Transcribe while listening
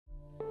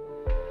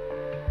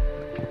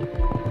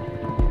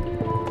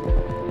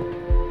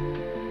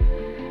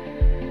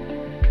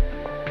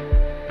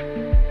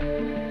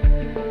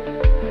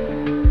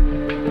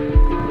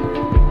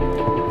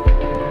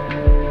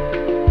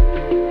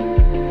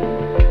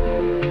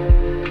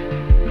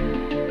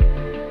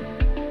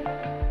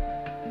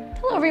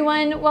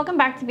welcome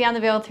back to Beyond the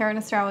Veil Tarot and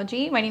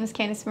Astrology. My name is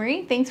Candice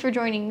Marie. Thanks for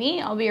joining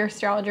me. I'll be your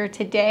astrologer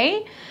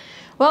today.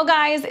 Well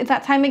guys, it's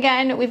that time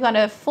again. We've got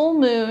a full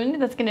moon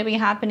that's going to be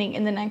happening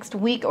in the next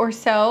week or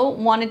so.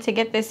 Wanted to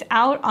get this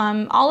out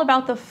all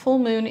about the full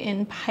moon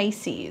in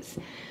Pisces.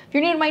 If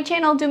you're new to my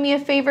channel, do me a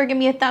favor, give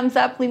me a thumbs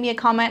up, leave me a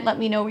comment, let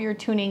me know where you're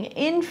tuning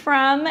in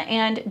from,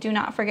 and do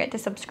not forget to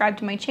subscribe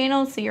to my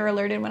channel so you're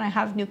alerted when I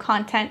have new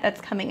content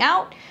that's coming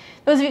out.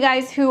 Those of you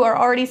guys who are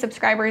already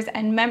subscribers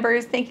and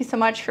members, thank you so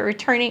much for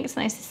returning. It's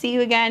nice to see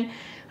you again.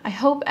 I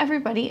hope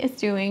everybody is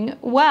doing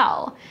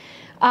well.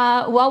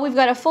 Well, we've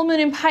got a full moon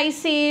in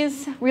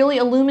Pisces, really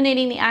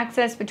illuminating the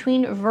axis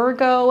between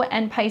Virgo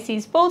and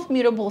Pisces, both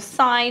mutable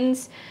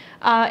signs.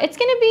 It's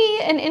going to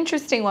be an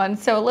interesting one,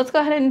 so let's go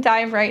ahead and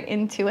dive right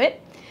into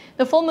it.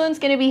 The full moon's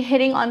going to be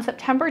hitting on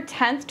September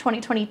 10th,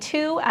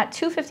 2022 at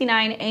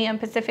 2:59 a.m.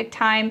 Pacific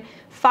time,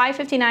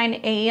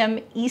 5:59 a.m.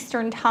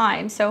 Eastern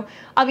time. So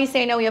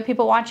obviously I know we have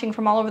people watching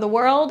from all over the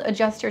world.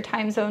 Adjust your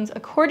time zones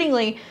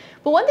accordingly.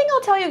 But one thing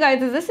I'll tell you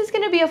guys is this is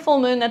going to be a full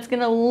moon that's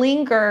going to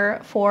linger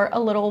for a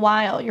little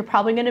while. You're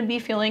probably going to be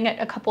feeling it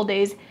a couple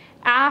days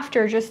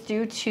after, just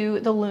due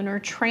to the lunar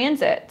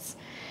transits.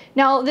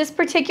 Now, this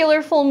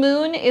particular full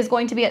moon is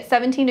going to be at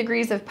 17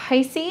 degrees of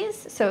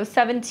Pisces. So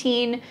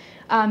 17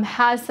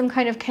 has some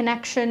kind of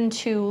connection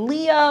to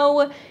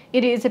Leo.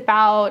 It is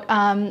about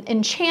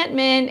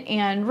enchantment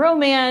and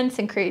romance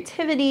and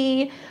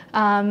creativity.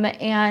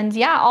 And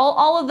yeah,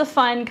 all of the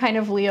fun kind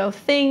of Leo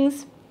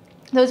things.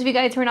 Those of you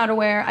guys who are not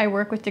aware, I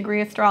work with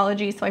degree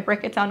astrology, so I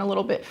break it down a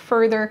little bit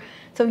further.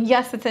 So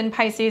yes, it's in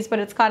Pisces, but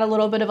it's got a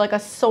little bit of like a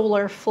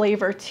solar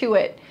flavor to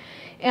it.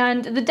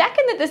 And the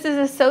decan that this is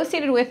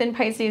associated with in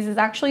Pisces is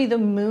actually the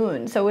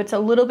moon. So it's a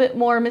little bit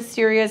more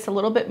mysterious, a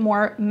little bit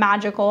more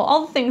magical,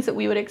 all the things that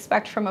we would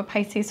expect from a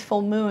Pisces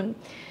full moon.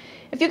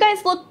 If you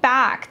guys look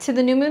back to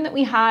the new moon that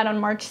we had on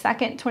March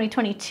 2nd,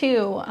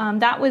 2022,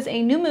 that was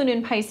a new moon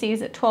in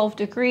Pisces at 12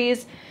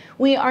 degrees.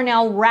 We are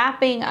now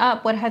wrapping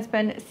up what has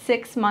been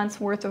 6 months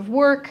worth of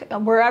work,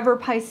 wherever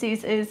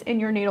Pisces is in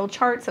your natal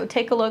chart. So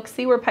take a look,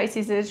 see where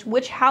Pisces is,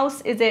 which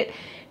house is it.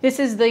 This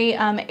is the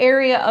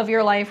area of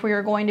your life where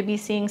you're going to be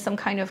seeing some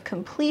kind of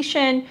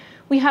completion.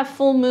 We have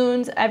full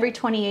moons every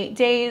 28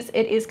 days.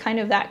 It is kind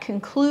of that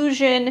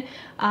conclusion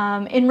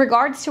in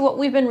regards to what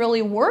we've been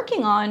really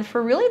working on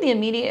for really the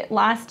immediate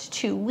last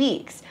 2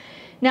 weeks.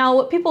 Now,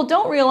 what people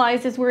don't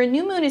realize is where a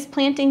new moon is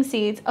planting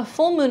seeds, a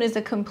full moon is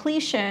a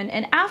completion,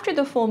 and after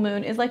the full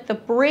moon is like the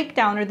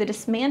breakdown or the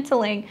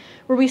dismantling,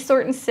 where we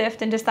sort and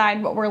sift and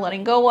decide what we're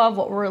letting go of,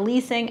 what we're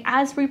releasing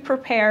as we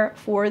prepare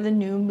for the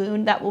new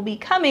moon that will be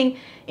coming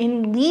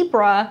in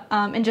Libra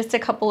in just a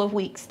couple of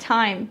weeks'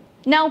 time.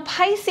 Now,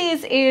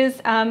 Pisces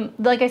is,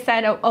 like I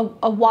said,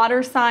 a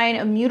water sign,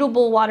 a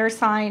mutable water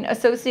sign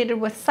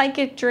associated with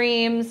psychic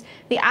dreams,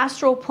 the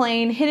astral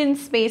plane, hidden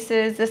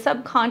spaces, the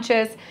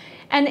subconscious.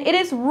 And it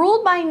is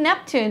ruled by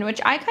Neptune,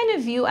 which I kind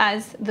of view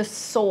as the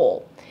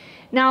soul.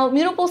 Now,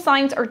 mutable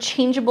signs are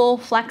changeable,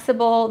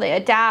 flexible, they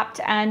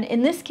adapt, and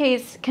in this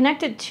case,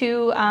 connected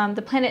to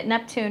the planet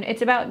Neptune,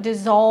 it's about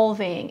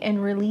dissolving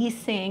and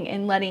releasing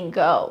and letting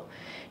go.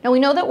 Now, we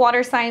know that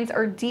water signs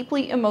are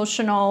deeply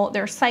emotional,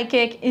 they're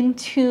psychic, in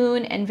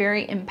tune, and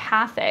very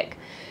empathic.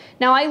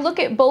 Now, I look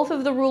at both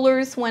of the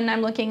rulers when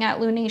I'm looking at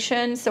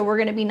lunation, so we're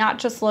going to be not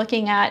just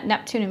looking at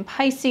Neptune and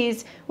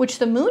Pisces, which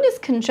the moon is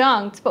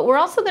conjunct, but we're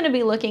also going to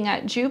be looking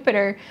at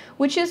Jupiter,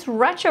 which is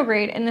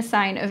retrograde in the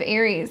sign of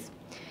Aries.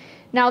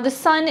 Now, the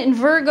sun in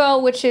Virgo,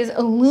 which is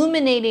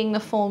illuminating the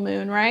full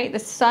moon, right? The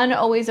sun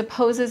always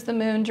opposes the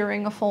moon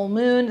during a full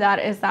moon. That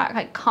is that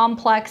like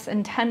complex,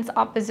 intense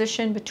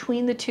opposition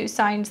between the two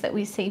signs that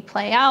we see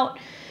play out.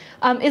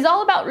 Is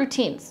all about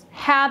routines,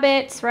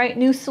 habits, right?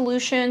 New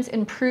solutions,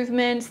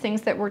 improvements,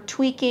 things that we're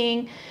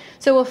tweaking.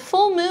 So a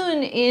full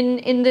moon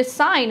in this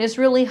sign is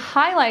really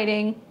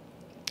highlighting,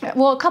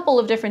 well, a couple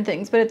of different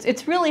things, but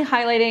it's really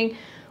highlighting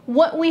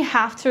what we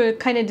have to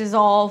kind of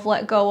dissolve,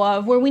 let go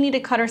of, where we need to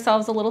cut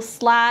ourselves a little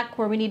slack,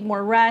 where we need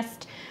more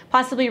rest,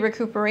 possibly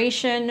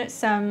recuperation,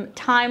 some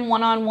time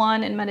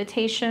one-on-one in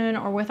meditation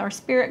or with our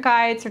spirit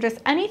guides, or just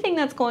anything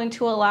that's going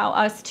to allow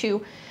us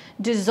to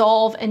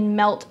dissolve and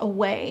melt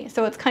away.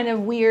 So it's kind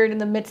of weird in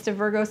the midst of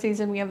Virgo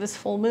season, we have this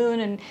full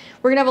moon, and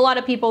we're gonna have a lot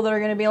of people that are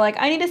gonna be like,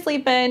 I need to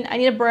sleep in, I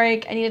need a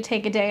break, I need to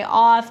take a day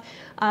off,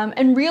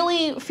 and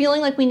really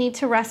feeling like we need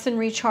to rest and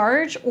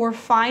recharge, or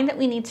find that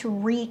we need to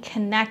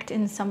reconnect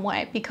in some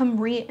way, become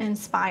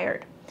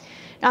re-inspired.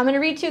 Now I'm going to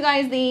read to you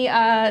guys the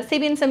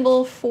Sabian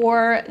symbol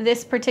for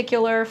this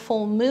particular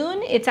full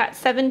moon. It's at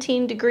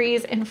 17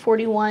 degrees and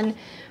 41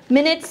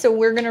 minutes, so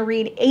we're going to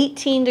read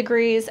 18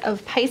 degrees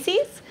of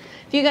Pisces.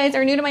 If you guys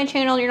are new to my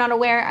channel, you're not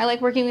aware, I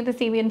like working with the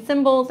Sabian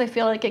symbols. I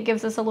feel like it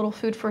gives us a little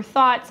food for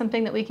thought,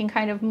 something that we can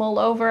kind of mull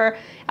over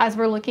as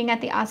we're looking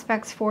at the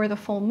aspects for the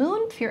full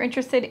moon. If you're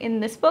interested in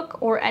this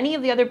book or any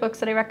of the other books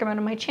that I recommend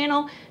on my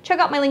channel, check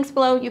out my links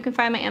below. You can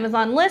find my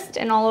Amazon list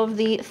and all of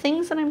the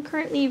things that I'm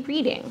currently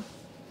reading.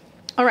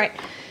 All right,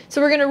 so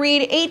we're gonna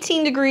read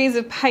 18 degrees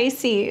of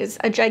Pisces,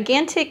 a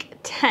gigantic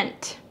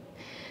tent.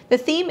 The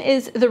theme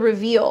is the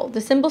reveal.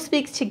 The symbol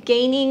speaks to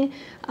gaining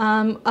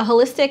a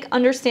holistic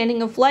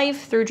understanding of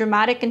life through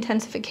dramatic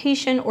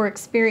intensification or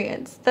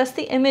experience. Thus,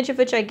 the image of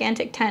a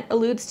gigantic tent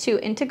alludes to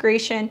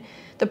integration,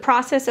 the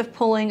process of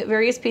pulling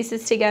various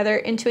pieces together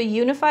into a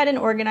unified and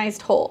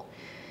organized whole.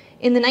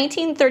 In the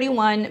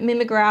 1931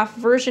 mimeograph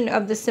version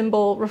of the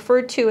symbol,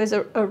 referred to as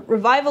a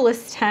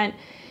revivalist tent,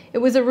 it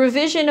was a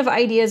revision of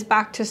ideas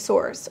back to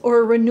source, or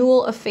a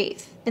renewal of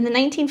faith. In the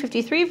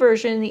 1953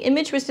 version, the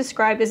image was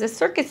described as a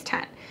circus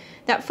tent.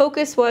 That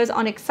focus was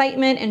on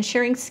excitement and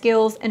sharing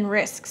skills and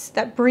risks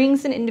that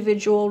brings an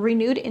individual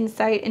renewed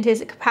insight into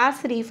his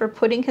capacity for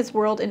putting his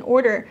world in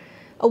order,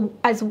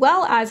 as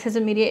well as his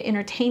immediate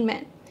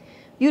entertainment.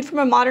 Viewed from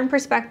a modern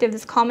perspective,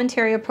 this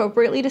commentary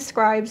appropriately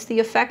describes the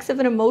effects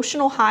of an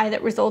emotional high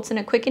that results in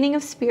a quickening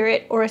of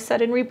spirit or a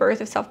sudden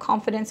rebirth of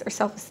self-confidence or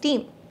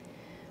self-esteem.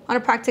 On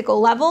a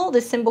practical level,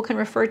 this symbol can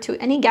refer to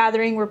any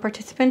gathering where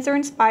participants are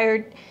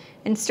inspired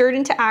and stirred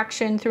into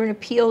action through an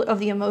appeal of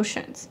the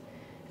emotions.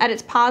 At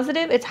its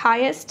positive, its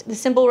highest, the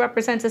symbol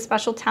represents a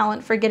special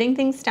talent for getting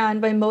things done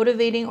by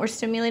motivating or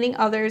stimulating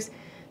others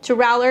to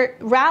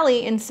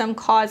rally in some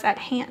cause at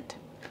hand.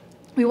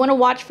 We want to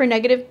watch for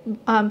negative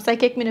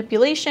psychic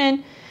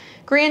manipulation,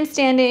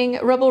 grandstanding,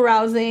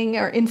 rebel-rousing,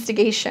 or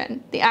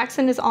instigation. The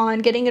accent is on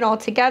getting it all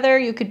together.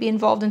 You could be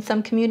involved in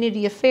some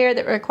community affair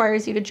that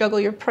requires you to juggle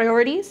your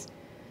priorities.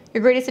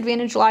 Your greatest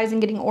advantage lies in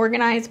getting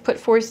organized. Put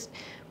first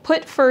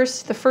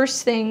the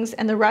first things,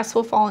 and the rest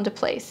will fall into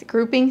place.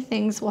 Grouping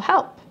things will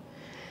help.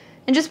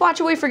 And just watch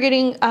away for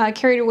getting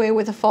carried away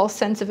with a false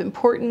sense of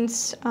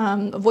importance.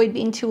 Avoid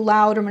being too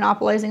loud or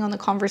monopolizing on the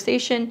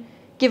conversation.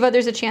 Give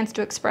others a chance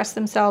to express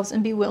themselves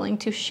and be willing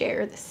to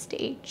share the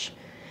stage.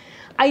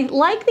 I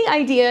like the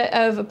idea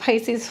of a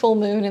Pisces full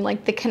moon and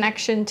like the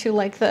connection to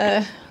like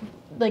the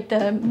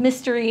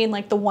mystery and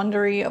like the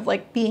wondery of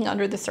like being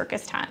under the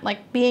circus tent,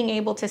 like being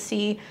able to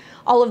see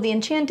all of the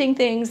enchanting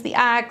things, the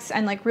acts,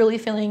 and like really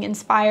feeling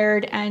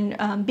inspired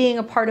and being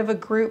a part of a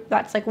group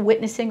that's like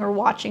witnessing or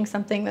watching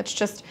something that's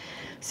just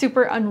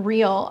super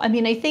unreal. I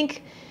mean, I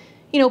think,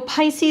 you know,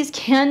 Pisces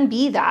can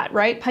be that,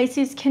 right?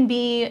 Pisces can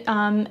be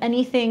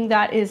anything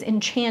that is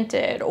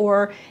enchanted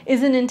or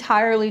isn't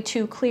entirely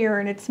too clear,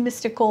 and it's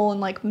mystical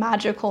and like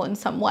magical in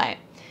some way.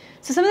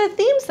 So some of the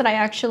themes that I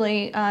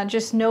actually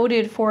just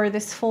noted for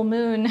this full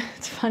moon,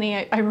 it's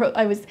funny,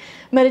 I was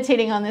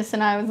meditating on this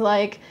and I was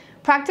like,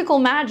 practical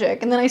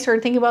magic. And then I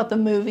started thinking about the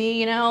movie,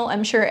 you know,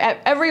 I'm sure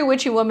every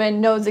witchy woman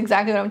knows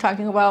exactly what I'm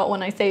talking about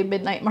when I say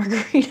midnight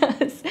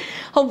margaritas.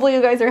 Hopefully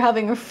you guys are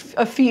having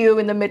a few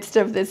in the midst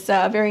of this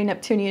very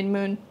Neptunian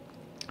moon.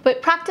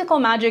 But practical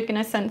magic in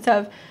a sense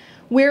of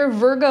where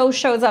Virgo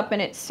shows up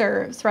and it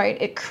serves, right?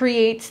 It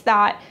creates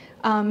that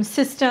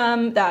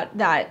system,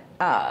 that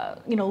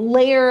you know,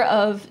 layer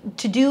of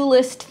to-do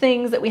list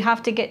things that we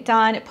have to get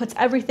done. It puts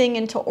everything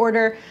into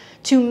order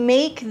to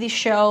make the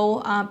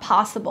show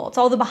possible. It's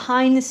all the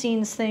behind the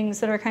scenes things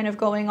that are kind of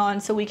going on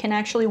so we can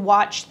actually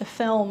watch the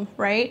film,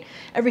 right?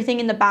 Everything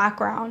in the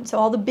background. So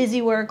all the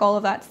busy work, all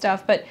of that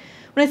stuff. But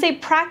when I say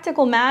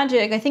practical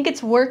magic, I think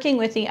it's working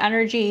with the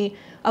energy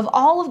of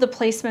all of the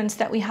placements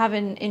that we have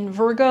in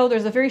Virgo.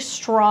 There's a very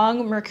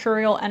strong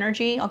mercurial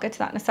energy. I'll get to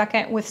that in a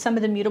second with some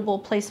of the mutable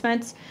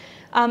placements.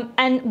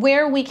 And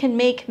where we can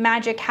make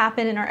magic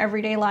happen in our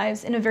everyday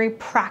lives in a very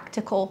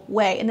practical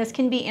way. And this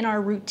can be in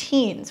our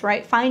routines,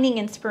 right? Finding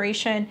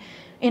inspiration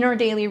in our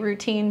daily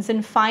routines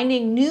and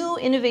finding new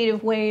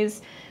innovative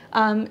ways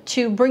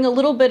to bring a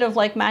little bit of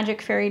like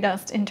magic fairy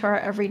dust into our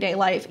everyday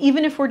life,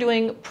 even if we're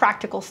doing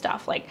practical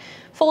stuff like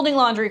folding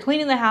laundry,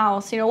 cleaning the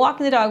house, you know,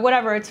 walking the dog,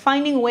 whatever. It's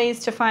finding ways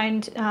to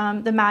find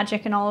the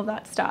magic and all of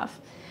that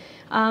stuff.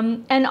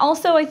 And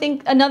also, I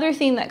think another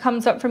theme that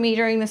comes up for me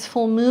during this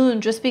full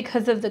moon, just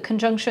because of the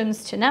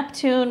conjunctions to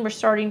Neptune, we're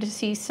starting to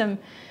see some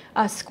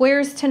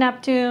squares to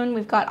Neptune,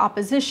 we've got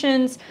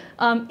oppositions.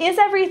 Is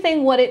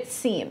everything what it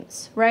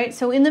seems, right?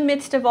 So in the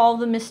midst of all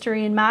the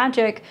mystery and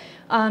magic,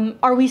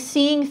 are we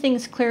seeing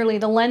things clearly?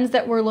 The lens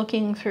that we're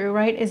looking through,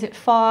 right? Is it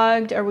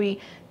fogged? Are we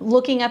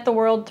looking at the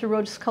world through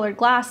rose-colored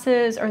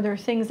glasses? Are there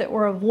things that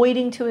we're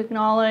avoiding to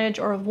acknowledge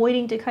or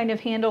avoiding to kind of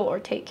handle or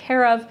take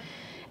care of?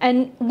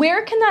 And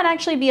where can that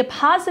actually be a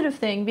positive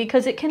thing?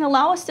 Because it can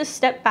allow us to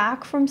step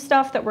back from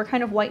stuff that we're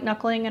kind of white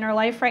knuckling in our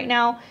life right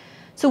now,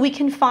 so we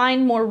can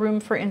find more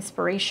room for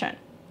inspiration.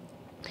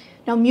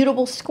 Now,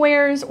 mutable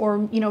squares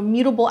or, you know,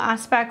 mutable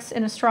aspects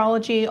in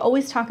astrology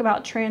always talk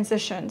about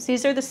transitions.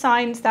 These are the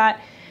signs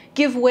that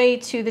give way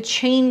to the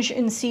change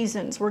in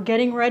seasons. We're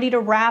getting ready to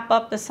wrap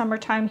up the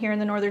summertime here in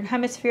the Northern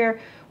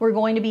Hemisphere. We're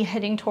going to be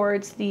heading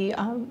towards the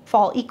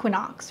fall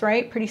equinox,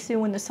 right? Pretty soon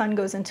when the sun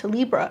goes into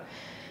Libra.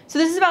 So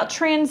this is about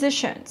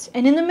transitions.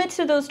 And in the midst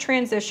of those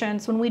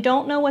transitions, when we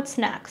don't know what's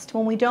next,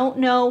 when we don't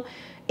know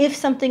if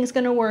something's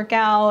going to work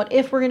out,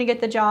 if we're going to get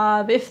the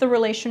job, if the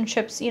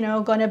relationship's, you know,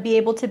 going to be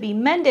able to be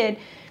mended,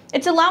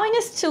 it's allowing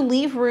us to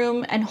leave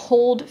room and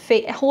hold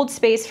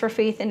space for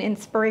faith and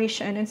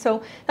inspiration. And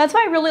so that's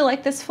why I really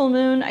like this full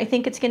moon. I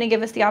think it's going to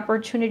give us the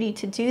opportunity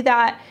to do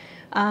that.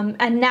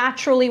 And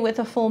naturally with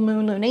a full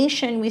moon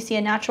lunation, we see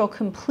a natural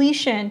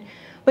completion.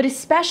 but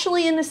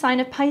especially in the sign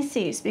of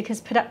Pisces,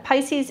 because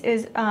Pisces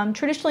is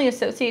traditionally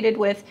associated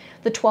with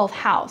the 12th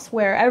house,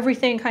 where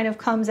everything kind of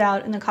comes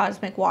out in the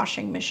cosmic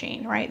washing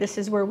machine, right? This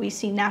is where we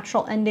see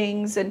natural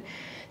endings and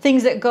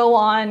things that go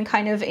on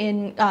kind of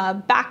in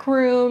back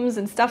rooms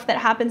and stuff that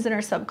happens in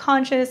our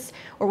subconscious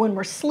or when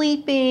we're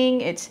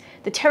sleeping. It's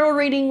the tarot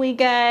reading we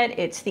get.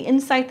 It's the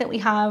insight that we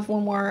have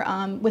when we're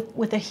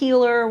with a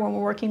healer, when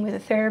we're working with a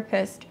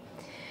therapist.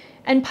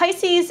 And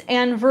Pisces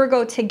and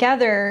Virgo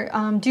together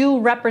do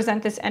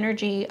represent this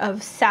energy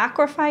of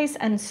sacrifice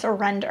and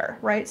surrender,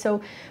 right?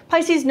 So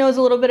Pisces knows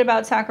a little bit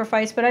about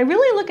sacrifice, but I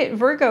really look at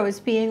Virgo as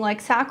being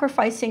like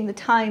sacrificing the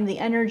time, the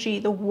energy,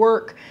 the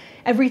work,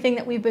 everything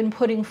that we've been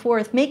putting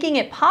forth, making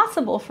it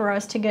possible for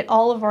us to get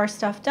all of our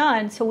stuff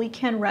done so we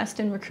can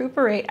rest and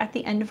recuperate at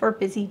the end of our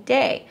busy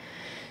day.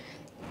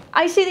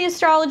 I see the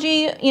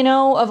astrology, you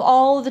know, of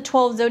all the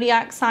 12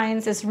 zodiac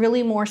signs is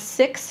really more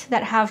 6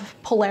 that have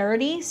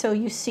polarity. So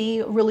you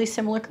see really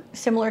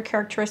similar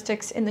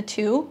characteristics in the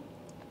 2.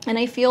 And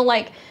I feel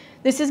like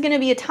this is going to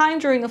be a time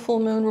during the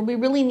full moon where we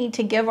really need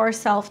to give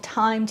ourselves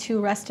time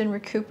to rest and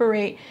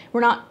recuperate.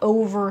 We're not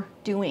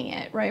overdoing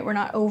it, right? We're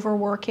not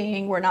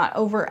overworking, we're not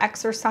over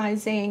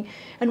exercising,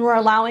 and we're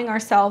allowing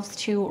ourselves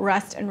to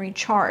rest and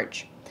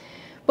recharge.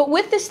 But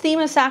with this theme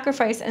of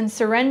sacrifice and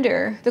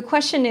surrender, the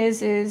question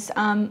is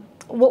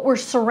what we're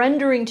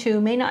surrendering to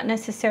may not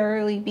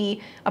necessarily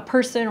be a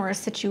person or a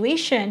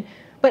situation,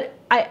 but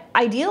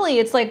ideally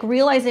it's like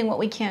realizing what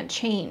we can't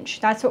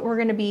change. That's what we're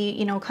going to be,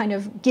 you know, kind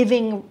of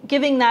giving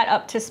that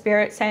up to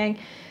spirit, saying,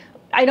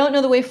 I don't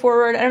know the way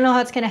forward. I don't know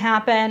how it's going to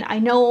happen. I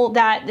know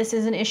that this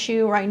is an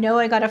issue, or I know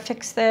I got to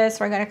fix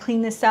this, or I got to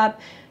clean this up,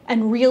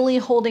 and really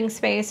holding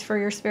space for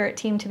your spirit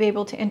team to be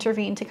able to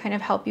intervene to kind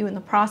of help you in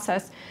the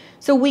process.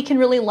 So we can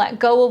really let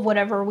go of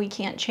whatever we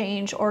can't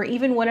change, or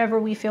even whatever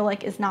we feel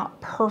like is not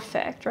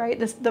perfect, right?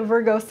 The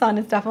Virgo sun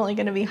is definitely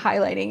going to be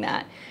highlighting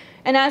that.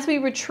 And as we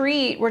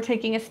retreat, we're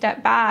taking a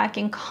step back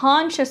and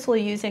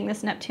consciously using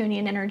this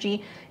Neptunian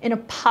energy in a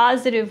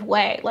positive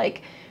way,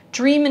 like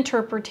dream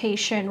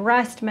interpretation,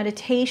 rest,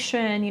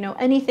 meditation, you know,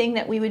 anything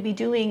that we would be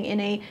doing in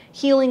a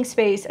healing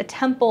space, a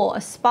temple, a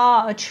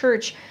spa, a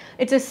church.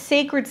 It's a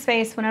sacred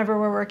space whenever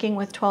we're working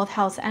with 12th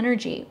house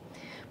energy.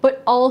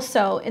 But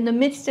also in the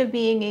midst of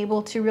being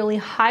able to really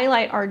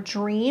highlight our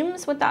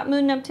dreams with that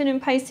moon, Neptune,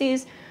 and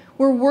Pisces,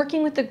 we're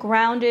working with the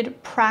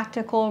grounded,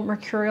 practical,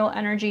 mercurial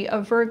energy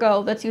of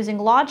Virgo that's using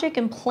logic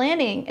and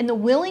planning and the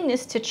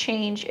willingness to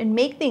change and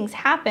make things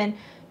happen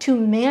to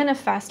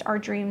manifest our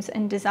dreams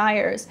and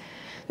desires.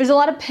 There's a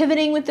lot of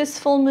pivoting with this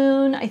full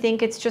moon. I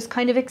think it's just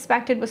kind of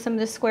expected with some of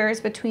the squares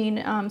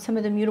between some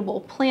of the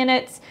mutable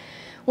planets.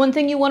 One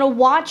thing you want to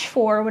watch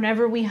for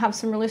whenever we have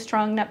some really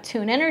strong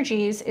Neptune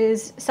energies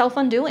is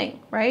self-undoing,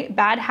 right?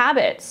 Bad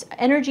habits,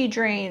 energy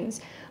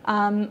drains,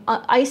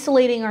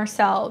 isolating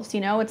ourselves.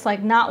 You know, it's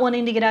like not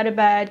wanting to get out of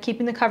bed,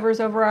 keeping the covers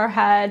over our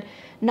head,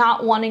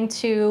 not wanting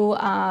to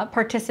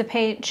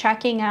participate,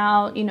 checking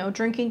out, you know,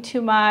 drinking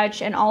too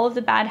much, and all of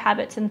the bad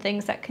habits and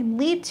things that can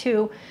lead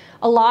to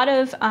a lot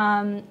of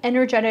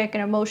energetic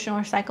and emotional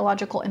or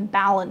psychological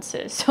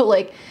imbalances. So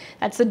like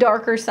that's the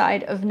darker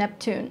side of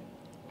Neptune.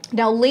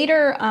 Now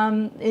later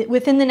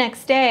within the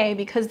next day,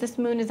 because this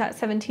moon is at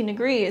 17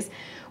 degrees,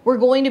 we're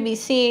going to be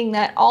seeing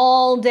that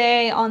all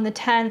day on the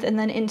 10th and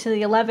then into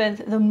the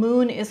 11th, the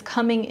moon is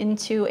coming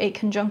into a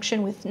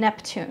conjunction with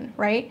Neptune,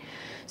 right?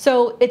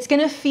 So it's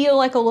going to feel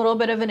like a little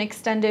bit of an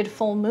extended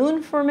full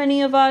moon for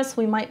many of us.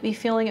 We might be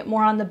feeling it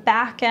more on the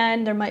back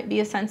end. There might be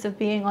a sense of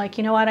being like,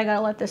 you know what, I got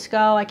to let this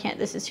go. I can't,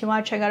 this is too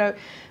much. I got to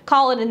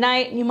call it a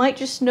night. And you might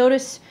just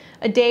notice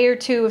a day or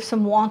two of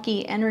some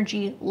wonky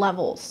energy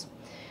levels.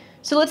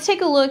 So let's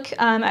take a look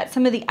at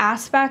some of the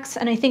aspects,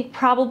 and I think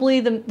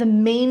probably the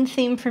main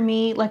theme for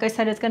me, like I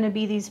said, is going to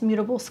be these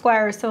mutable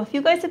squares. So if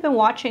you guys have been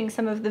watching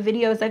some of the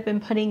videos I've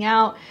been putting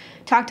out,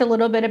 talked a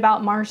little bit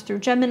about Mars through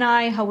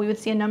Gemini, how we would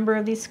see a number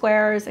of these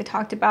squares. I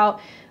talked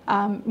about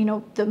you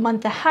know, the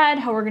month ahead,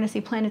 how we're going to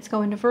see planets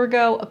go into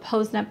Virgo,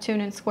 oppose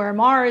Neptune and square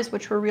Mars,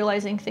 which we're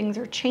realizing things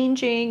are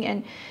changing,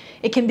 and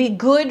it can be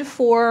good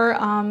for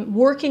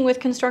working with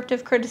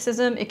constructive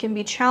criticism. It can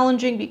be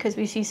challenging because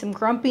we see some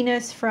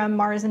grumpiness from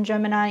Mars and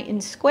Gemini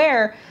in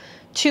square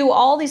to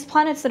all these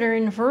planets that are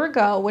in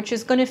Virgo, which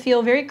is going to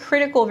feel very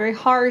critical, very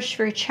harsh,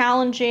 very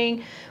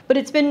challenging, but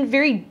it's been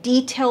very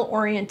detail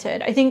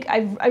oriented. I think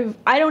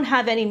I don't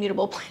have any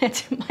mutable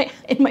planets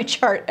in my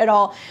chart at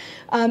all.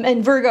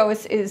 And Virgo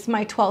is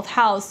my 12th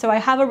house. So I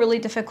have a really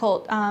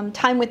difficult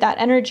time with that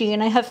energy.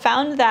 And I have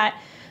found that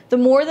the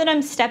more that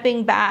I'm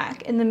stepping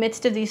back in the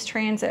midst of these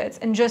transits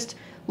and just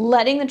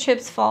letting the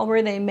chips fall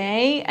where they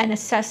may and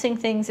assessing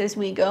things as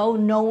we go,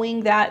 knowing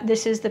that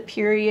this is the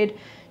period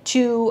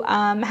to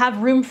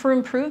have room for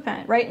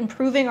improvement, right?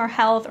 Improving our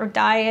health, our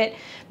diet,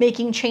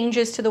 making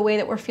changes to the way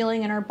that we're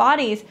feeling in our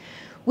bodies.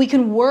 We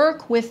can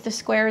work with the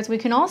squares. We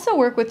can also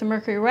work with the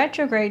Mercury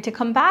retrograde to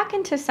come back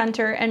into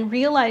center and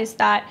realize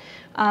that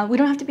we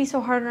don't have to be so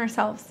hard on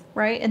ourselves,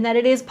 right? And that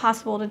it is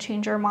possible to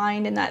change our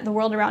mind, and that the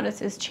world around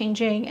us is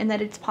changing, and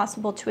that it's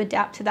possible to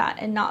adapt to that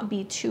and not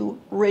be too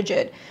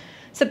rigid.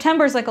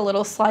 September is like a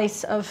little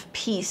slice of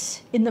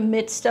peace in the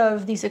midst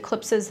of these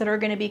eclipses that are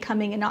going to be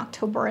coming in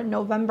October and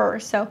November.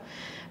 So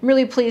I'm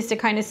really pleased to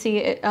kind of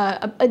see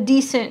a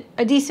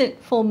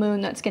decent full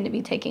moon that's going to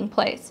be taking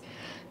place.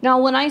 Now,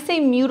 when I say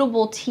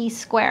mutable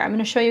T-square, I'm going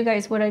to show you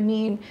guys what I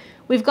mean.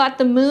 We've got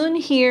the moon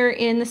here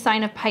in the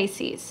sign of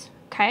Pisces,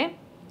 okay?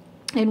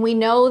 And we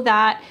know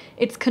that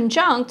it's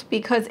conjunct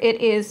because it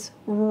is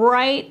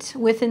right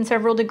within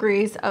several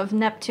degrees of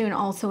Neptune,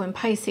 also in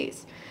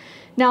Pisces.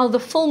 Now, the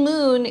full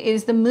moon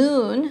is the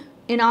moon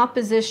in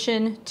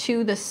opposition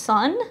to the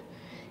sun.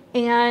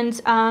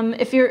 And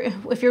if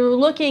you're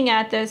looking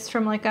at this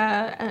from like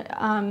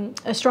a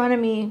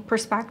astronomy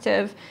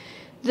perspective,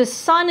 the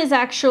sun is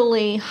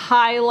actually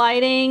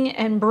highlighting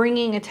and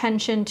bringing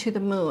attention to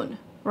the moon,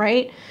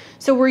 right?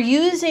 So we're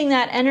using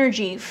that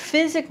energy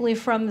physically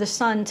from the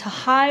sun to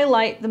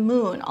highlight the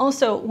moon.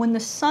 Also, when the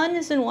sun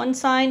is in one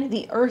sign,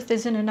 the earth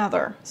is in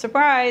another.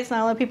 Surprise,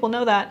 not a lot of people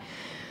know that.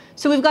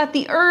 So we've got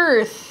the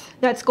earth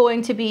that's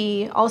going to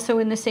be also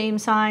in the same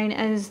sign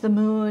as the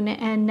moon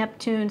and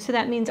Neptune. So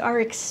that means our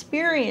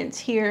experience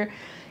here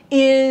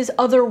is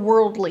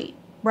otherworldly,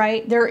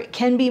 right? There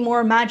can be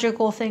more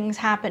magical things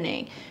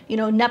happening. You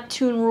know,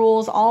 Neptune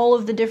rules all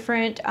of the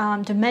different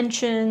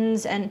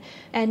dimensions and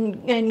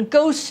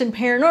ghosts and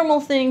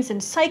paranormal things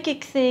and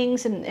psychic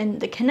things and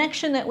the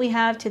connection that we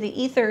have to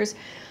the ethers.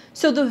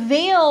 So the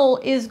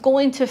veil is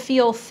going to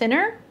feel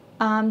thinner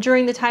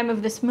during the time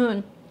of this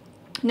moon.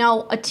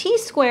 Now, a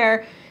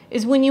T-square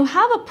is when you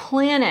have a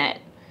planet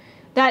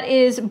that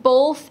is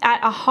both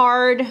at a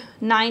hard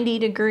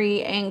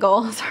 90-degree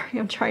angle. Sorry,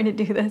 I'm trying to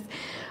do this.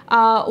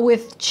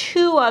 With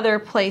two other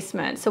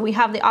placements. So we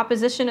have the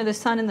opposition of the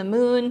sun and the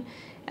moon,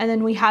 and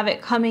then we have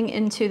it coming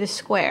into the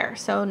square.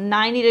 So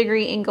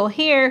 90-degree angle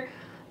here,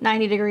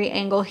 90-degree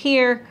angle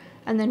here,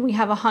 and then we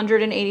have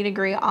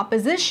 180-degree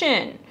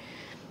opposition.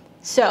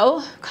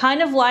 So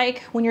kind of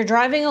like when you're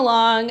driving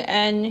along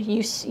and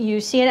you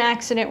see an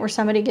accident where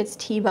somebody gets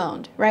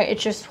T-boned, right? It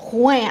just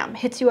wham,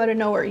 hits you out of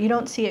nowhere. You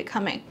don't see it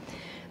coming.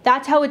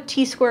 That's how a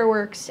T-square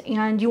works.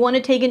 And you want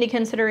to take into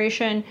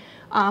consideration,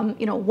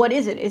 you know, what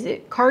is it? Is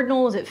it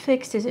cardinal? Is it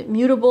fixed? Is it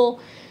mutable?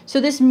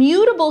 So this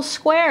mutable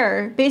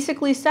square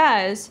basically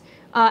says,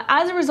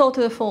 as a result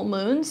of the full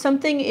moon,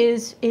 something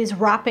is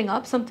wrapping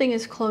up, something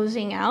is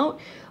closing out.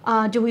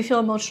 Do we feel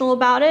emotional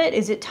about it?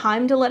 Is it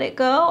time to let it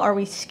go? Are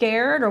we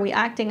scared? Are we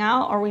acting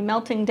out? Are we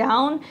melting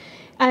down?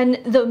 And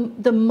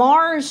the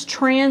Mars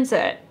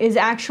transit is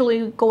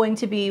actually going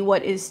to be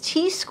what is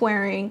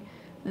T-squaring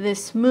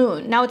this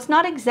moon. Now, it's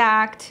not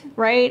exact,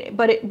 right?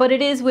 But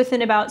it is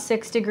within about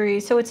 6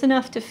 degrees, so it's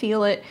enough to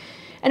feel it.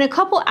 And a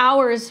couple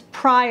hours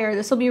prior,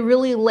 this will be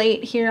really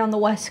late here on the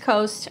West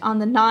Coast on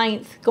the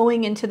 9th,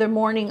 going into the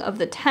morning of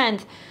the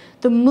 10th,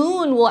 the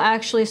moon will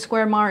actually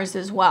square Mars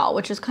as well,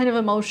 which is kind of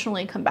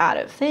emotionally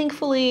combative.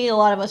 Thankfully, a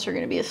lot of us are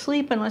going to be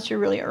asleep unless you're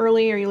really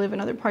early or you live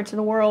in other parts of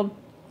the world.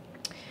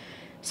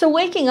 So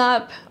waking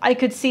up, I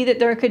could see that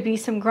there could be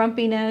some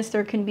grumpiness,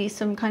 there can be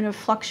some kind of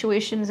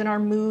fluctuations in our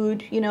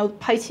mood. You know,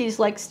 Pisces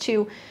likes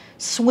to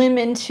swim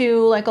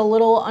into like a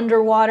little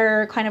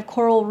underwater kind of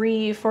coral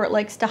reef, or it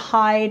likes to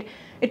hide.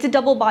 It's a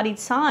double-bodied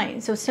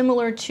sign. So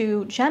similar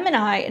to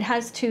Gemini, it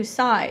has two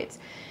sides.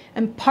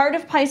 And part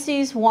of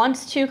Pisces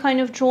wants to kind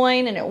of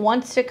join and it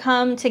wants to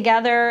come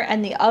together,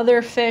 and the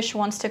other fish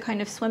wants to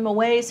kind of swim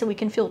away, so we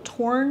can feel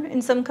torn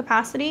in some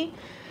capacity.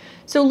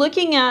 So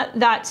looking at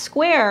that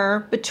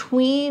square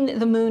between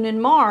the moon and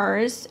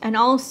Mars, and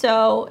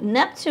also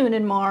Neptune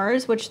and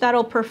Mars, which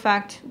that'll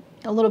perfect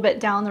a little bit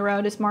down the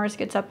road as Mars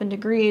gets up in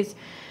degrees,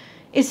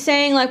 is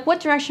saying like, what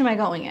direction am I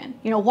going in?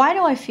 You know, why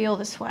do I feel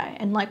this way?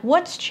 And like,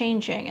 what's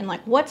changing? And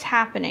like, what's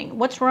happening?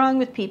 What's wrong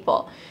with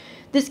people?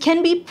 This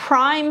can be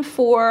prime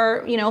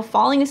for, you know,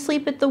 falling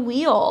asleep at the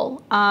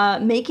wheel,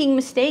 making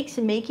mistakes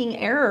and making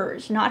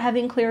errors, not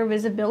having clear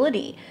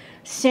visibility,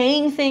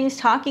 saying things,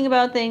 talking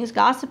about things,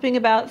 gossiping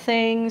about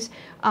things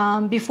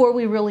before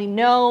we really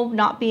know,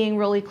 not being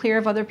really clear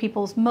of other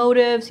people's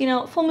motives. You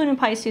know, full moon in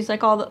Pisces,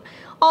 like all the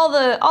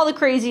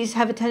crazies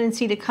have a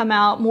tendency to come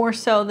out more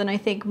so than I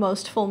think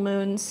most full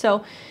moons.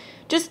 So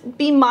just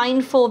be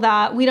mindful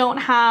that we don't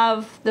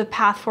have the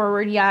path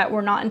forward yet.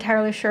 We're not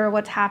entirely sure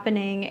what's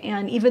happening.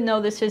 And even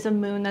though this is a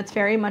moon that's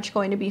very much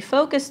going to be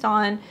focused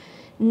on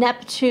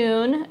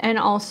Neptune and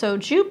also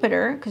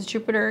Jupiter, because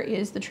Jupiter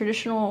is the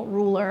traditional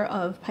ruler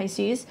of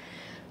Pisces,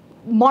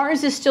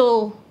 Mars is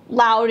still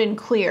loud and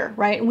clear,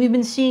 right? And we've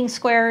been seeing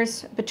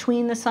squares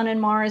between the sun and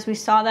Mars. We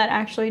saw that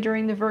actually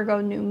during the Virgo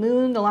new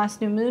moon, the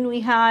last new moon we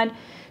had.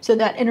 So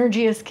that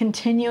energy is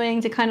continuing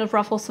to kind of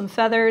ruffle some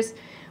feathers.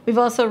 We've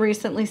also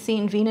recently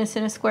seen Venus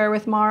in a square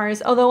with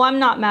Mars, although I'm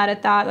not mad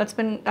at that.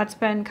 That's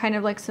been kind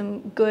of like some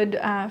good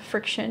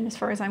friction as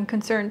far as I'm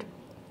concerned.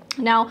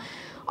 Now,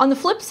 on the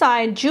flip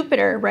side,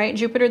 Jupiter, right?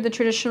 Jupiter, the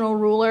traditional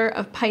ruler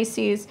of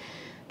Pisces.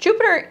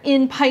 Jupiter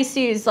in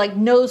Pisces like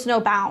knows no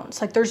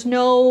bounds. Like there's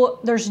no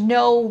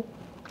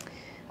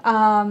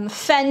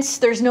fence,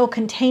 there's no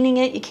containing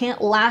it. You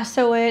can't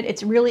lasso it.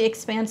 It's really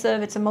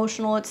expansive, it's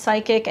emotional, it's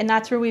psychic, and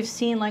that's where we've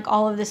seen like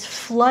all of this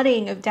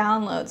flooding of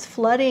downloads,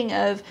 flooding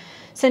of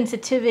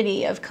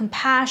sensitivity, of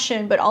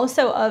compassion, but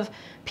also of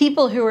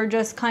people who are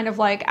just kind of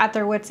like at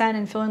their wits' end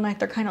and feeling like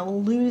they're kind of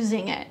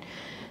losing it.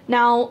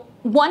 Now,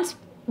 once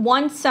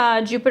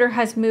Jupiter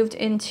has moved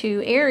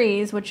into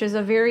Aries, which is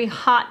a very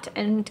hot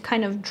and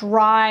kind of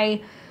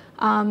dry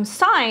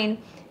sign,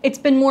 it's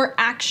been more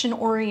action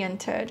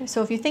oriented.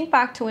 So if you think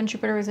back to when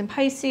Jupiter was in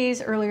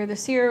Pisces earlier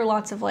this year,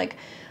 lots of like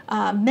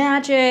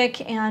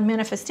magic and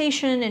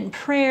manifestation and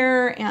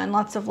prayer and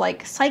lots of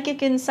like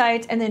psychic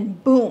insights, and then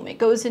boom, it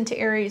goes into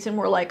Aries and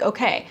we're like,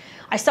 okay,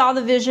 I saw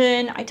the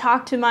vision, I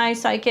talked to my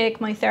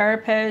psychic, my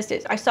therapist,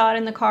 I saw it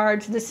in the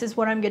cards, this is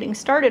what I'm getting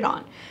started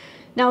on.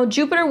 Now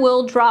Jupiter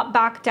will drop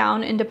back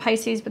down into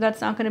Pisces, but that's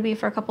not going to be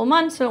for a couple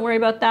months, so don't worry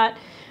about that.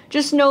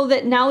 Just know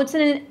that now it's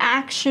in an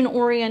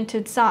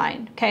action-oriented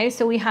sign, okay?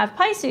 So we have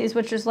Pisces,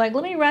 which is like,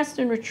 let me rest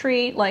and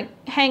retreat, like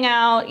hang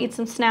out, eat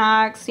some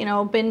snacks, you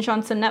know, binge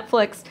on some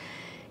Netflix.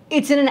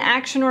 It's in an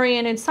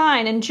action-oriented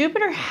sign, and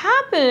Jupiter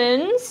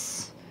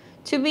happens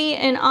to be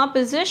in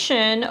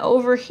opposition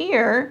over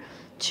here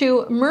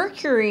to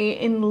Mercury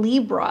in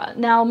Libra.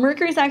 Now,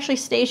 Mercury is actually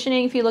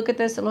stationing. If you look at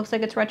this, it looks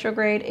like it's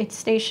retrograde. It's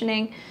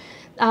stationing.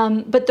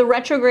 But the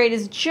retrograde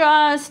is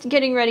just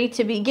getting ready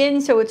to begin,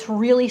 so it's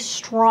really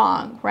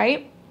strong,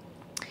 right?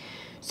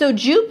 So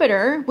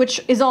Jupiter,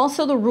 which is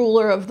also the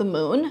ruler of the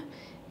moon,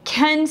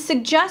 can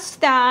suggest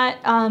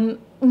that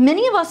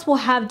many of us will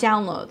have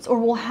downloads, or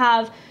will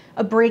have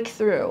a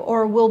breakthrough,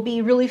 or will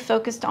be really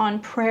focused on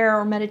prayer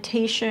or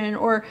meditation,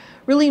 or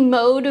really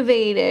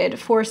motivated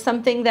for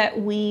something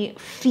that we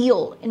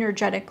feel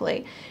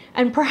energetically.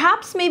 And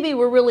perhaps maybe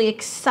we're really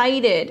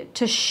excited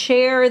to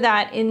share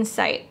that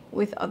insight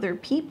with other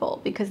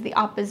people, because the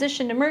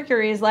opposition to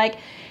Mercury is like,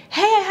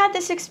 hey, I had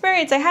this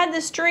experience, I had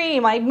this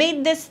dream, I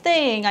made this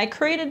thing, I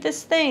created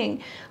this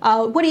thing.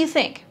 What do you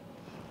think?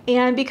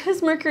 And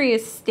because Mercury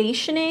is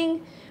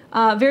stationing,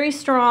 very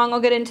strong, I'll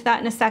get into that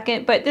in a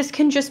second, but this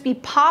can just be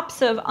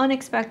pops of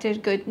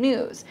unexpected good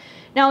news.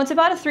 Now, it's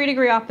about a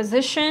 3-degree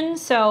opposition,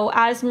 so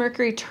as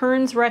Mercury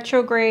turns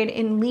retrograde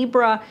in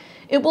Libra,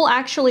 it will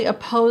actually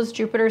oppose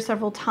Jupiter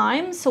several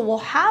times, so we'll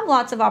have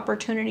lots of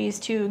opportunities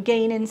to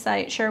gain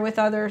insight, share with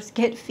others,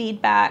 get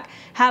feedback,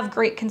 have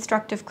great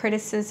constructive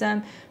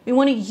criticism. We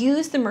want to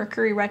use the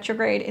Mercury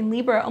retrograde in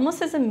Libra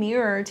almost as a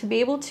mirror to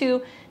be able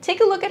to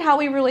take a look at how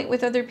we relate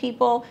with other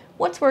people,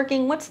 what's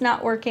working, what's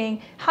not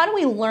working, how do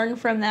we learn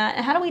from that,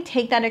 and how do we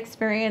take that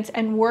experience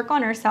and work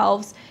on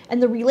ourselves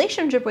and the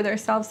relationship with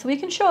ourselves so we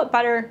can show up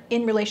better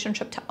in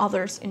relationship to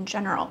others in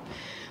general.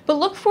 But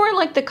look for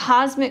like the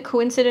cosmic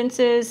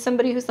coincidences,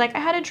 somebody who's like, I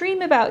had a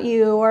dream about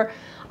you, or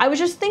I was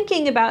just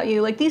thinking about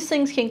you. Like these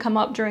things can come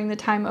up during the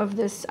time of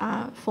this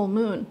full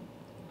moon.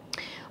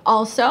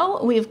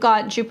 Also, we've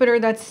got Jupiter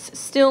that's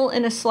still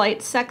in a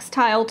slight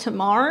sextile to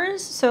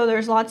Mars. So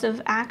there's lots of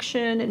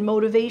action and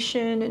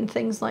motivation and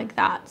things like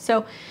that.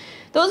 So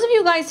those of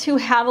you guys who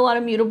have a lot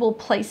of mutable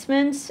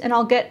placements, and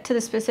I'll get to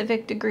the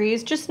specific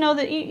degrees, just know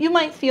that you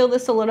might feel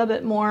this a little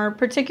bit more,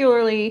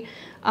 particularly,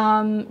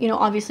 you know,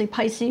 obviously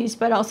Pisces,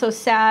 but also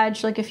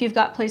Sag. Like if you've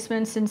got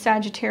placements in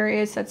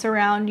Sagittarius, that's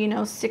around, you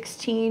know,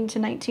 16 to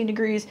 19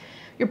 degrees,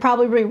 you're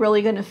probably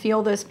really going to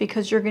feel this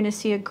because you're going to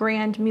see a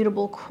grand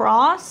mutable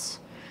cross,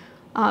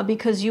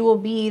 because you will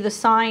be the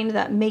sign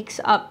that makes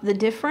up the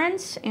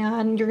difference,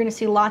 and you're going to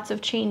see lots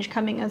of change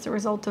coming as a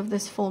result of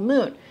this full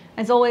moon.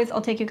 As always,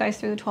 I'll take you guys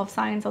through the 12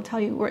 signs. I'll tell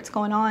you what's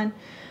going on.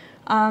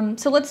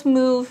 So let's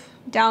move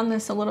down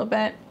this a little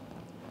bit.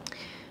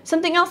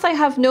 Something else I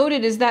have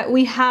noted is that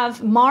we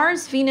have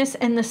Mars, Venus,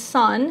 and the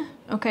Sun.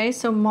 Okay,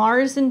 so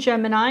Mars in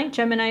Gemini.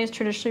 Gemini is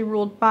traditionally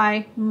ruled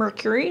by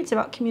Mercury. It's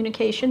about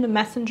communication, the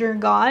messenger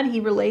God. He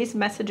relays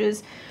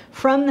messages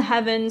from the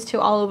heavens to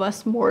all of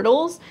us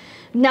mortals.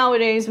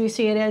 Nowadays, we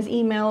see it as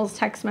emails,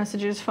 text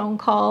messages, phone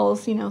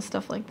calls, you know,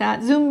 stuff like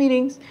that, Zoom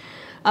meetings.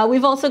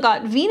 We've also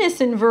got Venus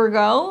in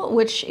Virgo,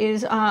 which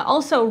is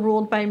also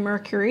ruled by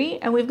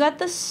Mercury, and we've got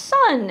the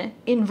Sun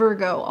in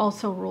Virgo,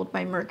 also ruled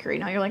by Mercury.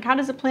 Now you're like, how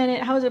is a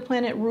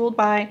planet ruled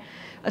by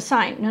a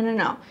sign?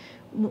 No.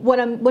 What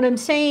I'm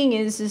saying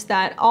is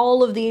that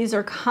all of these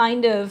are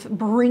kind of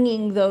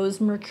bringing those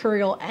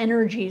mercurial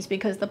energies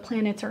because the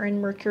planets are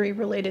in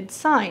Mercury-related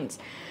signs.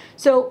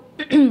 So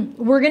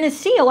we're going to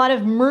see a lot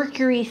of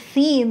Mercury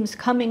themes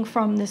coming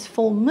from this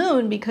full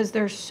moon because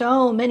there's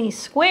so many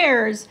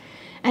squares.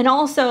 And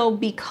also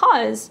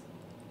because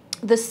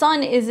the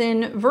Sun is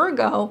in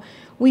Virgo,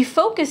 we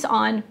focus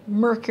on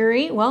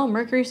Mercury. Well,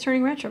 Mercury's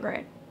turning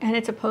retrograde and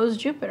it's opposed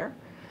Jupiter.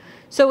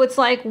 So it's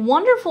like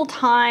wonderful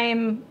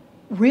time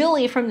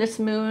really from this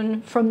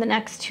moon from the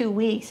next 2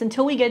 weeks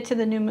until we get to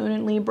the new moon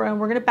in Libra, and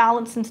we're going to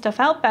balance some stuff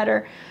out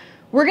better.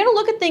 We're going to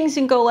look at things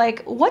and go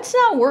like, what's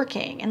not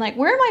working? And like,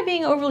 where am I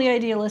being overly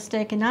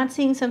idealistic and not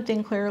seeing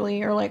something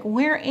clearly? Or like,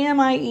 where am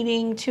I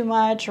eating too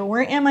much? Or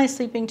where am I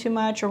sleeping too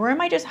much? Or where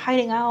am I just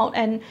hiding out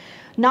and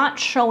not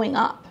showing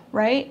up,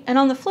 right? And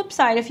on the flip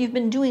side, if you've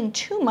been doing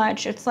too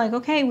much, it's like,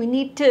 okay, we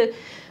need to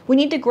We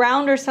need to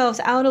ground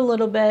ourselves out a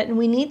little bit, and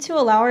we need to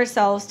allow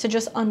ourselves to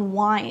just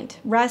unwind,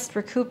 rest,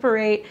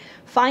 recuperate,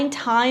 find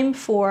time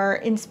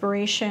for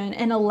inspiration,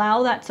 and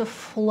allow that to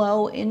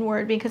flow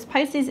inward, because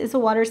Pisces is a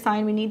water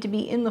sign. We need to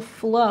be in the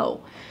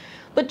flow.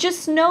 But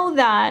just know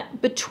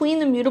that between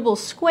the mutable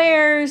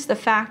squares, the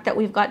fact that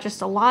we've got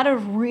just a lot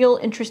of real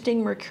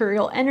interesting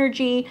mercurial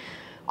energy,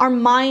 our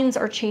minds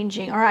are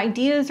changing, our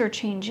ideas are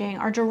changing,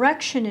 our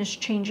direction is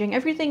changing,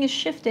 everything is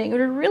shifting.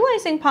 We're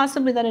realizing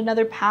possibly that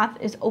another path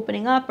is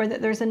opening up, or that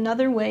there's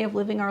another way of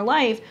living our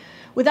life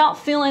without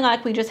feeling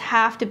like we just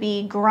have to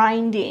be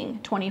grinding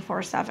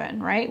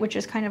 24/7, right? Which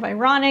is kind of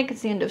ironic.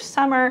 It's the end of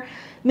summer.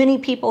 Many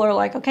people are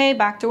like, okay,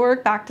 back to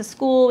work, back to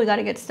school, we got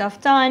to get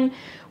stuff done,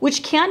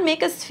 which can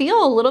make us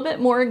feel a little bit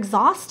more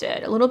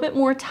exhausted, a little bit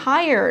more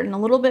tired, and a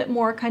little bit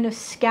more kind of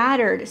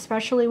scattered,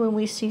 especially when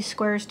we see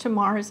squares to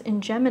Mars in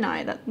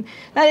Gemini.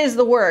 That is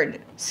the word,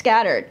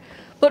 scattered.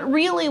 But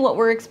really what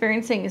we're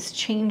experiencing is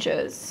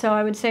changes. So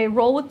I would say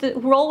roll with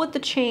the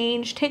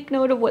change, take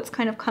note of what's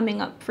kind of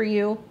coming up for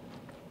you.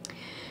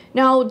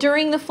 Now,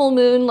 during the full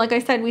moon, like I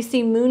said, we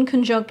see moon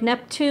conjunct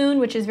Neptune,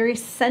 which is very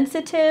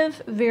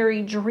sensitive,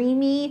 very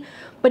dreamy,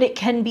 but it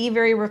can be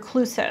very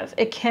reclusive.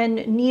 It can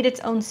need its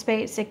own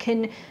space. It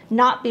can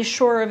not be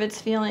sure of its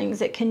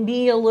feelings. It can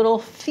be a little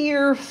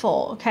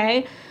fearful,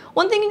 okay?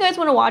 One thing you guys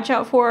want to watch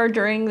out for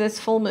during this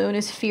full moon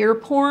is fear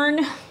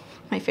porn,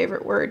 my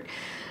favorite word.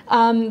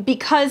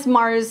 Because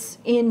Mars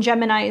in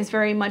Gemini is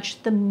very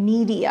much the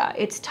media.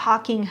 It's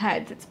talking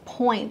heads, it's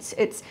points,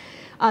 it's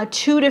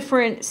two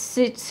different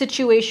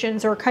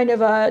situations, or kind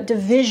of a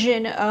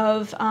division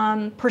of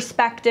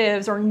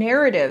perspectives or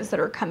narratives that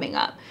are coming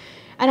up.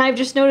 And I've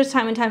just noticed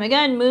time and time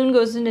again, moon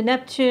goes into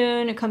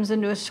Neptune, it comes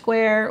into a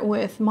square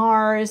with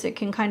Mars. It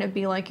can kind of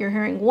be like you're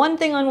hearing one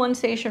thing on one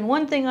station,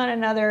 one thing on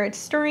another. It's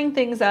stirring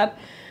things up.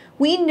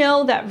 We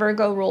know that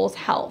Virgo rules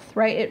health,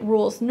 right? It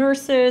rules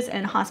nurses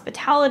and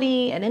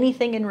hospitality and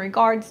anything in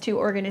regards to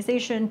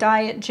organization,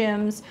 diet,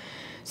 gyms.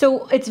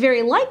 So it's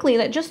very likely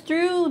that just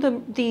through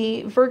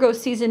the Virgo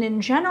season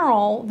in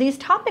general, these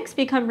topics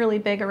become really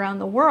big around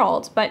the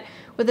world. But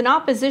with an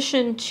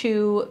opposition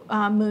to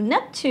Moon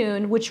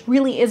Neptune, which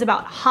really is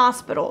about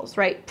hospitals,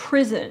 right?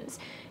 Prisons,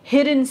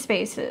 hidden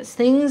spaces,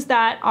 things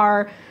that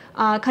are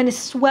kind of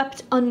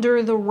swept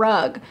under the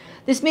rug.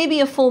 This may be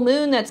a full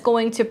moon that's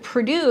going to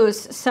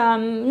produce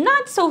some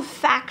not so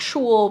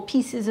factual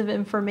pieces of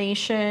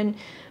information,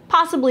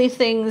 possibly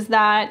things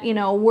that, you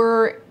know,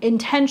 were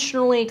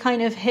intentionally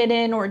kind of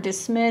hidden or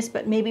dismissed,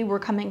 but maybe we're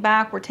coming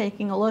back, we're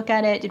taking a look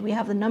at it. Did we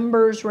have the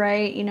numbers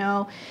right? You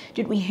know,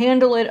 did we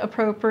handle it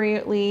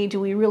appropriately? Do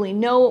we really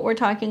know what we're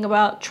talking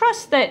about?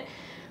 Trust that,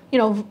 you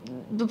know,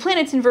 the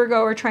planets in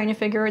Virgo are trying to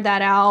figure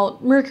that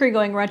out. Mercury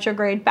going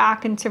retrograde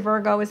back into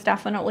Virgo is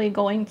definitely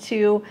going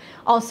to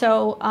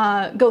also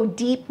go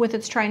deep with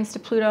its trines to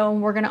Pluto,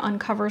 and we're going to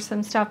uncover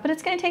some stuff, but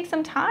it's going to take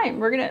some time.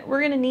 We're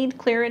going to need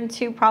clear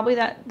into probably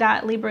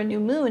that Libra new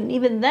moon, and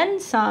even then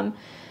some,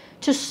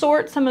 to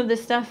sort some of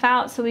this stuff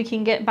out so we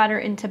can get better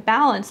into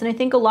balance. And I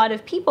think a lot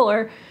of people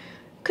are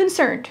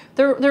concerned.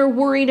 They're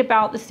worried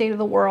about the state of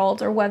the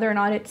world, or whether or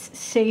not it's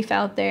safe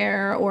out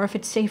there, or if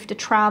it's safe to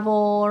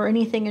travel, or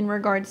anything in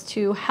regards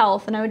to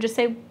health. And I would just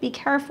say be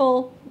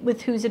careful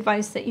with whose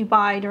advice that you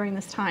buy during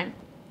this time.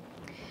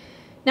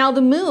 Now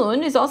the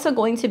moon is also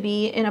going to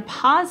be in a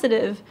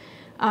positive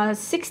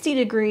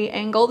 60-degree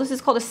angle. This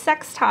is called a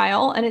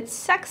sextile, and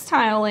it's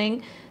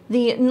sextiling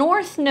the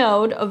north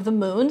node of the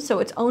moon, so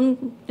its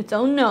own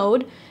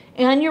node,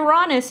 and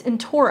Uranus in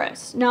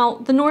Taurus. Now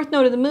the north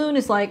node of the moon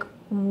is like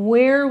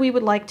where we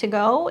would like to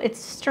go. It's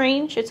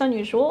strange, it's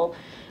unusual.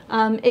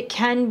 It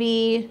can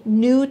be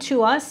new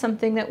to us,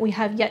 something that we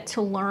have yet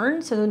to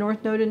learn. So the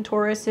North Node in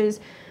Taurus is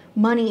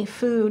money,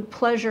 food,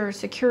 pleasure,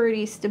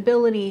 security,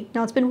 stability.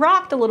 Now it's been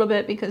rocked a little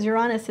bit because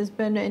Uranus has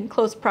been in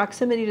close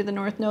proximity to the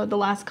North Node the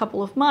last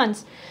couple of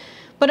months.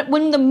 But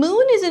when the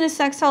moon is in a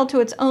sextile to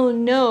its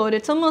own node,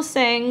 it's almost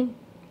saying,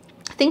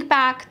 think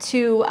back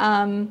to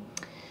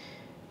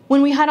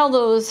when we had all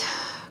those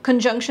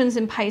conjunctions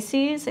in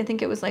Pisces. I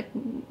think it was like,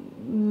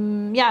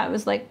 yeah, it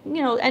was like,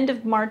 you know, end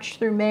of March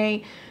through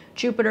May,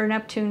 Jupiter,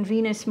 Neptune,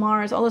 Venus,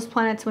 Mars, all those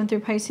planets went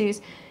through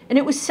Pisces, and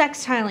it was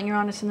sextiling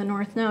Uranus in the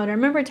North Node. I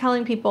remember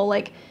telling people,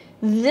 like,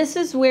 this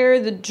is where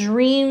the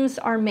dreams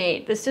are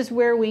made. This is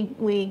where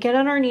we get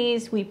on our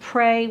knees, we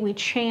pray, we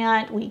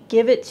chant, we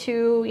give it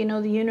to, you know,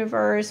 the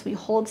universe, we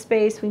hold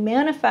space, we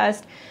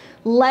manifest,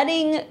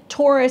 letting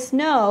Taurus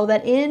know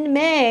that in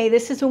May,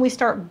 this is when we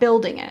start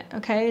building it,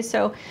 okay?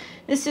 So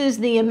this is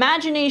the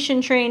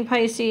imagination train,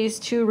 Pisces,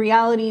 to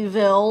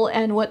Realityville,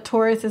 and what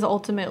Taurus is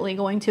ultimately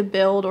going to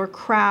build or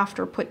craft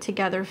or put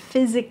together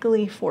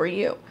physically for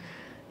you.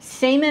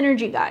 Same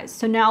energy, guys.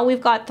 So now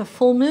we've got the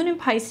full moon in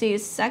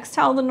Pisces,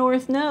 sextile the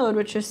North Node,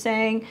 which is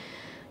saying,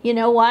 you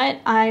know what,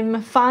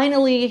 I'm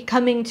finally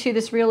coming to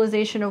this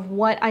realization of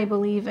what I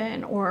believe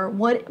in, or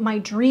what my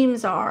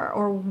dreams are,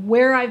 or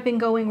where I've been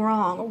going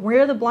wrong, or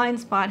where the blind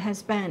spot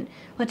has been.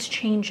 Let's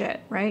change it,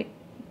 right?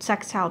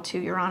 Sextile to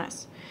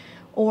Uranus.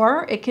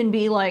 Or it can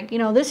be like, you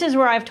know, this is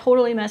where I've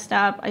totally messed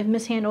up. I've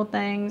mishandled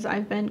things.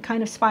 I've been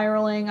kind of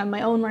spiraling. I'm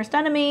my own worst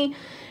enemy.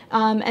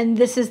 And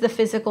this is the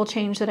physical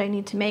change that I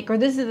need to make. Or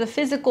this is the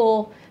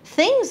physical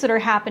things that are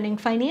happening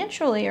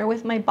financially or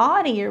with my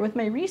body or with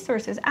my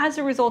resources as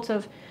a result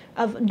of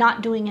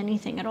not doing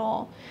anything at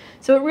all.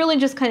 So it really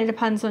just kind of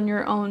depends on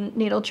your own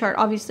natal chart.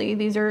 Obviously,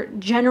 these are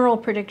general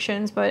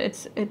predictions,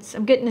 but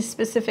I'm getting as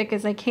specific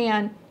as I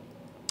can.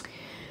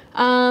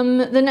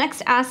 The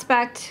next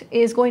aspect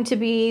is going to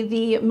be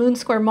the moon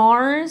square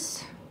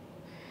Mars,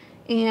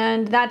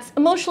 and that's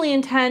emotionally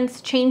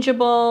intense,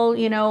 changeable.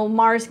 You know,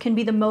 Mars can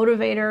be the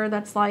motivator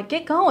that's like,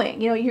 get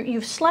going. You know,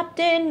 you've slept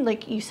in,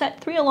 like you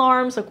set 3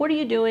 alarms, like what are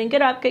you doing?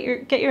 Get up, get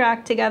your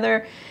act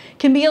together.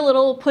 Can be a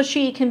little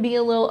pushy, can be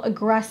a little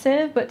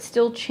aggressive, but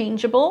still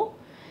changeable.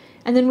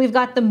 And then we've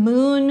got the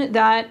moon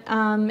that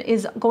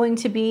is going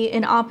to be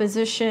in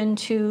opposition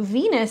to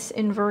Venus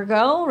in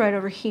Virgo right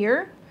over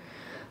here.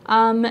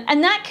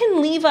 And that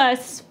can leave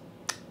us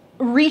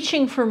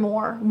reaching for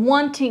more,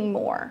 wanting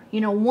more, you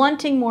know,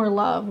 wanting more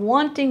love,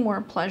 wanting more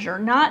pleasure,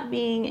 not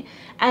being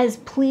as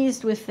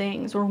pleased with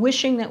things or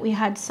wishing that we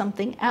had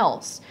something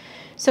else.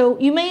 So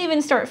you may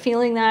even start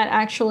feeling that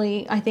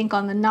actually, I think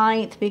on the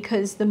 9th,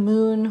 because the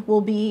moon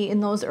will be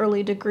in those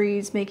early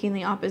degrees making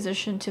the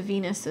opposition to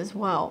Venus as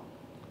well.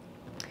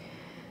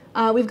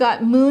 We've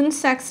got moon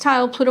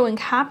sextile Pluto in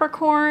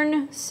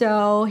Capricorn.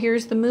 So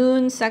here's the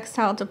moon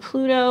sextile to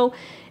Pluto.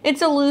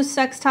 It's a loose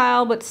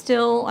sextile, but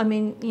still, I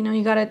mean, you know,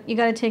 you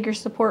gotta take your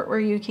support where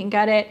you can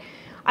get it.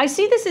 I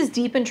see this as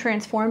deep and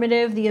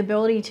transformative, the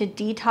ability to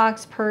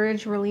detox,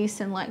 purge, release,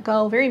 and let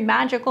go. Very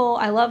magical.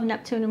 I love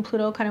Neptune and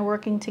Pluto kind of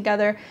working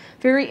together.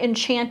 Very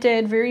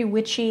enchanted, very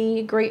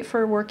witchy, great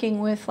for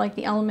working with like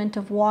the element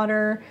of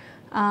water.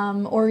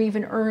 Or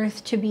even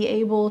earth, to be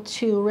able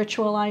to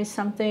ritualize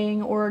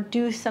something or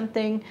do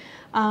something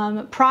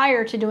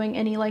prior to doing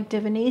any like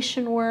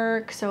divination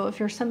work. So if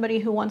you're somebody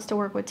who wants to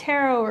work with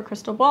tarot or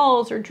crystal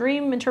balls or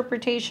dream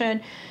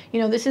interpretation, you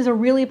know, this is a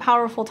really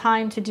powerful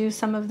time to do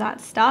some of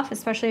that stuff,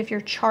 especially if you're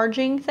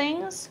charging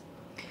things.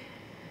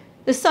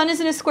 The sun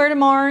is in a square to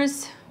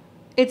Mars.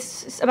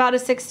 It's about a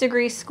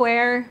 6-degree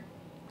square.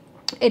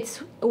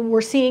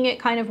 We're seeing it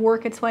kind of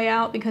work its way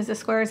out because the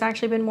square has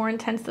actually been more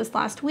intense this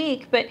last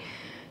week, but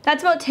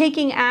that's about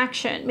taking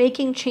action,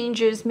 making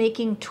changes,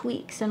 making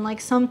tweaks, and like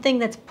something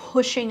that's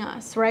pushing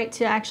us, right,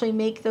 to actually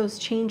make those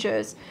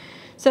changes.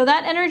 So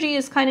that energy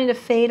is kind of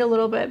to fade a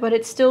little bit, but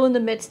it's still in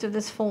the midst of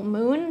this full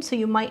moon. So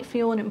you might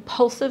feel an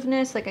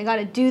impulsiveness, like I got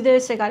to do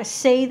this, I got to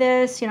say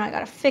this, you know, I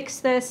got to fix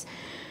this.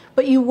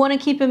 But you want to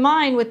keep in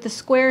mind with the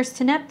squares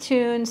to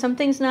Neptune,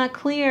 something's not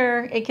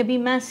clear. It could be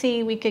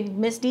messy. We could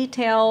miss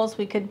details.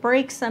 We could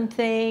break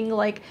something.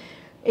 Like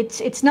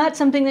it's not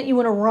something that you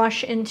want to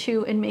rush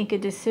into and make a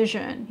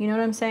decision. You know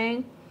what I'm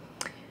saying?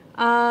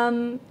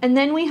 And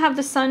then we have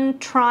the sun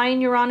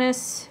trine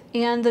Uranus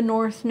and the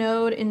North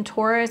Node in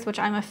Taurus, which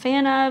I'm a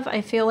fan of.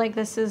 I feel like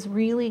this is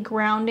really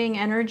grounding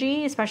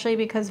energy, especially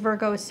because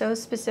Virgo is so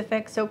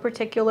specific, so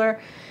particular.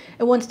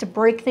 It wants to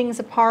break things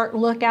apart,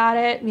 look at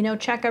it, you know,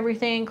 check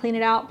everything, clean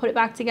it out, put it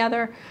back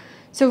together.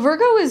 So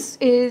Virgo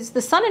is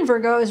the sun in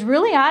Virgo is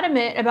really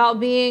adamant about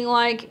being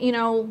like, you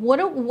know, what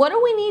do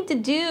we need to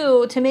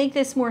do to make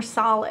this more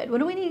solid? What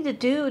do we need to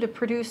do to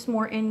produce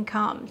more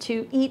income,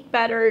 to eat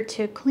better,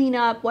 to clean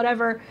up,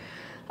 whatever,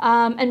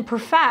 and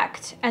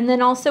perfect? And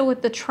then also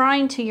with the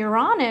trine to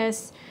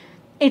Uranus,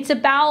 it's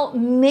about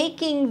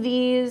making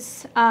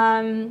these,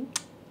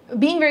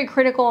 being very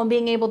critical and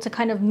being able to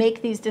kind of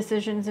make these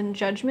decisions in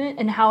judgment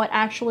and how it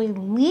actually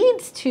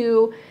leads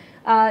to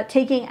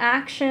taking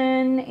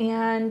action,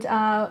 and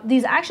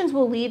these actions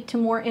will lead to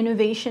more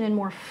innovation and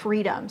more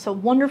freedom. So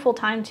wonderful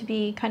time to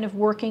be kind of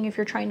working if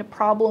you're trying to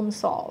problem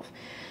solve.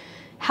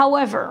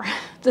 However,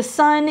 the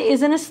sun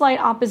is in a slight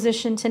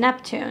opposition to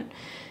Neptune.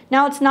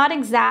 Now it's not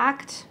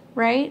exact,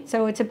 right?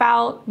 So it's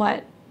about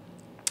what,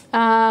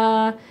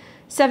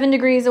 7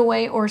 degrees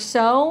away or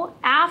so.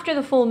 After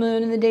the full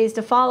moon and the days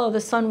to follow,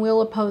 the sun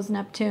will oppose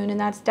Neptune, and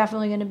that's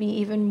definitely going to be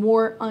even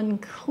more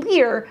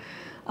unclear.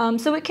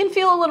 So it can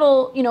feel a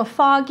little, you know,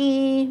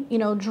 foggy, you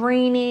know,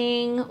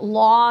 draining,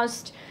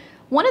 lost.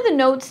 One of the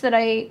notes that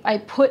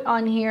I put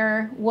on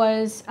here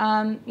was,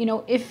 you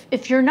know,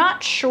 if you're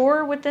not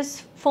sure with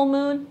this full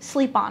moon,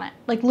 sleep on it.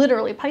 Like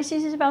literally,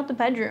 Pisces is about the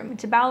bedroom.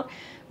 It's about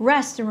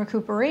rest and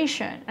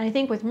recuperation. And I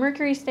think with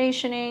Mercury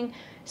stationing,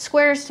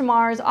 squares to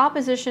Mars,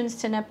 oppositions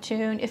to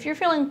Neptune, if you're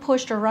feeling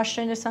pushed or rushed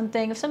into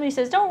something, if somebody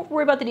says, don't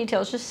worry about the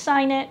details, just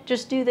sign it,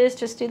 just do this,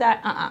 just do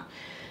that,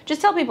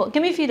 Just tell people,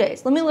 give me a few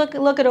days. Let me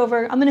look it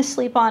over. I'm going to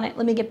sleep on it.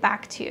 Let me get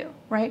back to you,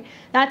 right?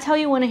 That's how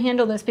you want to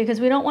handle this, because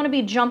we don't want to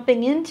be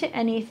jumping into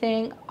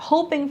anything,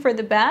 hoping for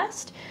the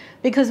best,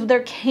 because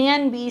there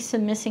can be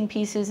some missing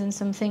pieces and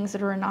some things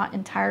that are not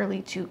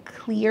entirely too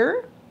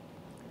clear.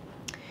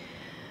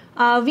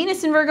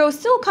 Venus in Virgo is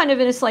still kind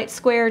of in a slight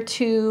square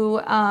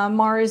to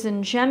Mars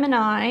in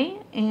Gemini,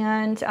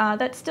 and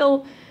that's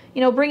still,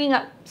 you know, bringing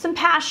up some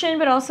passion,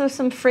 but also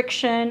some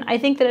friction. I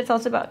think that it's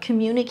also about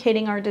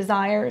communicating our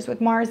desires with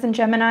Mars and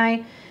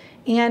Gemini.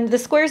 And the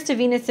squares to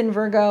Venus in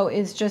Virgo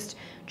is just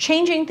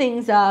changing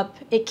things up.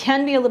 It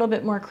can be a little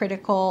bit more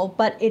critical,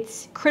 but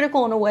it's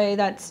critical in a way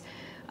that's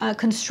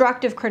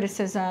constructive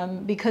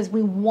criticism, because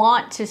we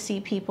want to see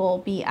people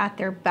be at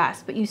their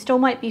best. But you still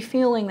might be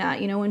feeling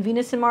that, you know, when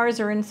Venus and Mars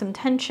are in some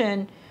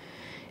tension,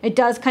 it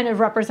does kind of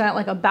represent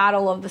like a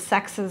battle of the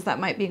sexes that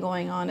might be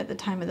going on at the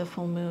time of the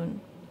full moon.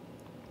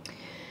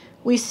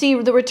 We see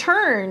the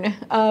return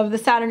of the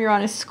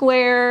Saturn-Uranus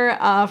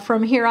square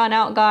from here on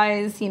out,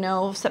 guys. You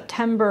know,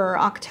 September,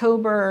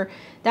 October,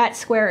 that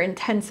square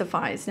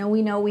intensifies. Now,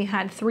 we know we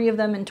had 3 of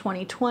them in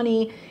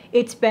 2020.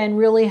 It's been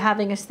really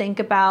having us think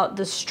about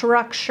the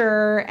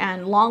structure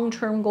and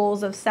long-term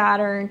goals of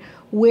Saturn,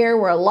 where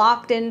we're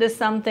locked into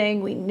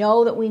something. We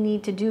know that we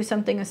need to do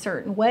something a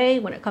certain way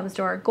when it comes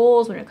to our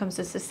goals, when it comes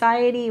to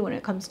society, when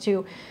it comes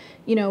to,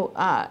 you know,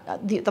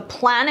 the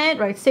planet,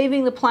 right?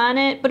 Saving the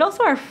planet, but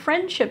also our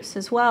friendships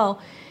as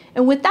well.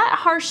 And with that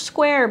harsh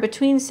square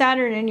between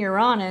Saturn and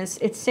Uranus,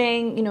 it's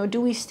saying, you know, do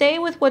we stay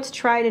with what's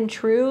tried and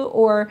true,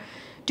 or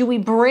do we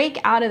break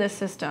out of the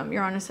system,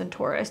 Uranus and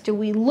Taurus? Do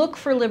we look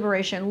for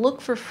liberation,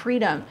 look for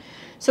freedom?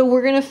 So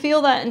we're going to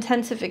feel that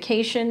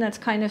intensification that's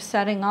kind of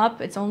setting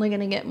up. It's only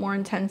going to get more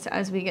intense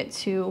as we get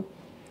to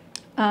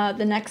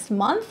the next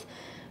month.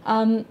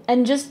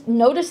 And just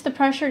notice the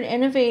pressure to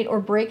innovate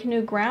or break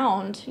new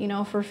ground, you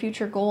know, for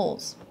future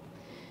goals.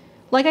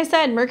 Like I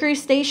said,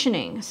 Mercury's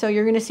stationing. So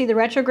you're going to see the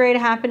retrograde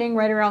happening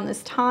right around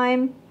this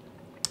time.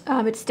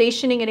 It's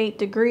stationing at 8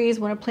 degrees.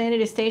 When a planet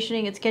is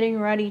stationing, it's getting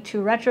ready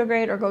to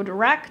retrograde or go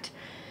direct.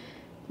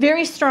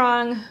 Very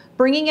strong,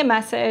 bringing a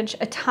message,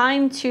 a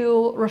time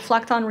to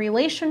reflect on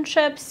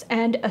relationships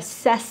and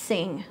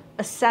assessing.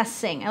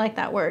 I like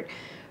that word.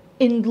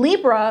 In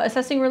Libra,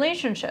 assessing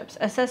relationships,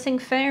 assessing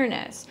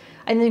fairness.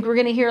 I think we're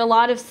going to hear a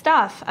lot of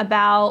stuff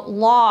about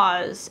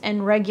laws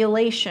and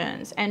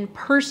regulations and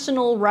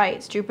personal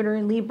rights. Jupiter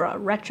in Libra,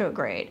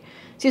 retrograde.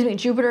 Excuse me,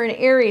 Jupiter in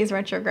Aries,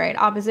 retrograde,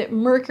 opposite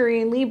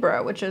Mercury in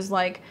Libra, which is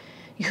like,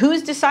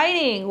 who's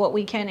deciding what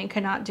we can and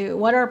cannot do,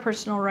 what our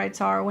personal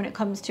rights are when it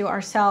comes to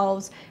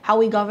ourselves, how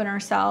we govern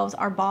ourselves,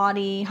 our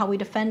body, how we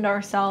defend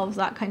ourselves,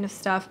 that kind of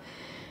stuff.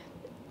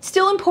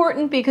 Still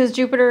important because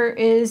Jupiter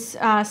is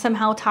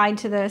somehow tied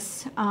to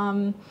this.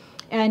 And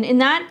in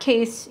that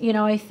case, you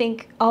know, I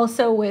think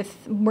also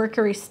with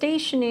Mercury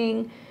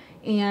stationing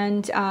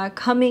and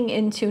coming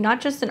into not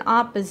just an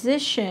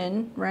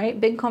opposition, right?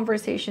 Big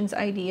conversations,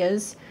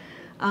 ideas,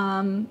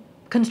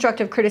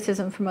 constructive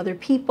criticism from other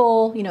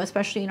people, you know,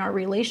 especially in our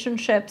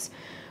relationships,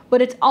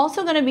 but it's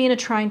also going to be in a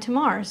trine to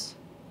Mars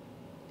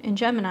in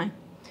Gemini.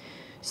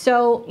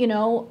 So, you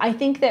know, I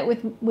think that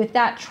with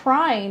that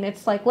trine,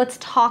 it's like, let's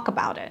talk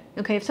about it.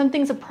 Okay, if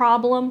something's a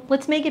problem,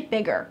 let's make it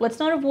bigger. Let's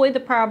not avoid the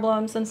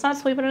problems. Let's not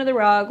sweep it under the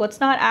rug. Let's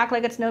not act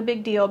like it's no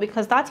big deal,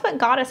 because that's what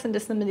got us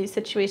into some of these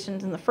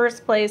situations in the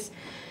first place.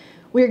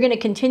 We're going to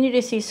continue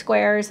to see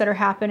squares that are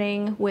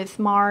happening with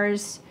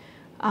Mars,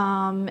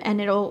 and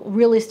it'll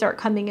really start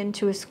coming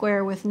into a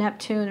square with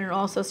Neptune, and it'll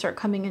also start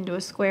coming into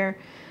a square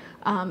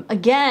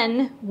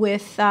again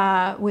with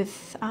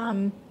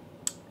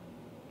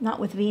not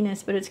with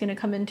Venus, but it's going to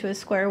come into a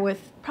square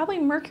with probably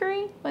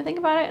Mercury. When I think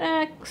about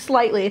it,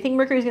 slightly. I think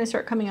Mercury's going to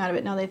start coming out of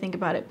it now that I think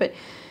about it. But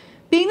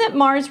being that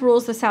Mars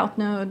rules the South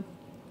Node,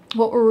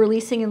 what we're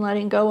releasing and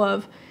letting go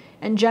of,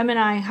 and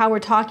Gemini, how we're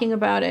talking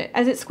about it,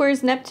 as it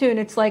squares Neptune,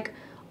 it's like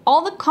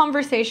all the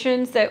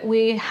conversations that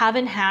we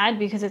haven't had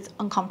because it's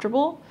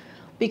uncomfortable,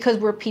 because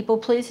we're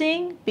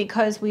people-pleasing,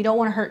 because we don't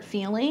want to hurt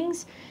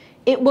feelings,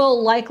 it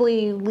will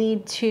likely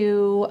lead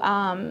to...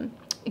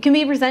 it can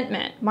be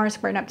resentment, Mars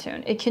square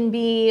Neptune. It can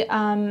be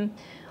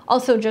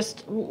also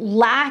just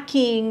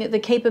lacking the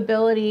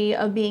capability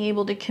of being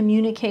able to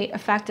communicate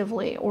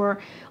effectively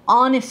or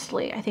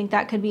honestly. I think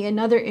that could be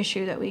another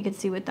issue that we could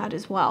see with that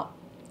as well.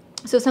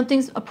 So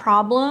something's a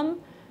problem,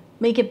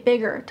 make it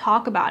bigger,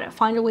 talk about it,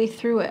 find a way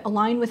through it,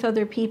 align with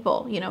other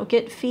people, you know,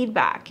 get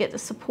feedback, get the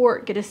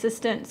support, get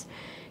assistance,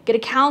 get a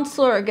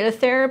counselor, get a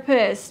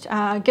therapist,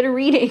 get a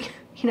reading.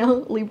 You know,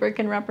 Libra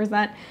can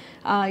represent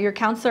your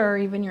counselor or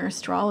even your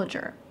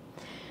astrologer.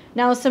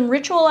 Now, some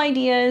ritual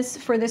ideas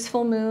for this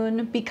full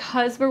moon,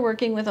 because we're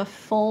working with a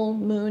full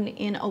moon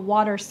in a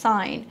water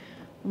sign.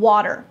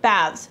 Water,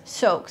 baths,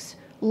 soaks,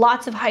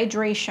 lots of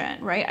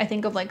hydration, right? I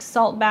think of like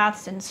salt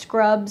baths and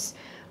scrubs,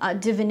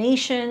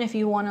 divination if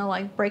you want to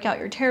like break out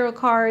your tarot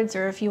cards,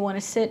 or if you want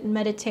to sit and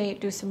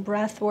meditate, do some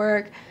breath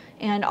work,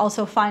 and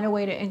also find a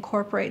way to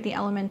incorporate the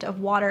element of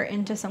water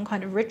into some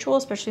kind of ritual,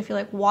 especially if you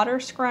like water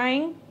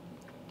scrying.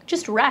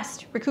 Just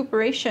rest,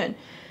 recuperation,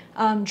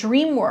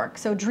 dream work.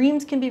 So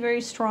dreams can be very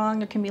strong.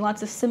 There can be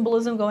lots of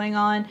symbolism going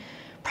on.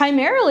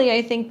 Primarily,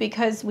 I think,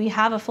 because we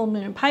have a full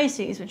moon in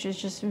Pisces, which is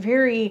just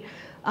very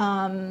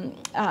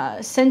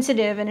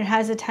sensitive, and it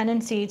has a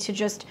tendency to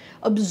just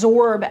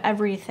absorb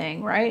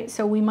everything, right?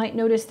 So we might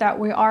notice that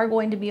we are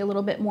going to be a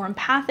little bit more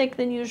empathic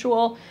than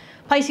usual.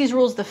 Pisces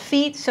rules the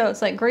feet, so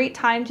it's like great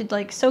time to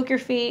like soak your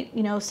feet,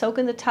 you know, soak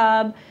in the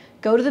tub.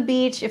 Go to the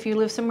beach if you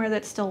live somewhere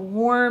that's still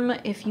warm.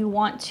 If you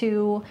want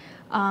to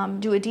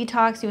do a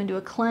detox, you want to do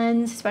a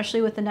cleanse,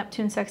 especially with the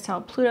Neptune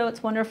sextile Pluto.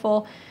 It's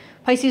wonderful.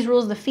 Pisces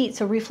rules the feet,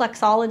 so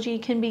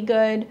reflexology can be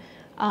good.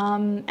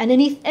 And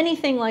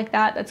anything like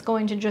that that's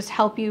going to just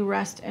help you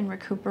rest and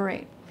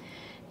recuperate.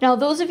 Now,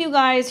 those of you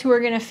guys who are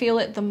going to feel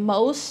it the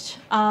most,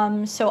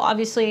 so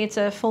obviously it's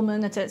a full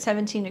moon that's at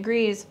 17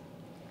 degrees.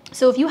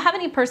 So if you have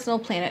any personal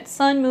planet,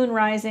 sun, moon,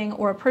 rising,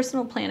 or a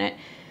personal planet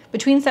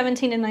between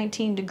 17 and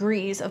 19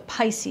 degrees of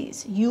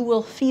Pisces, you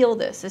will feel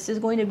this. This is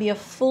going to be a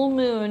full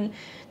moon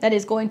that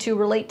is going to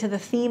relate to the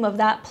theme of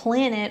that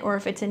planet, or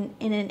if it's in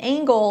an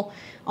angle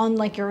on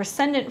like your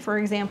ascendant, for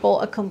example,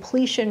 a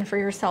completion for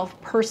yourself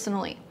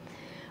personally.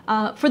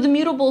 For the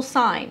mutable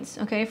signs,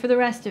 okay, for the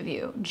rest of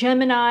you,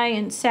 Gemini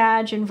and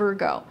Sag and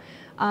Virgo,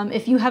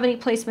 if you have any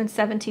placements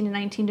 17 and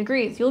 19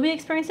 degrees, you'll be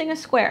experiencing a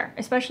square,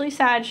 especially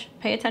Sag.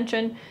 Pay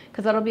attention,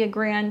 because that'll be a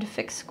grand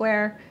fixed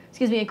square,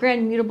 excuse me, a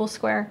grand mutable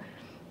square.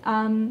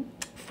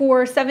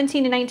 For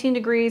 17 and 19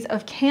 degrees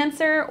of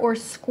Cancer or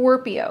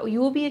Scorpio, you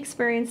will be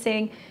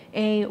experiencing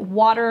a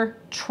water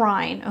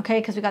trine, okay,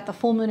 because we got the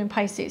full moon in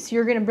Pisces. So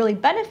you're going to really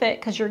benefit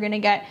because you're going to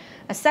get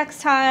a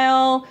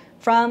sextile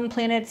from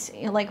planets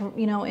like,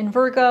 you know, in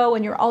Virgo,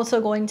 and you're also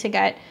going to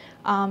get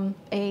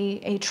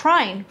a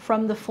trine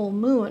from the full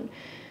moon.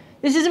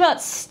 This is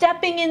about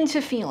stepping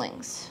into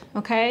feelings,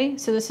 okay?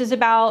 So this is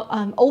about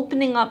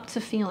opening up to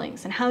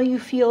feelings, and how you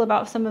feel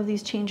about some of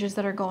these changes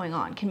that are going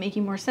on. Can make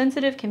you more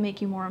sensitive, can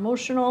make you more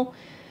emotional.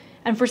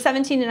 And for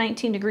 17 to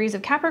 19 degrees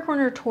of Capricorn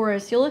or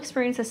Taurus, you'll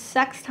experience a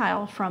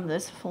sextile from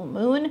this full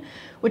moon,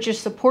 which is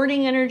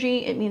supporting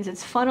energy. It means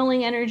it's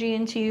funneling energy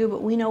into you,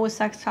 but we know with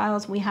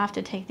sextiles, we have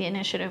to take the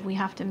initiative. We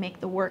have to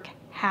make the work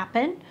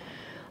happen.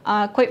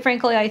 Quite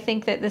frankly, I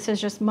think that this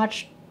is just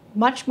much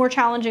more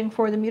challenging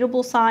for the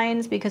mutable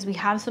signs, because we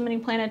have so many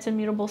planets in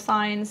mutable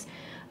signs.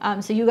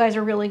 So you guys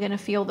are really going to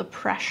feel the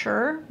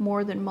pressure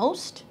more than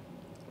most.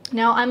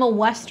 Now, I'm a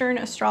Western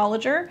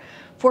astrologer.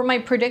 For my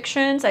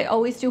predictions, I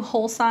always do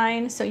whole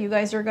sign. So you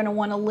guys are going to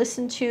want to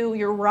listen to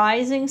your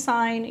rising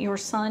sign, your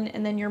sun,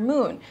 and then your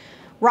moon.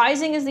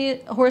 Rising is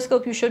the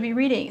horoscope you should be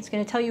reading. It's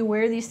going to tell you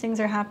where these things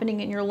are happening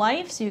in your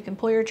life, so you can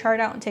pull your chart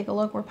out and take a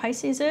look where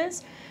Pisces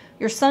is.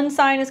 Your sun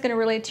sign is going to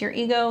relate to your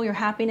ego, your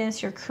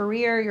happiness, your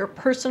career, your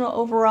personal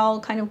overall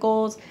kind of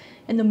goals.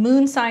 And the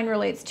moon sign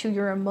relates to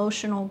your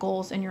emotional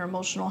goals and your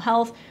emotional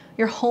health,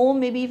 your home,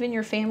 maybe even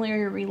your family or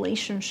your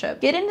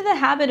relationship. Get into the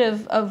habit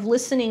of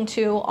listening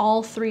to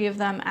all three of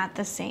them at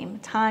the same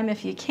time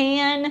if you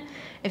can.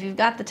 If you've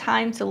got the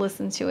time to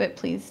listen to it,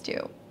 please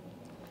do.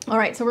 All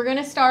right, so we're going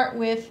to start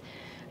with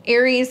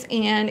Aries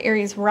and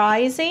Aries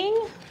rising.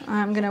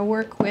 I'm going to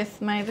work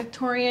with my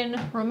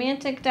Victorian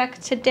romantic deck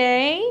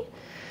today.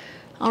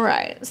 All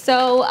right,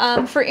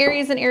 so for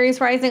Aries and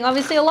Aries rising,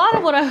 obviously a lot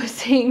of what I was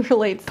saying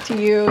relates to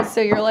you. So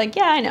you're like,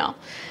 yeah, I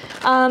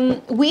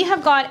know. We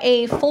have got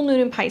a full moon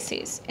in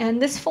Pisces, and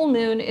this full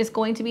moon is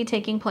going to be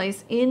taking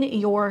place in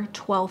your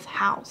 12th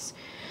house.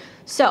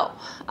 So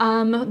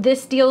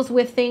this deals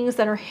with things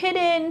that are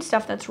hidden,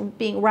 stuff that's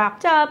being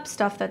wrapped up,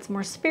 stuff that's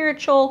more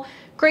spiritual.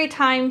 Great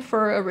time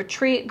for a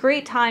retreat,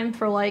 great time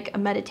for like a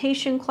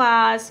meditation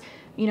class.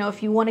 You know,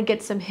 if you want to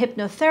get some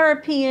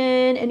hypnotherapy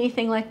in,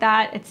 anything like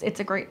that, it's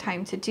a great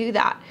time to do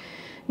that.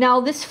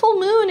 Now, this full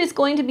moon is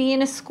going to be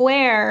in a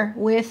square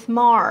with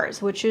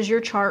Mars, which is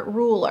your chart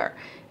ruler.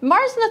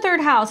 Mars in the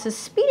 3rd house is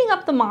speeding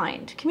up the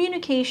mind,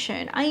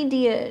 communication,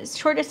 ideas,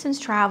 short distance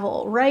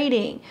travel,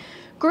 writing.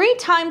 Great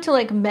time to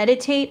like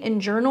meditate and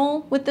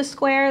journal with the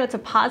square. That's a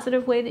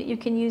positive way that you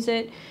can use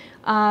it.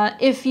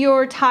 If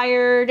you're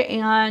tired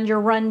and you're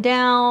run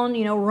down,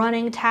 you know,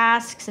 running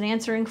tasks and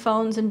answering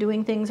phones and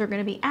doing things are going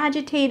to be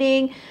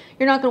agitating.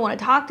 You're not going to want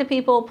to talk to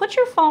people. Put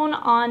your phone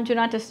on Do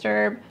Not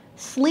Disturb.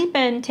 Sleep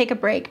in, take a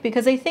break,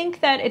 because I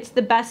think that it's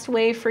the best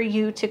way for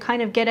you to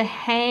kind of get a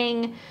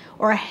hang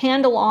or a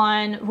handle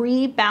on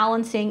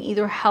rebalancing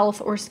either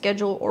health or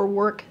schedule or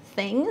work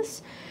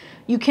things.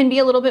 You can be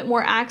a little bit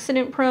more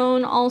accident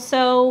prone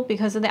also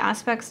because of the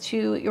aspects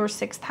to your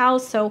 6th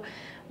house. So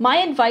my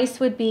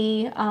advice would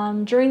be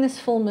during this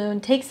full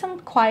moon, take some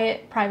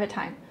quiet private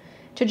time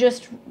to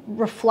just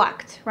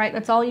reflect, right?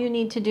 That's all you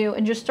need to do,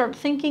 and just start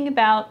thinking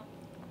about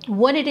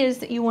what it is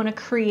that you want to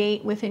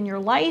create within your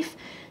life,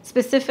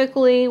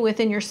 specifically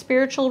within your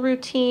spiritual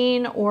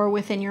routine or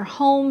within your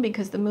home,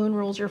 because the moon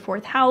rules your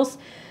 4th house.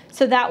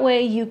 So that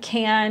way you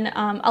can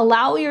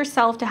allow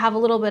yourself to have a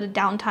little bit of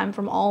downtime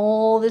from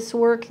all this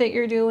work that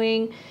you're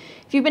doing.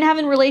 If you've been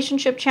having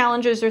relationship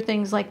challenges or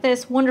things like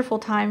this, wonderful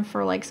time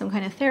for like some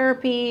kind of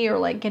therapy or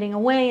like getting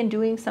away and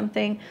doing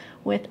something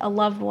with a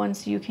loved one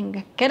so you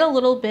can get a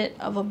little bit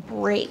of a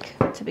break,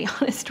 to be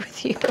honest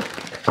with you.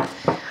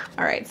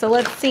 All right, so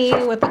let's see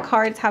what the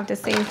cards have to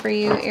say for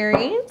you,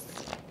 Aries.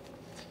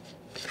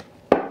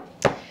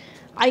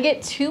 I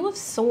get 2 of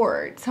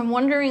Swords. I'm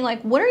wondering,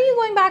 like, what are you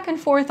going back and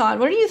forth on?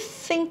 What are you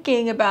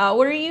thinking about?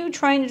 What are you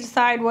trying to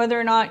decide whether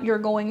or not you're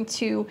going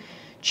to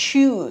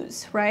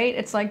choose, right?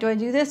 It's like, do I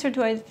do this or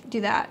do I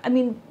do that? I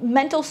mean,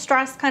 mental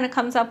stress kind of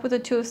comes up with the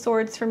Two of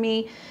Swords for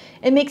me.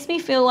 It makes me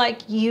feel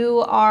like you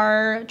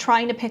are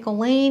trying to pick a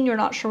lane. You're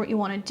not sure what you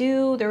want to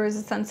do. There is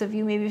a sense of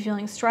you maybe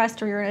feeling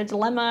stressed, or you're in a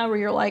dilemma where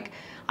you're like,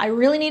 I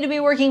really need to be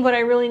working, but I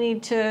really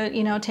need to,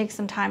 you know, take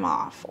some time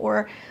off.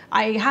 Or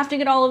I have to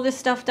get all of this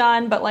stuff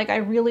done, but like, I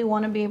really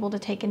want to be able to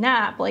take a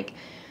nap. Like,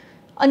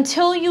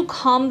 until you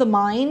calm the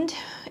mind,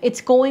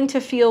 it's going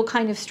to feel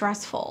kind of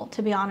stressful,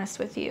 to be honest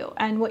with you.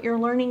 And what you're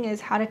learning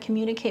is how to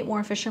communicate more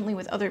efficiently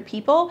with other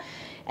people.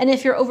 And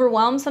if you're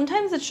overwhelmed,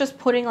 sometimes it's just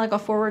putting like a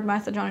forward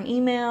message on an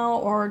email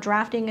or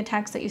drafting a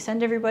text that you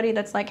send everybody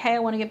that's like, hey, I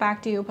want to get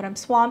back to you, but I'm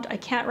swamped. I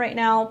can't right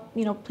now.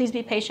 You know, please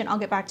be patient. I'll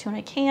get back to you when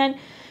I can.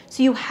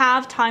 So you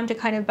have time to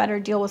kind of better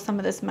deal with some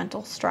of this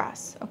mental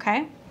stress,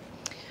 okay?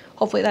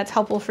 Hopefully that's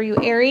helpful for you,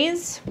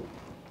 Aries.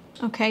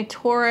 Okay,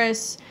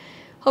 Taurus.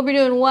 Hope you're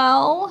doing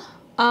well.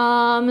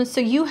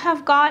 So you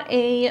have got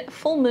a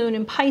full moon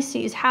in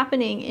Pisces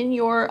happening in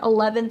your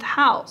 11th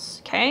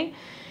house, okay?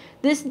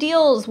 This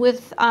deals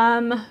with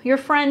your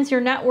friends,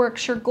 your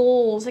networks, your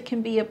goals. It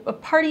can be a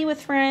party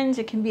with friends.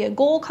 It can be a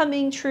goal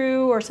coming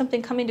true or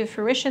something coming to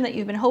fruition that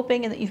you've been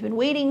hoping and that you've been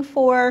waiting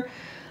for.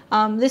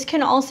 This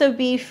can also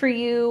be for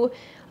you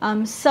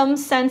some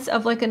sense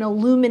of like an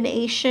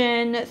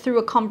illumination through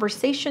a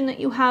conversation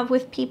that you have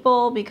with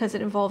people, because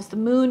it involves the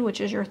moon,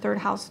 which is your 3rd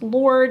house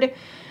lord.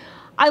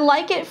 I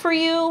like it for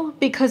you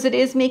because it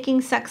is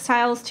making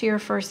sextiles to your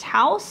 1st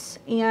house,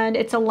 and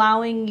it's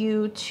allowing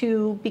you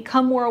to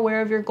become more aware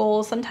of your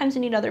goals. Sometimes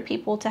you need other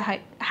people to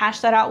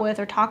hash that out with,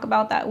 or talk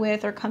about that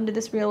with, or come to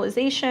this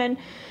realization.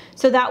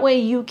 So that way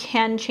you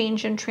can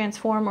change and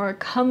transform, or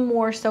come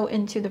more so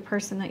into the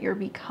person that you're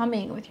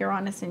becoming with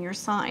Uranus in your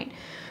sign.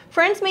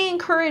 Friends may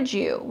encourage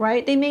you,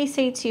 right? They may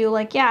say to you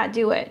like, yeah,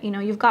 do it. You know,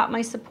 you've got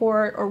my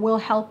support, or we'll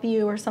help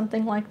you, or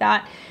something like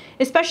that.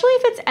 Especially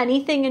if it's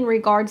anything in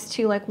regards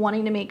to like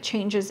wanting to make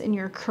changes in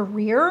your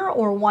career,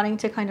 or wanting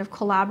to kind of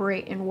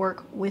collaborate and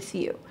work with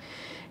you.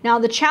 Now,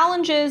 the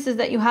challenge is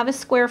that you have a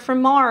square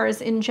from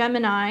Mars in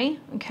Gemini,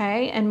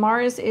 okay? And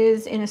Mars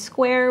is in a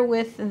square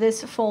with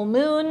this full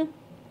moon.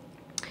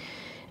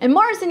 And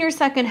Mars in your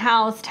 2nd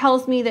house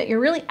tells me that you're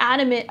really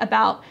adamant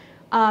about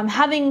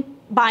having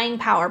buying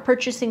power,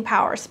 purchasing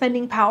power,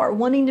 spending power,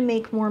 wanting to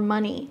make more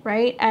money,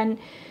 right? And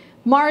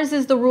Mars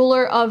is the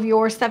ruler of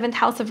your 7th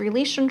house of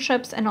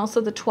relationships, and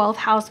also the 12th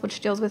house, which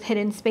deals with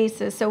hidden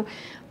spaces. So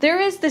there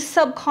is this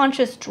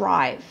subconscious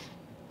drive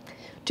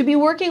to be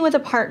working with a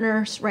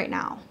partner right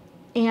now.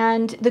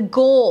 And the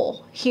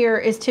goal here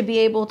is to be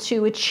able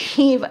to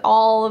achieve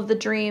all of the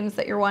dreams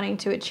that you're wanting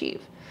to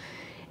achieve.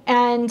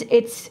 And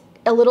it's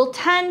a little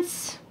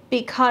tense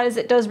because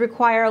it does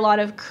require a lot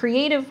of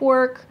creative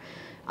work.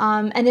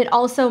 And it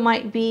also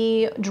might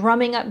be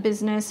drumming up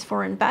business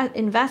for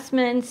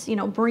investments, you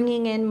know,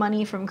 bringing in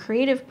money from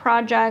creative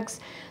projects.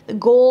 The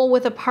goal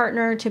with a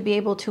partner to be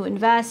able to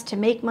invest, to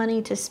make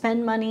money, to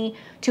spend money,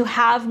 to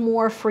have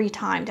more free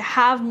time, to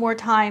have more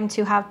time,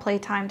 to have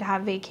playtime, to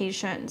have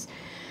vacations.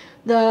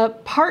 The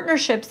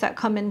partnerships that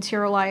come into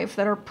your life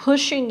that are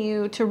pushing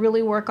you to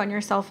really work on your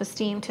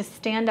self-esteem, to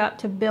stand up,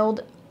 to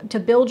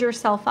build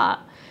yourself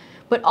up,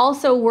 but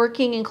also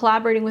working and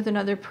collaborating with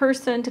another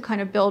person to kind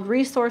of build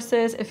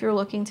resources if you're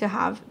looking to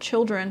have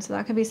children. So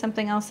that could be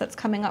something else that's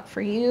coming up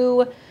for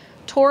you,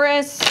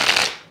 Taurus.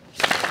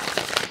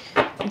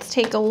 Let's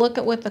take a look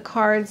at what the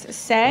cards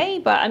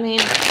say. But I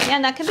mean,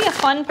 again, that could be a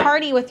fun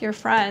party with your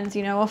friends.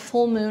 You know, a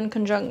full moon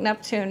conjunct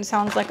Neptune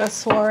sounds like a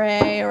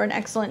soiree or an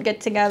excellent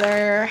get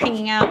together,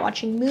 hanging out,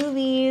 watching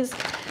movies,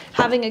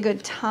 having a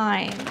good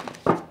time.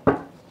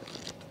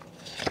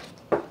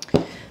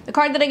 The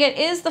card that I get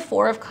is the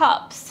 4 of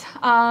Cups.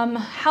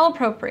 How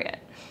appropriate.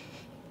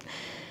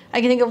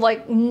 I can think of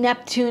like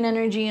Neptune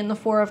energy, and the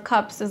 4 of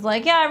Cups is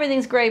like, yeah,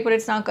 everything's great, but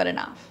it's not good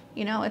enough.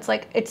 You know, it's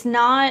like, it's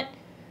not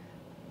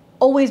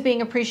always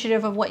being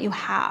appreciative of what you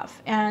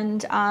have,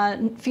 and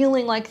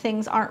feeling like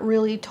things aren't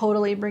really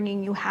totally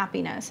bringing you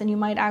happiness. And you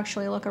might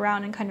actually look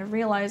around and kind of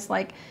realize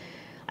like,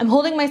 I'm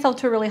holding myself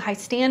to a really high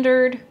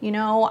standard. You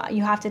know,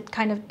 you have to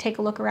kind of take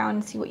a look around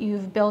and see what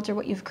you've built or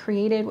what you've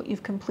created, what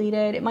you've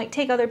completed. It might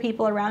take other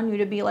people around you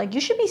to be like,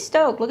 you should be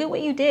stoked. Look at what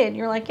you did. And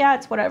you're like, yeah,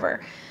 it's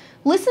whatever.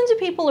 Listen to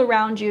people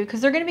around you,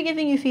 because they're going to be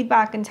giving you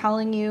feedback and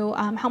telling you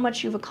how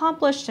much you've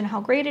accomplished and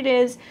how great it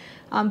is.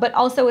 But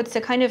also it's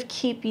to kind of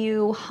keep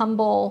you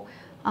humble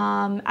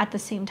at the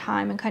same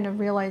time, and kind of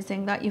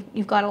realizing that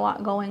you've got a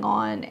lot going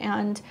on,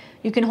 and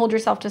you can hold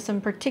yourself to some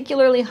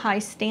particularly high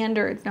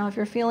standards. Now, if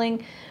you're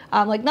feeling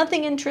like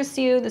nothing interests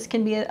you, this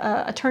can be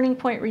a turning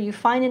point where you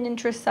find an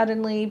interest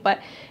suddenly, but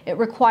it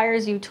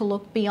requires you to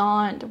look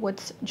beyond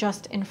what's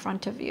just in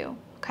front of you,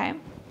 okay?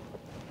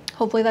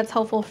 Hopefully that's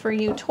helpful for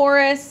you,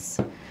 Taurus.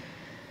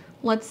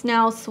 Let's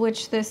now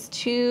switch this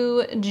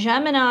to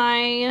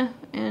Gemini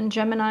and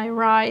Gemini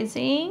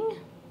rising.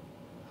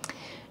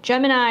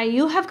 Gemini,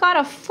 you have got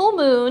a full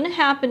moon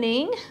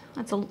happening.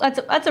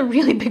 That's a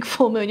really big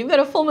full moon. You've got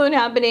a full moon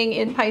happening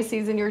in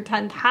Pisces in your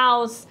 10th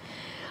house.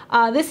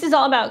 This is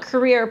all about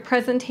career,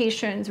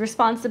 presentations,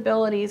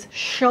 responsibilities,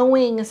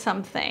 showing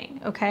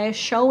something, okay?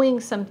 Showing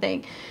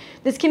something.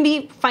 This can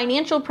be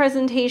financial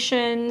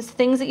presentations,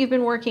 things that you've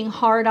been working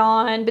hard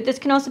on, but this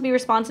can also be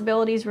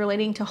responsibilities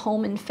relating to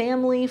home and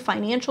family,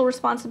 financial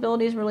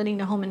responsibilities relating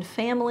to home and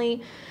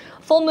family.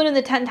 Full moon in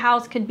the 10th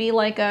house could be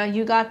like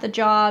you got the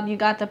job, you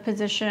got the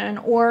position,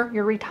 or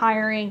you're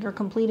retiring, you're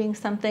completing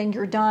something,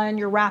 you're done,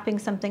 you're wrapping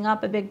something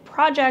up, a big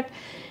project,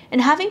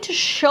 and having to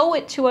show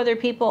it to other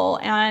people.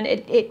 And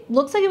it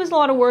looks like it was a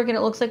lot of work, and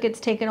it looks like it's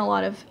taken a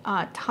lot of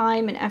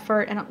time and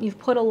effort, and you've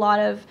put a lot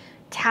of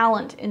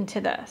talent into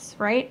this,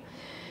 right?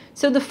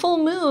 So the full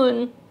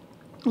moon,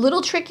 a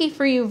little tricky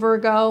for you,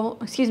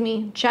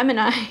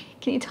 Gemini.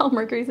 Can you tell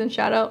Mercury's in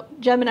shadow?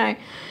 Gemini.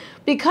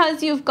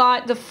 Because you've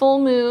got the full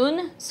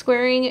moon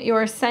squaring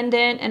your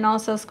ascendant and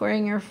also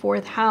squaring your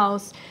 4th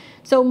house.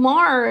 So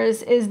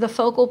Mars is the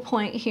focal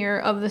point here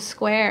of the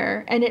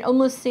square, and it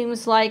almost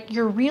seems like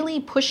you're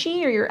really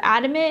pushy or you're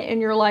adamant and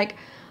you're like,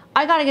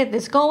 I gotta get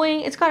this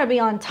going. It's gotta be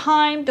on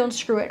time. Don't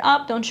screw it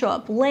up. Don't show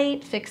up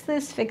late. Fix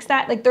this, fix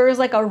that. Like there is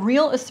like a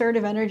real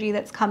assertive energy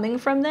that's coming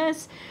from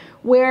this,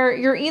 where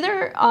you're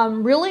either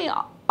really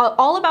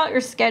all about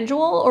your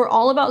schedule or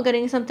all about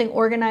getting something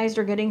organized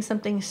or getting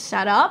something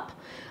set up.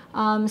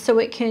 So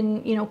it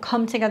can, you know,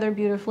 come together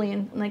beautifully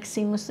and like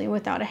seamlessly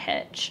without a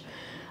hitch.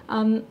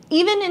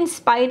 Even in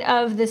spite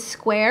of this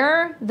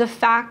square, the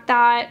fact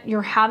that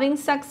you're having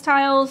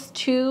sextiles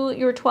to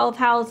your 12th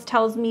house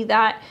tells me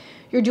that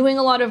you're doing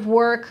a lot of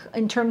work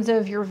in terms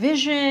of your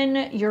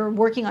vision, you're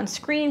working on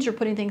screens, you're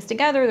putting things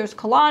together, there's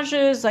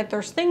collages, like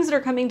there's things that are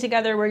coming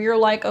together where you're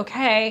like,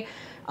 okay,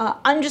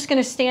 I'm just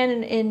gonna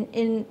stand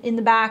in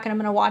the back and I'm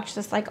gonna watch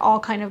this like all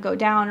kind of go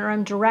down, or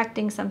I'm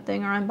directing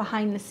something, or I'm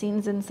behind the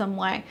scenes in some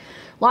way.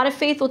 A lot of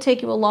faith will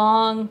take you a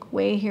long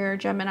way here,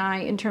 Gemini,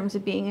 in terms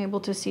of being able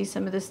to see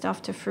some of this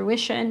stuff to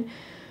fruition.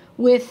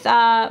 With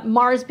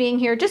Mars being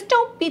here, just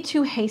don't be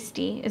too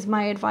hasty is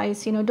my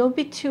advice. You know, don't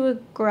be too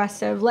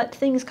aggressive. Let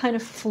things kind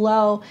of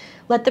flow.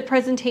 Let the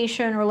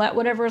presentation or let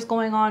whatever is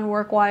going on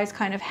work-wise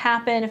kind of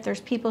happen. If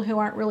there's people who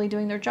aren't really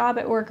doing their job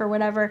at work or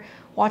whatever,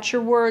 watch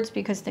your words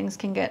because things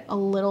can get a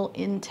little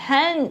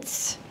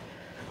intense.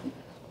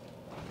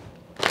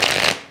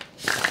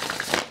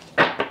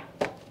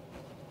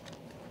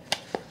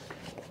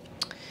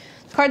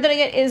 The card that I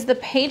get is the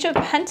Page of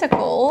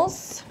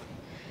Pentacles.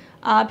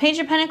 Page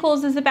of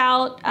Pentacles is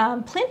about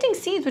planting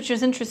seeds, which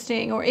is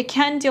interesting, or it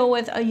can deal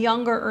with a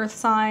younger earth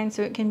sign,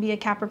 so it can be a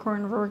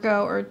Capricorn,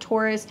 Virgo, or a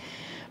Taurus.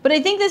 But I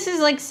think this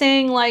is like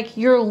saying like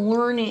you're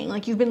learning,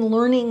 like you've been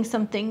learning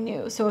something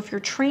new. So if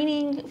you're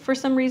training for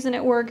some reason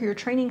at work, you're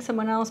training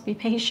someone else, be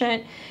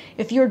patient.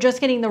 If you're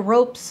just getting the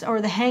ropes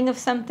or the hang of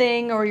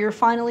something, or you're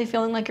finally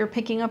feeling like you're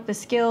picking up the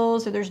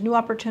skills, or there's new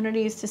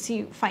opportunities to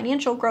see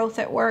financial growth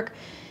at work,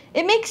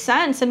 it makes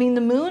sense. I mean,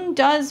 the moon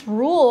does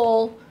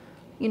rule,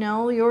 you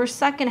know, your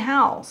 2nd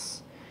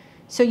house.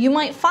 So you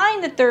might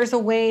find that there's a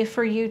way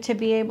for you to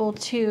be able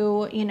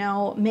to, you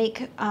know,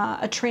 make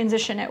a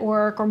transition at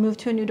work, or move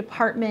to a new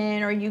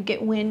department, or you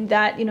get wind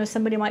that, you know,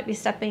 somebody might be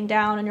stepping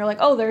down and you're like,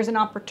 oh, there's an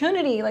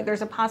opportunity, like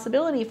there's a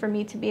possibility for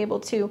me to be able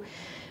to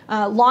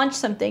launch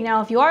something.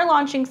 Now, if you are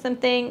launching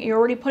something, you're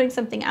already putting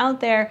something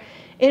out there,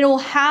 it'll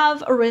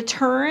have a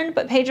return,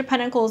 but Page of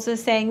Pentacles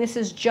is saying this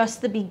is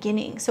just the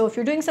beginning. So if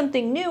you're doing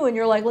something new and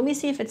you're like, let me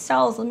see if it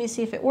sells, let me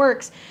see if it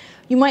works,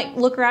 you might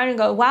look around and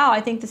go, wow,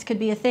 I think this could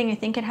be a thing. I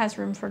think it has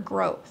room for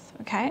growth.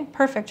 Okay,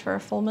 perfect for a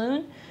full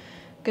moon.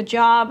 Good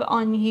job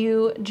on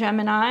you,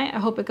 Gemini. I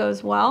hope it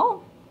goes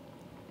well.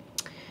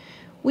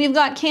 We've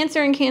got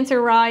Cancer and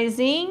Cancer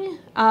rising.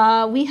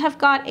 We have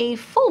got a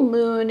full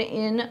moon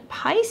in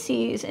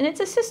Pisces, and it's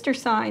a sister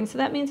sign. So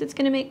that means it's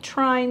going to make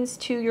trines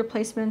to your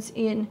placements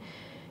in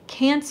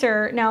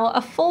Cancer. Now,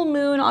 a full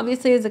moon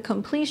obviously is a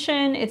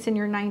completion. It's in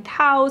your 9th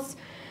house.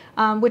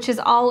 Which is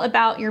all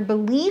about your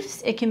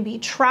beliefs. It can be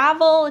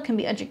travel, it can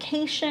be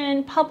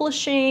education,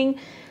 publishing,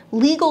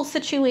 legal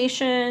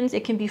situations,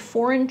 it can be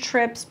foreign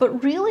trips,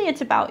 but really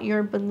it's about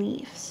your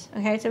beliefs,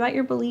 okay? It's about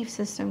your belief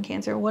system,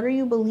 Cancer. What are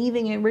you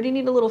believing in? Where do you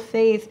need a little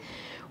faith?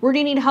 Where do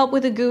you need help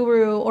with a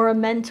guru or a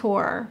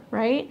mentor,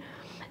 right?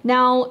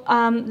 Now,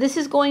 this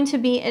is going to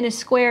be in a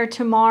square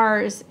to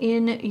Mars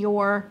in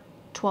your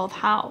 12th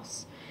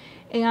house.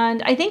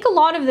 And I think a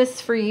lot of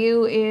this for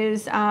you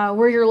is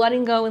where you're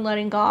letting go and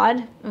letting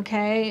God,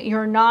 okay?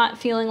 You're not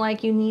feeling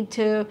like you need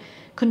to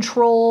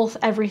control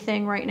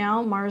everything right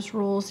now. Mars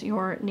rules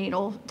your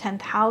natal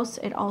 10th house.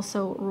 It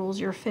also rules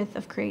your 5th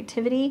of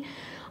creativity.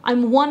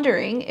 I'm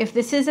wondering if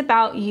this is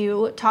about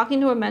you talking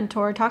to a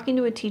mentor, talking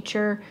to a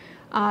teacher,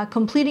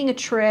 completing a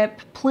trip,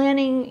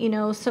 planning, you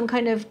know, some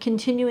kind of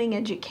continuing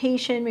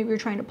education. Maybe you're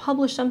trying to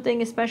publish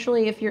something,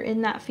 especially if you're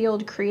in that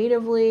field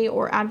creatively,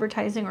 or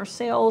advertising or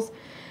sales.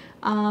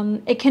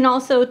 It can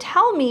also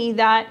tell me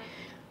that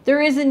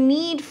there is a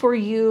need for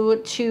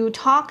you to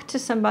talk to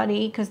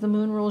somebody, because the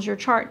moon rules your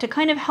chart, to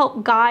kind of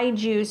help guide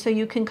you so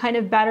you can kind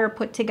of better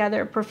put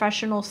together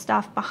professional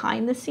stuff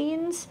behind the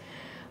scenes.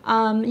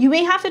 You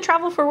may have to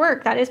travel for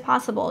work. That is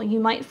possible. You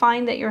might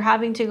find that you're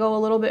having to go a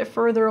little bit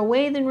further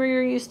away than where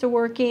you're used to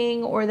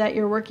working, or that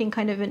you're working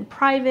kind of in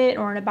private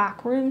or in a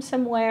back room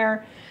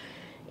somewhere.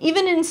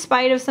 Even in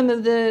spite of some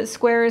of the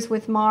squares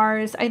with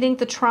Mars, I think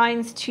the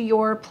trines to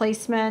your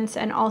placements,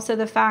 and also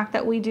the fact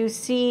that we do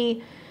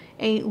see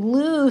a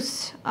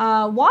loose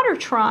water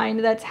trine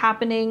that's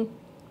happening,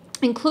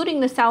 including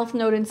the South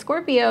Node in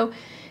Scorpio,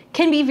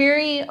 can be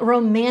very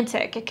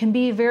romantic. It can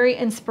be very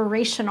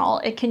inspirational.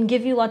 It can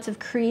give you lots of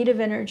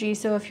creative energy.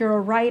 So if you're a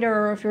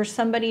writer, or if you're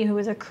somebody who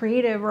is a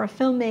creative or a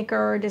filmmaker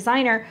or a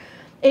designer,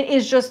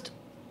 it's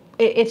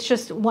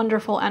just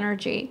wonderful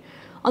energy.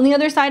 On the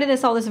other side of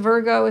this, all this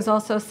Virgo is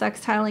also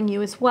sextiling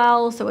you as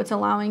well. So it's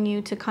allowing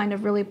you to kind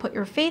of really put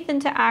your faith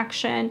into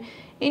action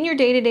in your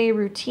day-to-day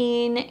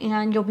routine,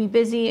 and you'll be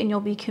busy and you'll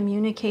be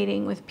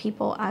communicating with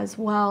people as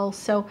well.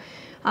 So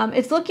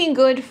it's looking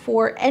good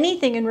for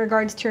anything in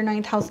regards to your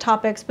 9th house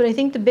topics, but I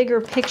think the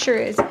bigger picture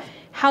is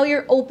how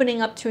you're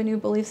opening up to a new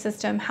belief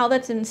system, how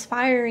that's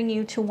inspiring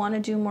you to want to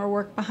do more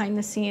work behind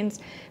the scenes,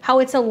 how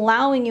it's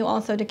allowing you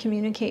also to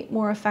communicate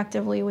more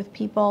effectively with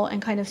people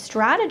and kind of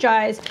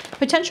strategize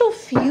potential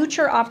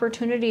future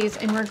opportunities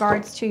in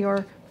regards to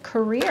your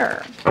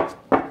career.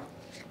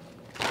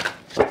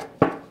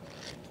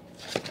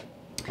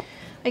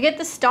 I get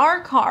the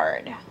Star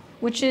card,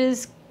 which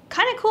is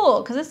kind of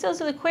cool because this deals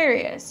with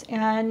Aquarius,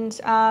 and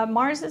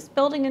Mars is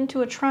building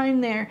into a trine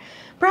there.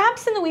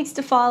 Perhaps in the weeks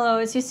to follow,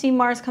 as you see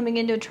Mars coming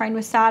into a trine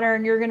with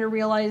Saturn, you're going to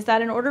realize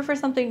that in order for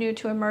something new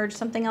to emerge,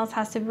 something else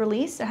has to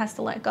release, it has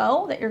to let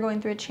go, that you're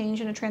going through a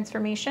change and a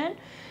transformation.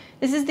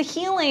 This is the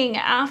healing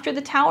after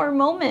the Tower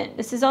moment.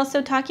 This is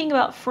also talking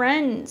about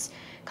friends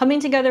coming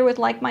together with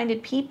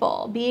like-minded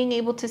people, being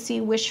able to see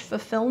wish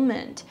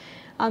fulfillment.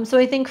 So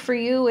I think for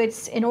you,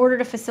 it's in order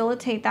to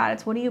facilitate that,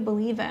 it's what do you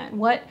believe in?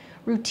 What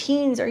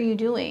routines are you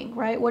doing,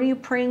 right? What are you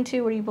praying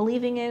to? What are you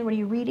believing in? What are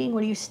you reading?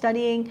 What are you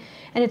studying?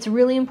 And it's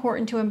really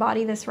important to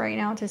embody this right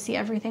now to see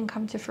everything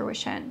come to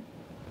fruition.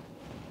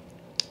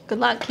 Good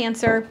luck,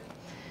 Cancer.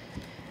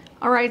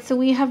 All right, so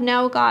we have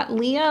now got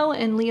Leo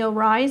and Leo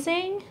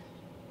rising.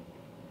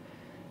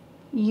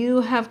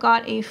 You have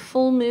got a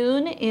full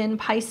moon in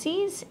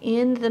Pisces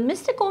in the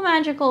mystical,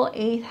 magical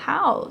 8th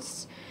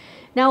house.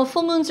 Now,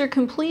 full moons are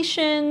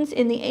completions.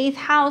 In the 8th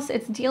house,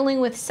 it's dealing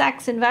with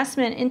sex,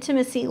 investment,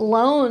 intimacy,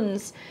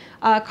 loans,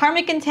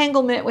 karmic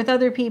entanglement with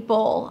other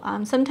people,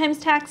 sometimes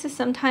taxes,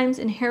 sometimes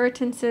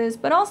inheritances,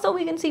 but also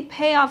we can see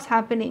payoffs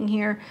happening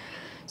here.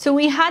 So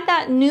we had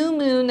that new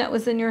moon that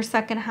was in your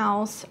 2nd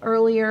house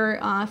earlier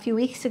a few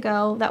weeks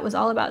ago that was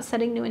all about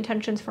setting new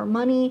intentions for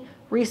money,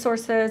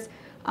 resources,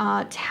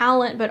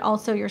 talent, but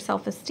also your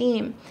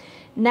self-esteem.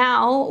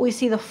 Now we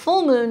see the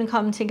full moon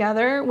come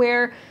together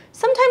where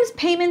sometimes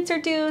payments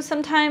are due,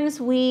 sometimes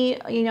we,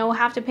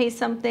 have to pay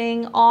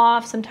something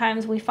off,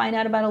 sometimes we find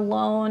out about a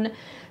loan,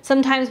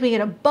 sometimes we get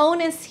a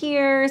bonus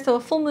here. So a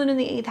full moon in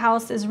the 8th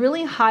house is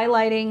really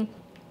highlighting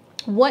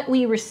what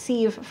we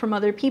receive from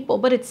other people,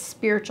 but it's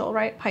spiritual,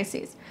 right,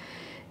 Pisces?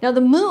 Now the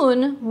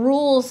moon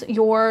rules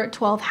your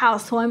 12th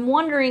house, so I'm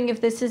wondering if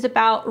this is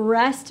about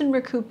rest and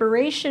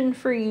recuperation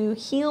for you,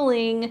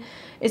 healing,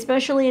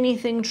 especially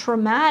anything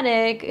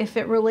traumatic, if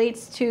it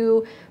relates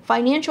to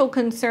financial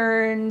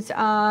concerns,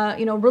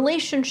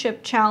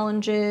 relationship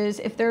challenges,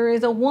 if there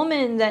is a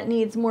woman that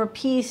needs more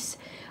peace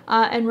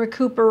and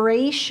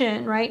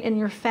recuperation, right, in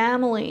your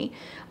family.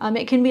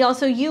 It can be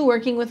also you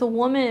working with a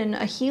woman,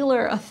 a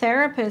healer, a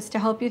therapist to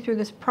help you through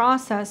this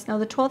process. Now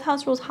the 12th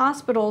house rules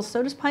hospitals,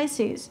 so does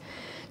Pisces.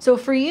 So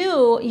for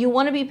you, you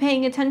want to be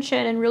paying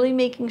attention and really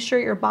making sure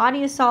your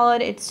body is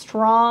solid, it's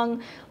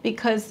strong,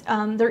 because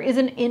there is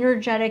an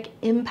energetic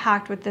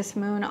impact with this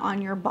moon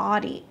on your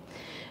body.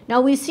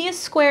 Now we see a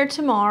square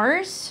to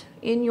Mars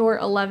in your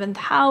 11th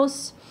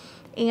house,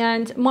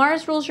 and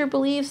Mars rules your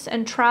beliefs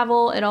and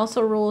travel. It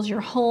also rules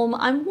your home.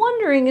 I'm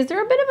wondering, is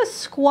there a bit of a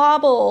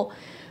squabble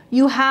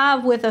you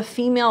have with a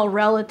female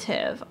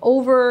relative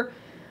over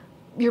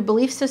your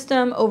belief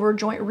system, over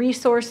joint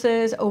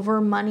resources, over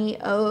money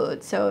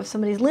owed? So if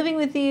somebody's living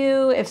with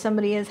you, if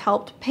somebody has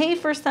helped pay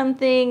for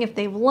something, if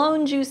they've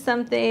loaned you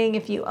something,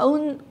 if you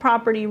own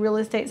property, real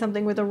estate,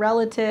 something with a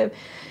relative,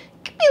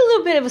 it could be a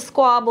little bit of a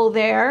squabble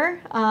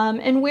there.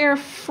 And where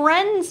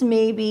friends,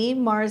 maybe,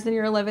 Mars in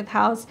your 11th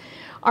house,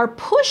 are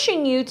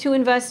pushing you to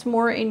invest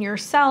more in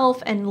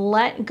yourself and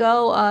let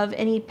go of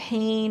any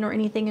pain or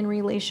anything in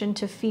relation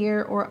to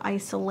fear or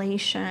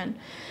isolation.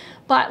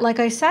 But like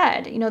I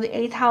said, the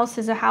 8th house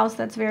is a house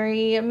that's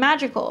very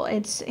magical.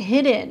 It's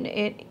hidden.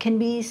 It can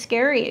be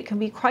scary. It can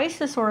be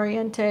crisis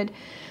oriented.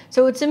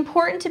 So it's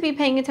important to be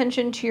paying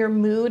attention to your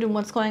mood and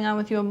what's going on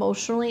with you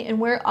emotionally and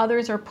where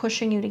others are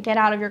pushing you to get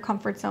out of your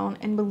comfort zone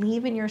and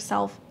believe in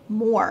yourself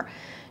more.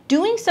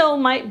 Doing so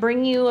might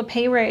bring you a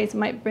pay raise,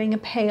 might bring a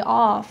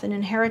payoff, an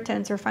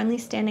inheritance, or finally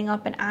standing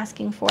up and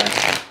asking for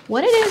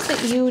what it is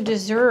that you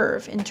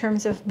deserve in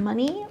terms of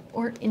money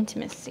or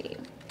intimacy.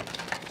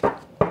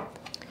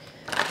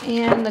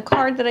 And the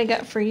card that I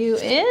got for you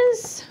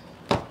is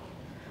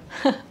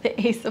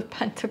the Ace of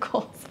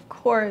Pentacles, of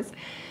course.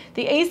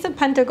 The Ace of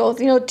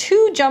Pentacles, you know,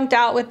 2 jumped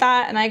out with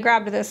that, and I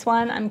grabbed this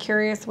one. I'm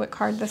curious what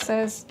card this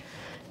is.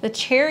 The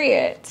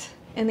Chariot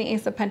and the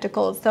Ace of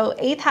Pentacles. So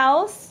 8th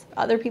house,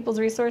 other people's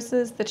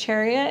resources, the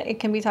Chariot. It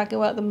can be talking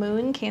about the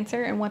moon,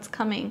 Cancer, and what's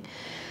coming.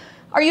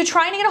 Are you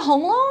trying to get a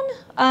home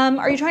loan?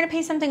 Are you trying to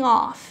pay something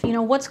off? You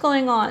know, what's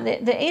going on?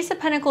 The Ace of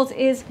Pentacles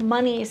is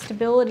money,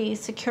 stability,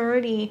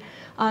 security,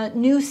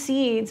 new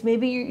seeds.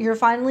 Maybe you're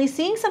finally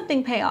seeing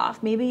something pay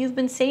off. Maybe you've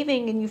been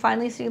saving and you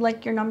finally see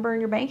like your number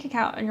in your bank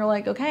account and you're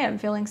like, okay, I'm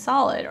feeling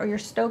solid. Or you're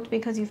stoked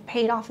because you've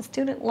paid off a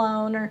student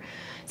loan or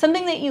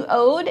something that you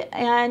owed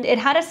and it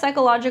had a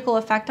psychological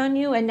effect on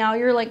you, and now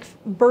you're like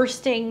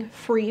bursting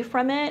free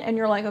from it and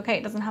you're like, okay,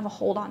 it doesn't have a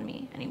hold on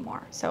me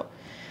anymore. So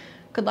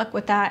good luck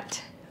with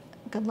that.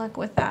 Good luck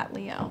with that,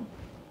 Leo.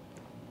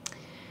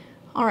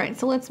 All right,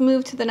 so let's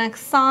move to the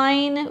next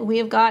sign.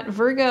 We've got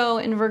Virgo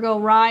and Virgo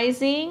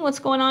rising. What's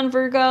going on,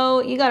 Virgo?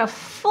 You got a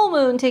full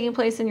moon taking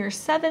place in your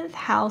 7th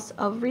house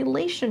of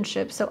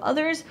relationships. So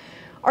others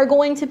are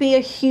going to be a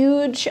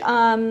huge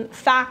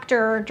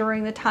factor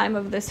during the time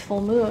of this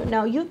full moon.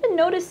 Now, you've been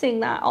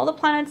noticing that all the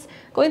planets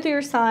going through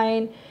your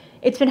sign,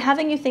 it's been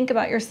having you think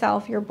about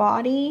yourself, your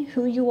body,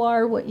 who you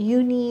are, what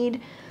you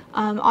need.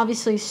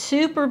 Obviously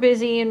super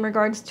busy in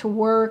regards to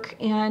work,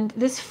 and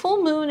this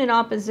full moon in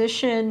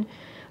opposition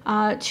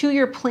to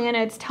your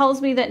planets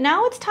tells me that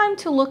now it's time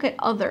to look at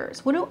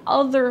others. What do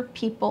other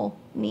people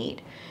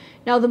need?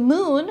 Now the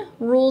moon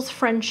rules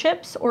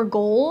friendships or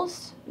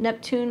goals.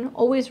 Neptune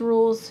always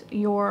rules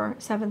your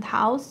 7th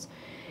house,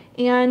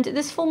 and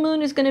this full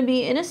moon is going to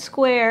be in a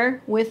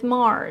square with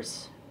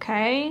Mars.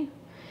 Okay,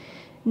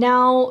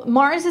 now,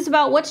 Mars is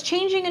about what's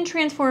changing and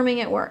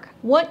transforming at work.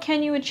 What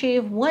can you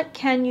achieve? What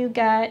can you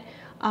get?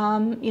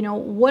 You know,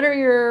 what are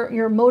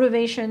your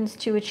motivations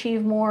to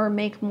achieve more,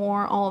 make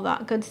more, all of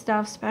that good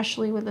stuff,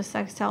 especially with the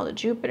sextile to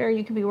Jupiter.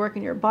 You can be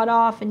working your butt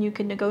off and you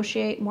can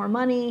negotiate more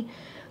money,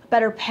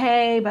 better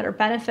pay, better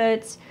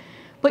benefits.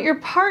 But your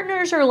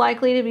partners are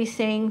likely to be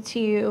saying to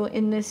you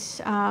in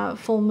this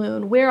full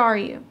moon, where are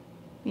you?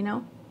 You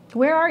know?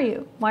 Where are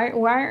you? Why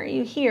aren't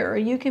you here? Or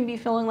you can be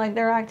feeling like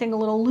they're acting a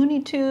little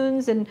Looney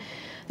Tunes and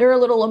they're a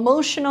little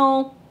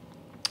emotional.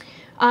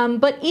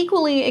 But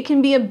equally, it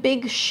can be a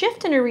big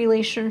shift in a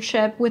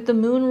relationship with the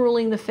moon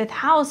ruling the 5th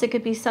house. It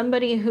could be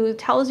somebody who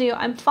tells you,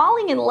 I'm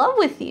falling in love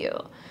with you.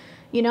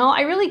 You know,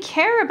 I really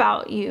care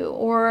about you.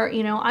 Or,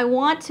 you know, I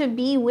want to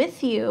be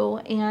with you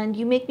and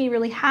you make me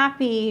really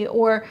happy.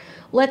 Or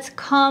let's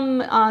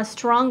come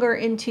stronger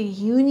into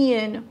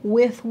union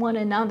with one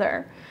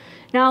another.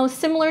 Now,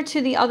 similar to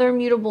the other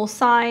mutable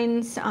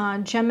signs,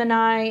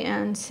 Gemini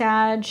and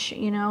Sag,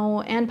 you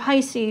know, and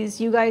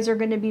Pisces, you guys are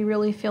going to be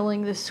really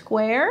feeling the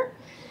square.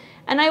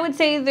 And I would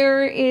say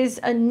there is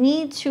a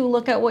need to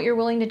look at what you're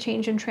willing to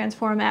change and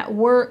transform at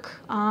work,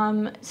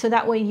 so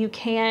that way you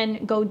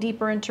can go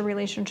deeper into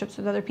relationships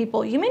with other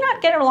people. You may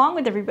not get along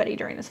with everybody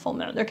during this full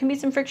moon. There can be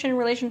some friction in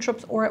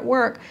relationships or at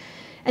work,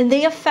 and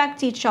they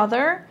affect each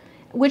other,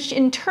 which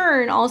in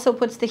turn also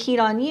puts the heat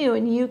on you,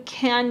 and you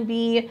can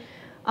be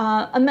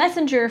a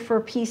messenger for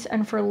peace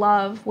and for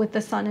love with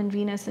the Sun and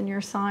Venus in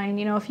your sign.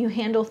 You know, if you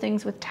handle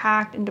things with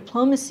tact and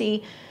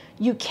diplomacy,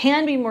 you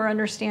can be more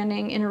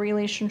understanding in a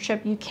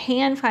relationship. You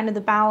can find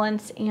the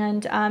balance,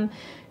 and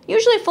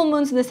usually full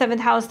moons in the 7th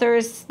house, there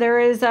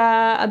is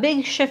a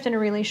big shift in a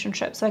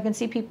relationship. So I can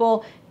see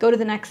people go to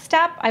the next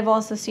step. I've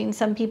also seen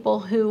some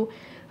people who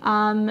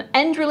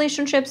end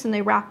relationships and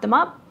they wrap them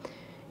up.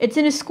 It's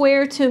in a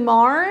square to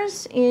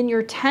Mars in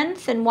your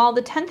 10th, and while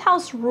the 10th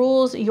house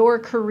rules your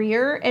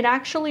career, it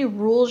actually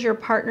rules your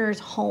partner's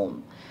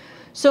home.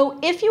 So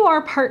if you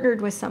are partnered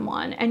with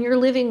someone and you're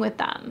living with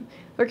them,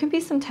 there can be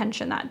some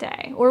tension that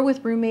day, or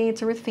with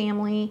roommates or with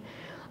family.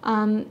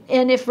 And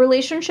if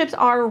relationships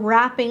are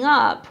wrapping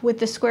up with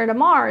the square to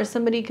Mars,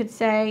 somebody could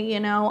say,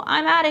 you know,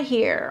 I'm out of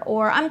here,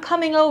 or I'm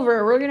coming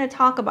over, we're going to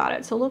talk about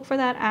it. So look for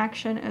that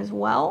action as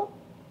well.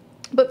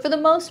 But for the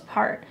most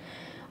part,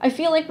 I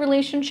feel like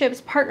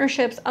relationships,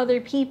 partnerships, other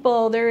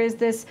people, there is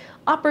this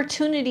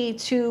opportunity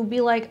to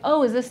be like,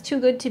 oh, is this too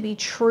good to be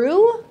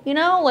true? You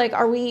know, like,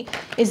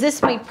 is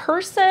this my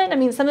person? I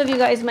mean, some of you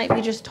guys might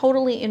be just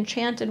totally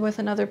enchanted with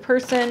another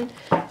person.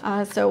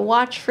 So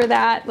watch for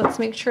that. Let's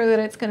make sure that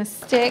it's going to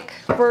stick,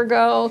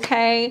 Virgo,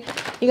 okay?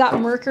 You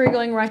got Mercury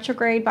going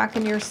retrograde back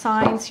into your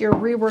sign, so you're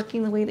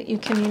reworking the way that you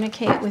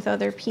communicate with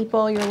other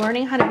people. You're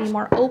learning how to be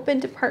more open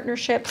to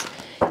partnerships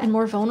and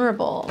more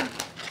vulnerable.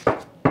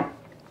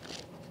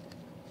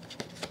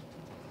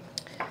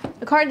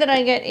 The card that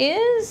I get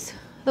is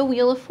the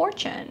Wheel of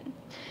Fortune.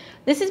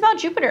 This is about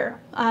Jupiter.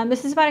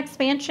 This is about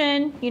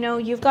expansion. You know,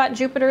 you've got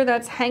Jupiter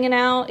that's hanging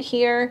out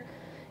here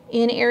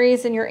in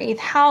Aries in your 8th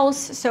house.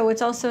 So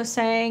it's also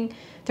saying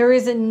there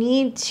is a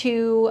need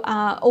to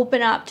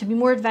open up, to be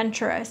more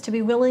adventurous, to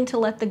be willing to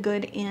let the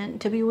good in,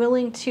 to be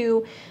willing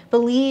to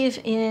believe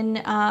in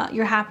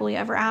your happily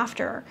ever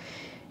after.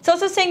 It's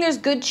also saying there's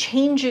good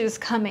changes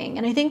coming,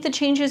 and I think the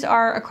changes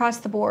are across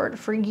the board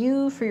for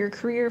you, for your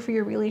career, for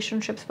your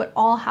relationships, but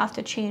all have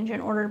to change in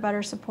order to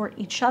better support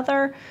each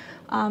other.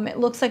 It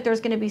looks like there's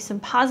going to be some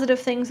positive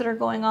things that are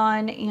going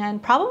on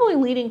and probably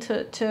leading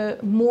to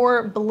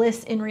more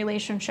bliss in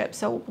relationships.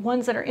 So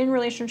ones that are in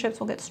relationships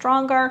will get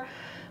stronger.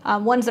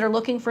 Ones that are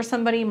looking for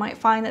somebody might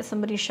find that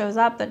somebody shows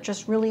up that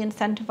just really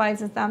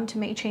incentivizes them to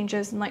make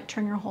changes and like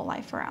turn your whole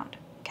life around.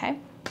 Okay.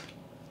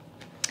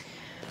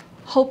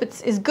 Hope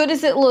it's as good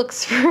as it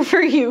looks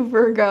for you,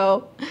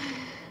 Virgo.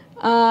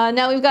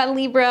 Now we've got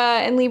Libra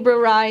and Libra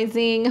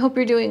rising. Hope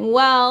you're doing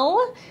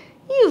well.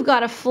 You've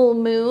got a full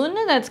moon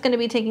that's going to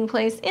be taking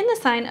place in the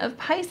sign of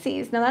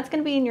Pisces. Now that's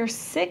going to be in your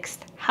 6th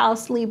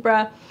house,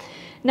 Libra.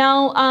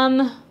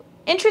 Now,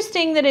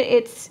 interesting that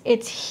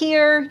it's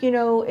here, you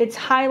know, it's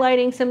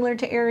highlighting similar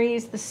to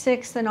Aries, the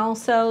 6th and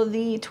also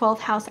the 12th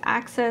house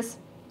axis.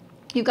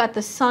 You've got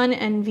the Sun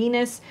and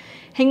Venus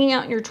hanging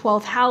out in your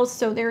 12th house.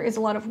 So there is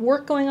a lot of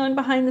work going on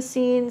behind the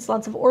scenes,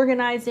 lots of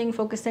organizing,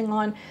 focusing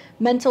on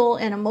mental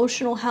and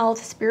emotional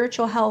health,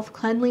 spiritual health,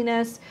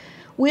 cleanliness,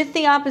 with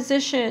the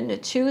opposition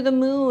to the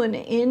moon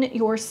in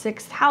your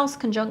 6th house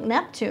conjunct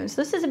Neptune.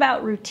 So this is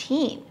about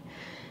routine.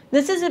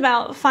 This is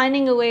about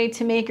finding a way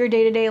to make your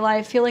day-to-day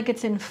life feel like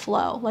it's in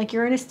flow, like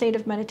you're in a state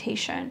of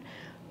meditation.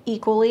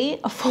 Equally,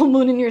 a full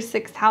moon in your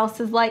 6th house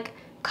is like,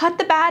 cut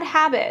the bad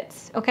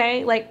habits,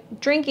 okay?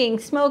 Like drinking,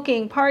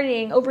 smoking,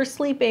 partying,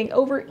 oversleeping,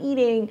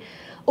 overeating,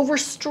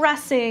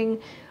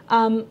 overstressing.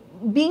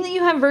 Being that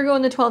you have Virgo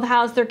in the 12th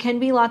house, there can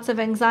be lots of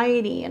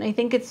anxiety. And I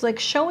think it's like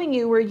showing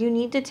you where you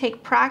need to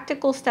take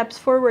practical steps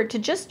forward to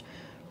just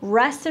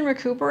rest and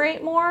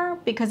recuperate more.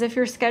 Because if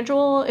your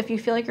schedule, if you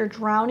feel like you're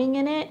drowning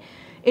in it,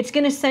 it's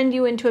going to send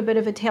you into a bit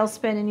of a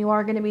tailspin and you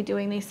are going to be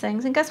doing these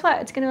things. And guess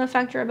what? It's going to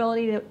affect your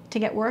ability to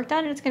get work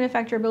done, and it's going to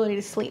affect your ability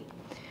to sleep.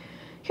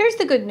 Here's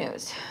the good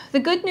news. The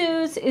good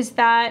news is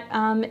that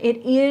it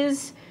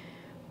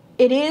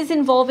is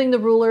involving the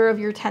ruler of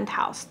your 10th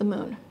house, the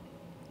moon.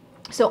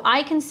 So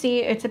I can see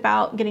it's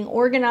about getting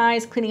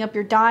organized, cleaning up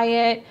your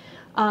diet,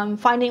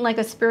 finding like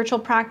a spiritual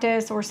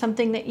practice or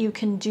something that you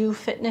can do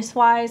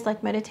fitness-wise,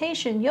 like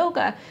meditation,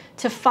 yoga,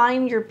 to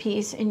find your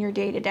peace in your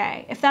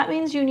day-to-day. If that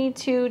means you need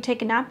to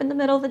take a nap in the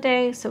middle of the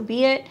day, so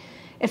be it.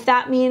 If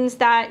that means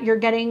that you're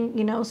getting,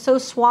 you know, so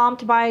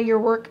swamped by your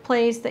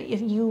workplace that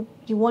if you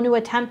want to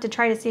attempt to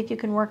try to see if you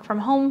can work from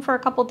home for a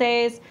couple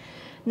days,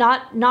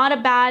 not a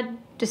bad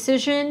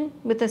decision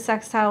with the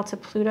sextile to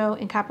Pluto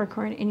in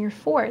Capricorn in your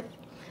 4th.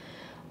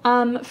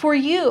 For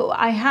you,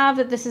 I have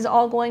that this is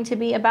all going to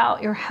be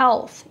about your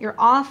health, your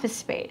office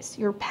space,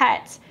 your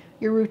pets,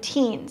 your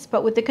routines.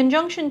 But with the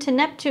conjunction to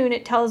Neptune,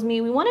 it tells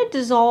me we want to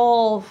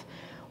dissolve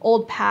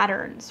old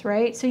patterns,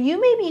 right? So you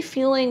may be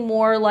feeling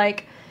more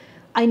like,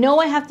 I know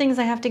I have things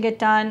I have to get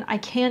done. I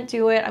can't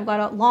do it. I've got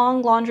a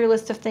long laundry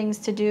list of things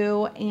to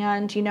do.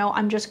 And, you know,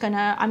 I'm not going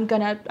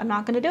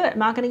to do it. I'm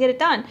not going to get it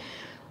done.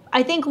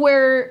 I think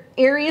where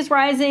Aries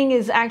rising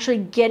is actually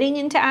getting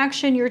into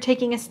action, you're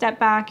taking a step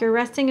back, you're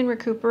resting and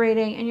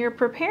recuperating, and you're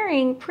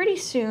preparing pretty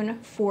soon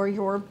for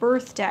your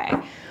birthday.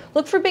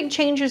 Look for big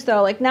changes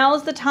though. Like now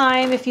is the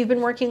time if you've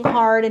been working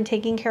hard and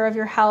taking care of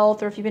your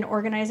health, or if you've been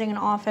organizing an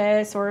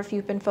office, or if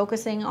you've been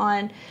focusing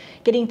on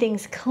getting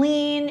things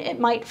clean, it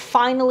might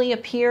finally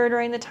appear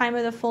during the time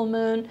of the full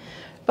moon.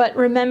 But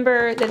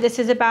remember that this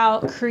is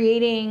about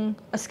creating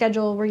a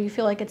schedule where you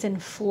feel like it's in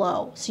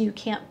flow, so you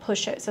can't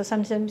push it. So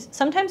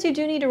sometimes you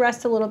do need to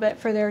rest a little bit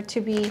for there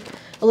to be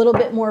a little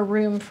bit more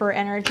room for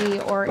energy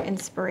or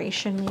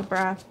inspiration,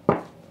 Libra.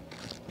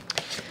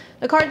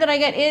 The card that I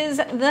get is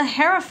the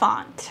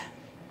Hierophant.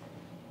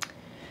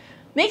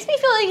 Makes me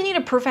feel like you need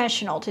a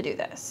professional to do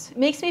this.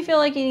 Makes me feel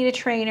like you need a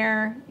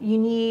trainer, you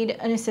need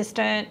an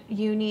assistant,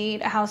 you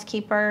need a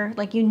housekeeper,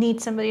 like you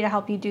need somebody to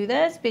help you do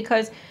this,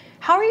 because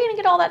how are you going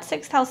to get all that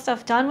 6th house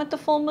stuff done with the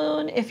full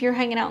moon if you're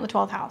hanging out in the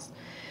 12th house?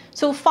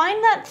 So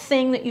find that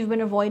thing that you've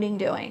been avoiding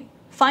doing.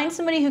 Find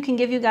somebody who can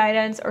give you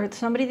guidance, or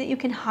somebody that you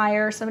can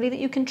hire, somebody that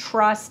you can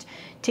trust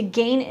to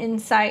gain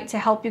insight to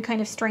help you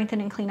kind of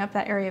strengthen and clean up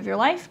that area of your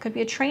life. Could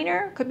be a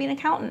trainer, could be an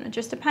accountant. It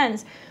just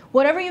depends.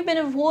 Whatever you've been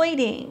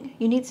avoiding,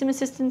 you need some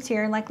assistance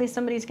here, and likely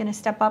somebody's going to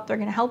step up. They're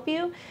going to help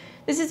you.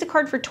 This is a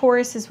card for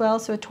Taurus as well,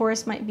 so a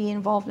Taurus might be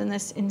involved in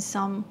this in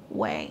some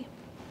way.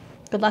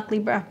 Good luck,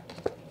 Libra.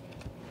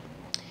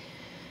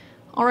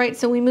 All right,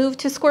 so we move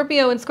to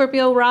Scorpio and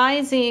Scorpio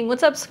rising.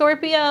 What's up,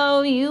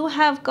 Scorpio? You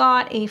have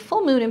got a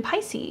full moon in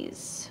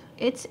Pisces.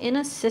 It's in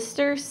a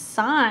sister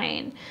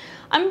sign.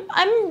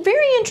 I'm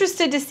very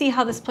interested to see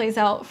how this plays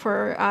out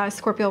for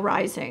Scorpio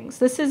risings.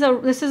 This is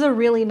a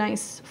really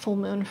nice full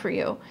moon for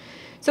you.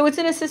 So it's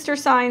in a sister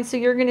sign, so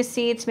you're going to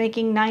see it's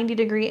making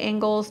 90-degree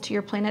angles to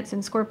your planets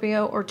in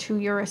Scorpio or to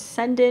your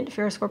ascendant. If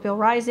you're a Scorpio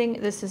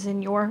rising, this is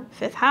in your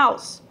 5th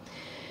house.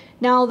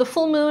 Now, the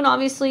full moon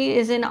obviously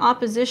is in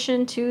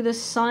opposition to the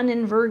Sun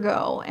in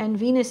Virgo and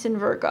Venus in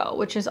Virgo,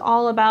 which is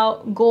all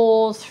about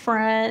goals,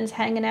 friends,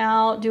 hanging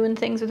out, doing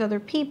things with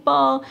other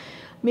people,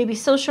 maybe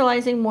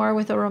socializing more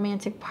with a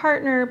romantic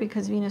partner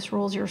because Venus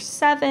rules your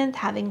 7th,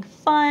 having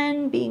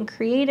fun, being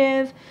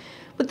creative.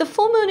 But the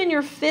full moon in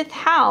your 5th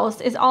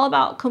house is all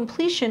about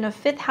completion of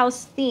 5th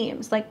house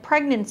themes like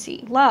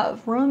pregnancy,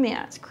 love,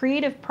 romance,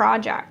 creative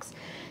projects.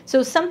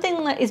 So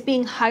something that is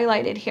being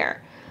highlighted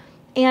here.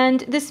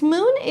 And this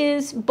moon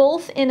is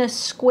both in a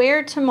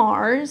square to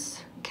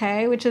Mars,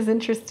 okay, which is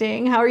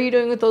interesting. How are you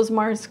doing with those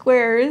Mars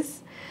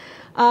squares?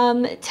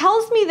 It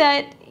tells me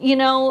that, you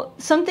know,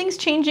 something's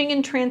changing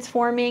and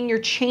transforming. You're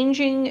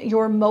changing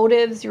your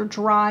motives, your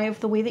drive,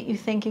 the way that you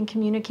think and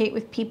communicate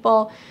with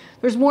people.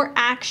 There's more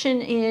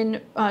action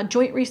in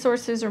joint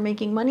resources or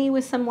making money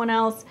with someone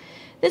else.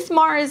 This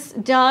Mars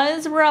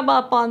does rub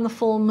up on the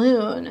full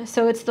moon,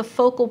 so it's the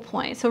focal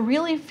point. So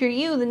really for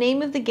you, the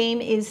name of the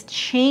game is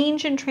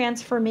change and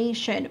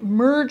transformation,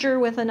 merger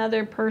with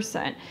another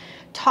person,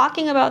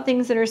 talking about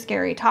things that are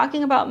scary,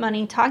 talking about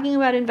money, talking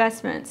about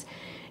investments.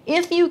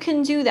 If you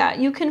can do that,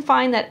 you can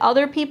find that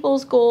other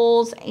people's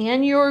goals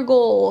and your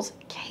goals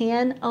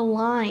can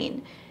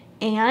align.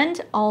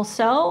 And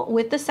also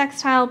with the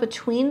sextile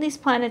between these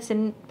planets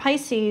in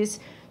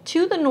Pisces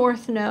to the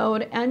North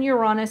Node and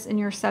Uranus in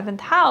your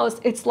 7th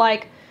house, it's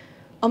like,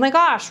 oh my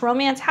gosh,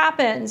 romance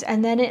happens,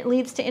 and then it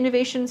leads to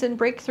innovations and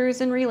breakthroughs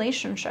in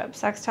relationships,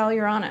 sextile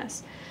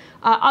Uranus.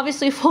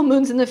 Obviously, full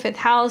moon's in the 5th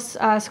house.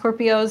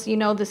 Scorpios, you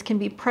know, this can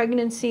be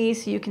pregnancy,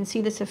 so you can see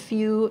this a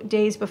few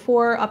days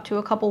before, up to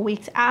a couple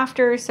weeks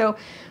after. So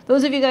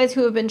those of you guys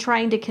who have been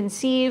trying to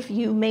conceive,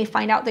 you may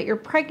find out that you're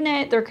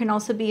pregnant. There can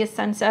also be a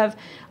sense of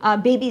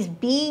babies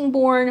being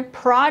born,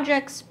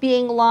 projects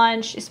being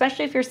launched,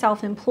 especially if you're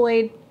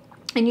self-employed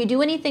and you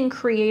do anything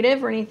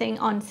creative or anything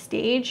on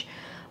stage.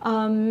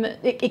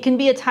 It can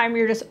be a time where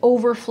you're just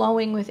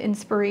overflowing with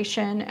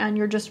inspiration and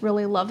you're just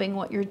really loving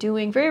what you're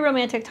doing. Very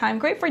romantic time,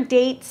 great for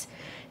dates,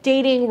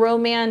 dating,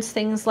 romance,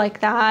 things like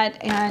that,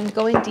 and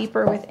going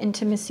deeper with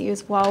intimacy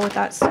as well with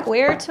that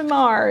square to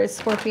Mars,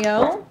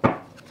 Scorpio.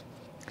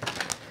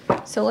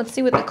 So let's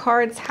see what the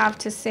cards have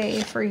to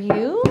say for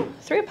you.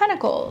 3 of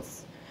Pentacles.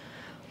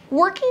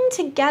 Working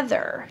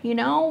together, you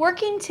know,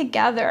 working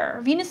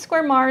together. Venus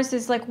square Mars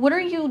is like, what are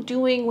you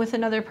doing with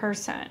another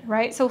person,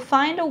 right? So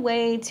find a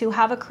way to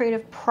have a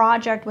creative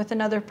project with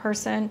another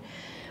person.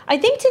 I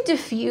think to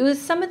diffuse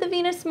some of the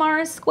Venus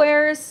Mars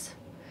squares,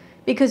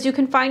 because you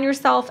can find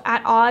yourself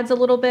at odds a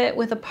little bit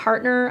with a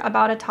partner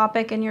about a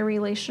topic in your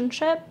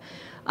relationship.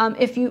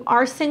 If you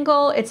are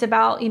single, it's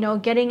about, you know,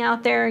 getting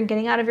out there and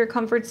getting out of your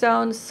comfort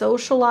zone,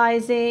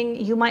 socializing.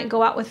 You might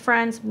go out with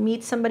friends,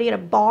 meet somebody at a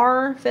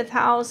bar, 5th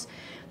house,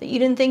 that you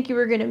didn't think you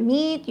were going to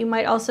meet. You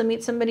might also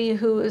meet somebody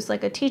who is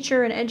like a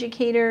teacher, an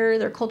educator.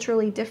 They're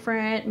culturally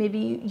different.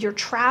 Maybe you're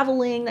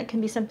traveling. That can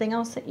be something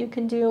else that you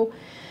can do.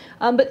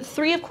 But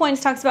 3 of Coins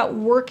talks about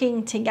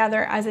working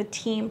together as a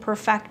team,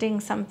 perfecting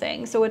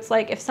something. So it's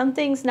like, if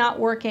something's not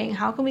working,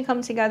 how can we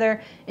come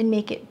together and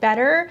make it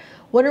better?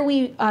 What are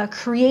we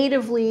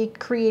creatively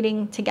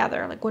creating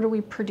together? Like, what are we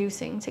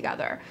producing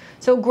together?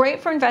 So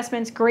great for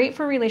investments, great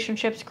for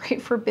relationships,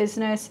 great for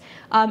business.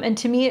 And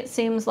to me, it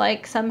seems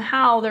like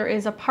somehow there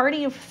is a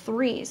party of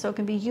 3. So it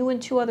can be you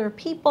and 2 other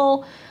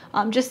people,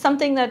 just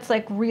something that's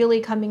like really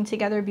coming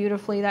together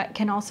beautifully that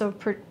can also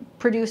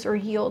produce or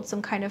yield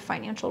some kind of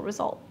financial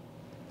result.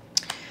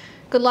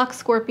 Good luck,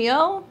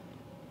 Scorpio.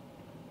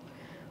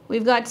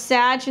 We've got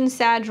Sag and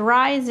Sag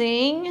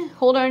rising.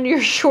 Hold on to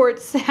your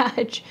short,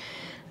 Sag.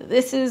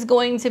 This is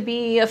going to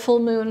be a full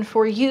moon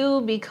for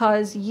you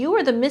because you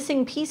are the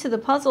missing piece of the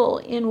puzzle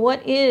in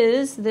what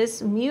is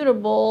this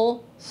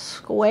mutable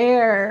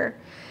square.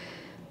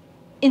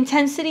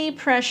 Intensity,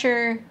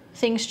 pressure,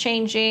 things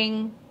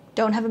changing.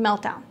 Don't have a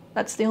meltdown.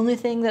 That's the only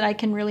thing that I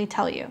can really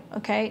tell you,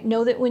 okay?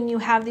 Know that when you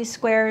have these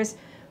squares,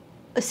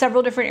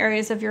 several different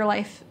areas of your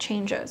life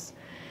changes.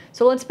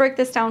 So let's break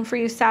this down for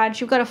you,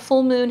 Sag. You've got a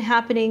full moon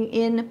happening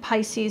in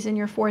Pisces in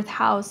your 4th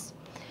house.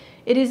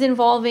 It is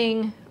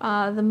involving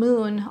the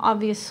moon,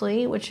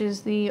 obviously, which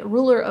is the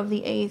ruler of the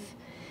 8th.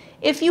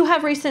 If you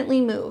have recently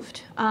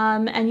moved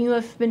and you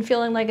have been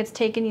feeling like it's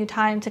taken you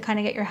time to kind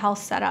of get your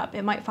house set up,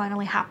 it might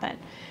finally happen.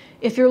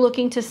 If you're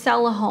looking to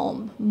sell a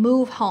home,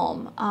 move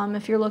home,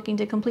 if you're looking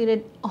to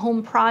complete a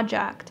home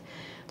project,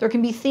 there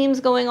can be themes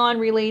going on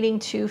relating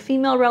to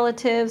female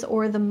relatives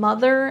or the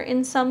mother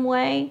in some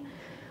way.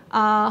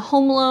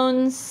 Home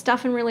loans,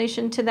 stuff in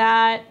relation to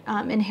that,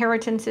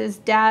 inheritances,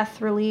 death,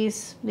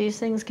 release, these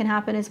things can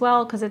happen as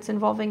well because it's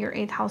involving your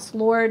 8th house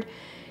lord.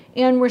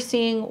 And we're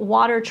seeing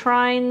water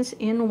trines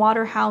in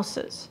water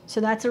houses. So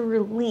that's a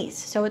release.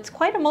 So it's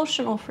quite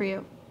emotional for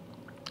you.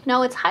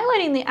 Now it's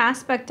highlighting the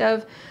aspect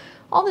of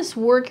all this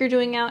work you're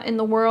doing out in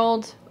the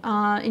world,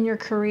 in your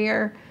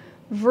career,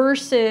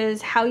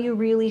 versus how you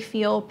really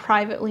feel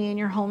privately in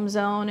your home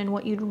zone and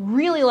what you'd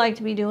really like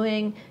to be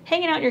doing,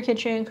 hanging out in your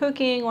kitchen,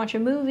 cooking,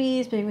 watching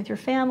movies, being with your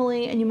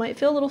family, and you might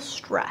feel a little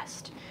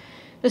stressed.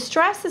 The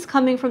stress is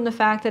coming from the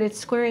fact that it's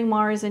squaring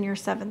Mars in your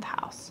 7th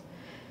house.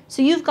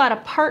 So you've got a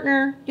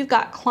partner, you've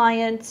got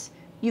clients,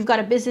 you've got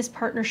a business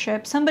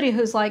partnership, somebody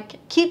who's like,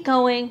 keep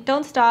going,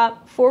 don't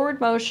stop,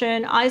 forward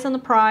motion, eyes on the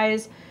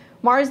prize.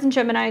 Mars and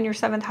Gemini in your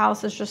 7th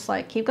house is just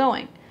like, keep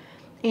going.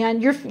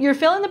 And you're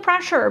feeling the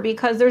pressure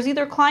because there's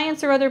either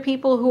clients or other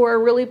people who are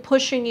really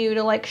pushing you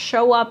to like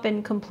show up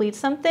and complete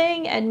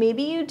something. And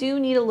maybe you do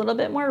need a little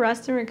bit more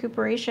rest and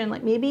recuperation.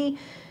 Like maybe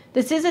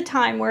this is a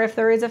time where if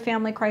there is a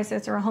family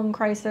crisis or a home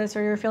crisis,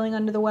 or you're feeling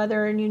under the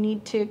weather and you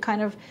need to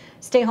kind of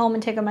stay home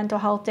and take a mental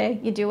health day,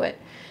 you do it,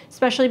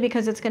 especially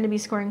because it's going to be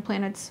squaring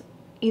planets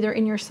either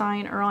in your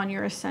sign or on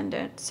your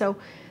ascendant. So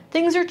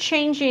things are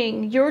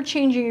changing, you're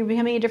changing, you're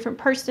becoming a different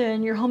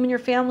person, your home and your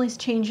family's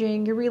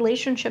changing, your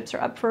relationships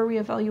are up for a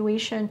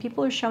reevaluation.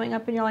 People are showing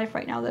up in your life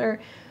right now that are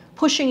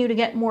pushing you to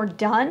get more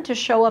done, to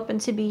show up and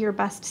to be your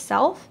best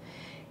self.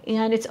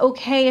 And it's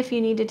okay if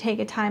you need to take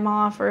a time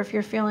off, or if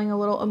you're feeling a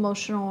little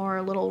emotional or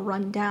a little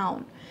run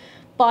down.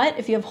 But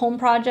if you have home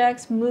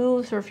projects,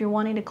 moves, or if you're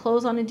wanting to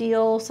close on a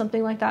deal,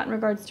 something like that in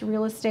regards to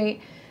real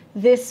estate,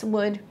 this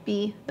would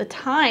be the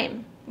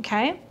time,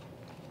 okay?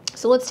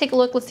 So let's take a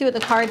look. Let's see what the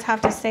cards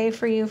have to say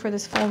for you for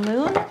this full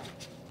moon.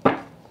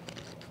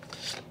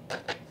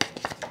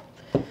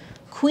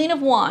 Queen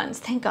of Wands,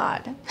 thank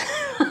God.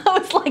 I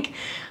was like,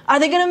 are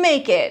they going to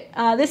make it?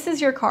 This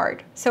is your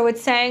card. So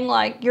it's saying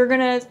like, you're going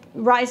to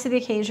rise to the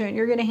occasion.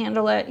 You're going to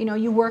handle it. You know,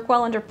 you work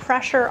well under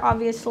pressure,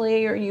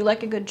 obviously, or you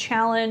like a good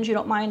challenge. You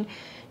don't mind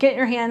getting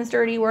your hands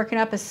dirty, working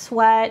up a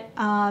sweat,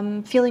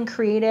 feeling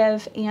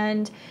creative.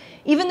 And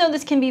even though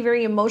this can be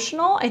very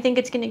emotional, I think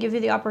it's going to give you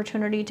the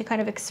opportunity to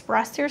kind of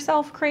express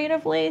yourself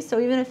creatively. So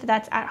even if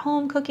that's at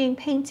home, cooking,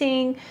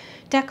 painting,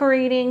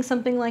 decorating,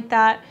 something like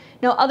that.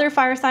 Now, other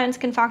fire signs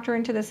can factor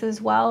into this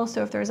as well.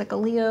 So if there's like a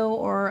Leo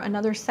or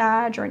another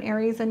Sag or an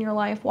Aries in your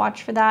life,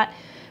 watch for that.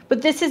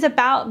 But this is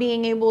about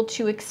being able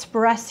to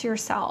express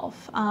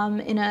yourself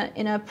in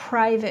a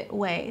private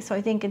way. So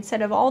I think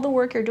instead of all the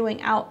work you're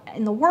doing out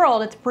in the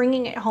world, it's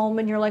bringing it home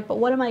and you're like, but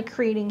what am I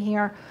creating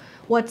here?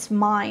 What's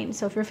mine?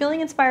 So if you're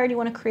feeling inspired, you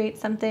want to create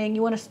something,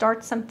 you want to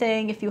start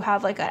something, if you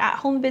have like an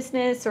at-home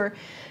business, or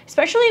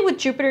especially with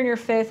Jupiter in your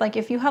fifth, like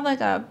if you have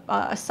like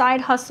a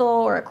side hustle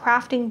or a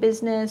crafting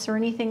business or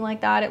anything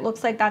like that, it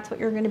looks like that's what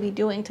you're going to be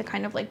doing to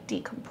kind of like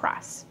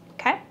decompress.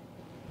 Okay?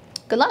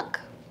 Good luck.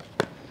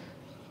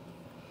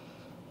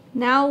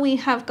 Now we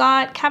have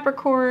got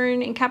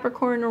Capricorn and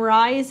Capricorn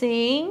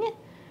rising.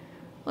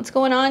 What's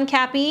going on,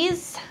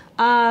 Cappies?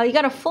 You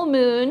got a full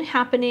moon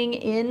happening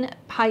in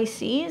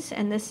Pisces,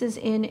 and this is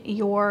in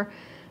your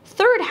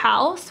third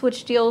house,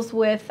 which deals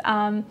with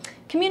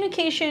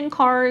communication,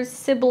 cars,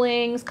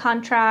 siblings,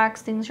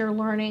 contracts, things you're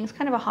learning. It's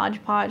kind of a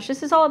hodgepodge.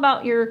 This is all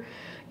about your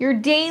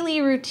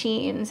daily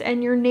routines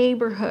and your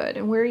neighborhood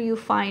and where you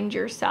find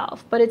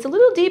yourself. But it's a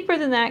little deeper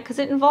than that because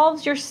it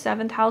involves your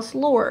seventh house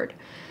lord.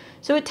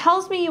 So it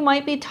tells me you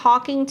might be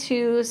talking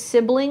to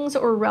siblings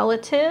or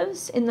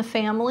relatives in the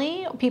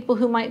family, people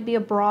who might be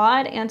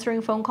abroad,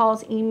 answering phone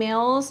calls,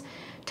 emails,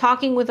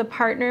 talking with a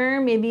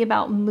partner, maybe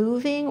about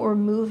moving or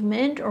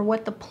movement or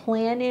what the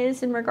plan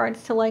is in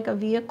regards to like a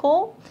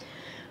vehicle.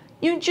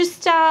 You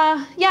just,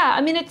 yeah,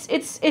 I mean,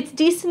 it's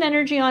decent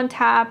energy on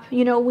tap.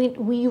 You know,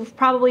 we've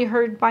probably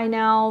heard by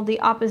now the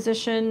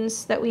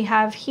oppositions that we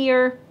have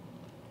here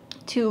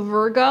to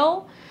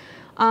Virgo.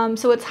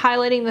 So it's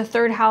highlighting the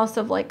third house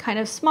of like kind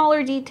of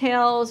smaller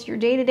details, your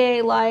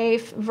day-to-day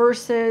life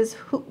versus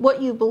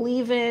what you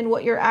believe in,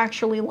 what you're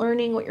actually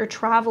learning, what you're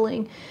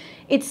traveling.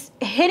 It's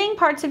hitting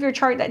parts of your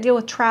chart that deal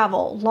with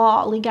travel,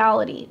 law,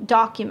 legality,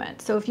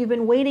 documents. So if you've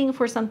been waiting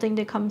for something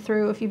to come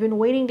through, if you've been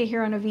waiting to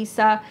hear on a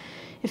visa,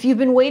 if you've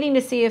been waiting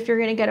to see if you're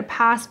going to get a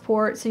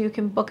passport so you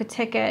can book a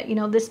ticket, you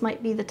know, this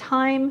might be the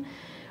time.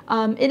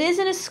 It is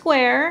in a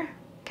square,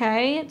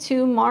 okay,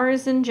 to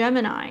Mars and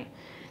Gemini.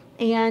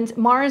 And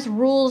Mars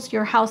rules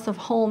your house of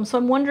home. So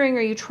I'm wondering,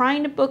 are you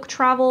trying to book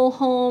travel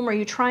home? Are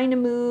you trying to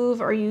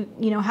move? Are you,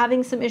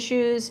 having some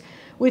issues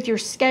with your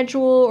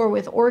schedule or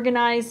with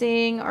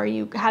organizing? Are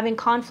you having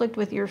conflict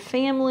with your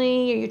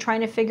family? Are you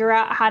trying to figure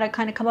out how to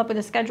kind of come up with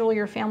a schedule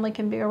your family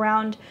can be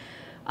around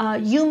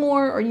you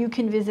more, or you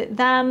can visit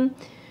them?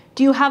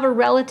 Do you have a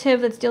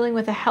relative that's dealing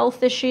with a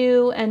health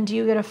issue, and do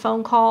you get a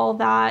phone call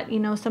that,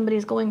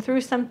 somebody's going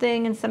through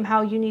something and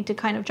somehow you need to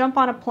kind of jump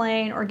on a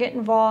plane or get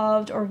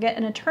involved or get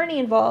an attorney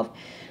involved?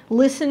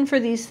 Listen for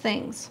these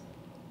things.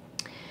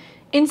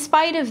 In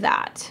spite of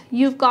that,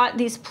 you've got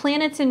these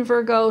planets in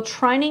Virgo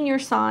trining your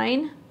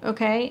sign,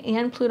 okay,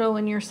 and Pluto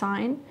in your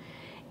sign.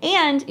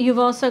 And you've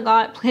also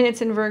got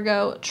planets in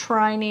Virgo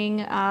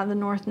trining the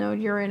North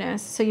Node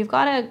Uranus. So you've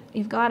got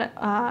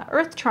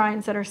Earth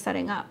trines that are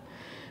setting up,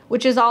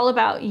 which is all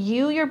about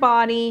you, your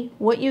body,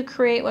 what you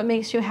create, what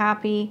makes you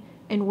happy,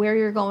 and where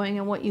you're going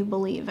and what you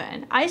believe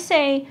in. I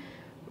say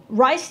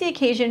rise to the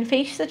occasion,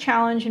 face the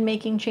challenge in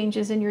making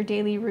changes in your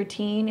daily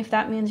routine. If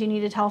that means you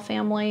need to tell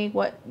family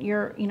what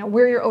you're,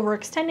 where you're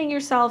overextending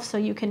yourself so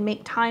you can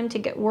make time to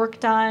get work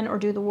done or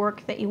do the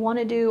work that you want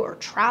to do, or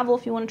travel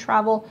if you want to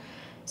travel,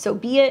 so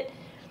be it.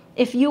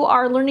 If you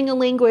are learning a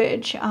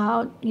language,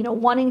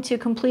 wanting to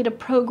complete a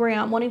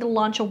program, wanting to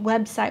launch a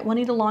website,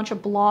 wanting to launch a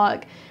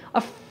blog,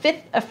 a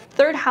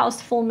third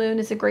house full moon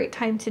is a great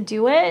time to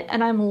do it.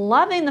 And I'm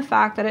loving the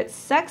fact that it's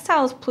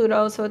sextiles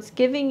Pluto, so it's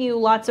giving you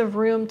lots of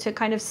room to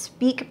kind of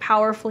speak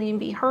powerfully and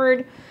be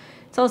heard.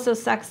 It's also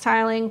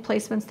sextiling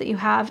placements that you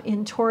have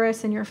in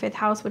Taurus in your 5th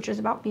house, which is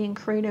about being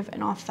creative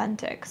and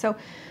authentic. So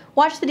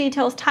watch the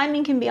details.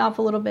 Timing can be off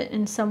a little bit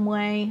in some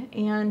way.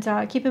 And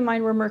keep in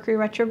mind we're Mercury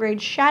retrograde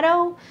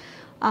shadow.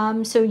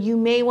 So you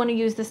may want to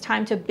use this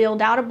time to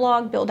build out a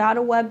blog, build out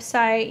a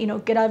website, you know,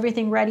 get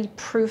everything ready,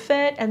 proof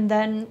it. And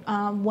then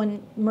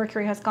when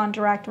Mercury has gone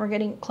direct, we're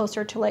getting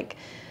closer to like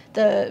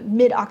the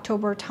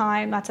mid-October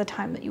time, that's a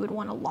time that you would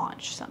want to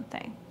launch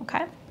something,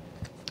 okay?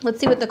 Let's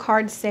see what the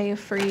cards say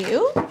for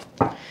you.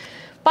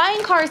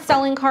 Buying cars,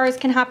 selling cars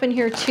can happen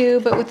here too,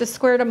 but with the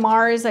square to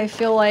Mars, I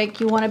feel like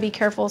you want to be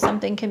careful.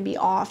 Something can be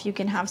off. You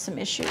can have some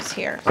issues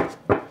here.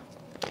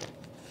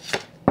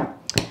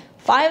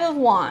 5 of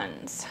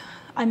Wands.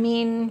 I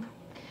mean,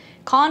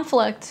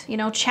 conflict, you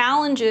know,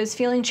 challenges,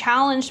 feeling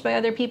challenged by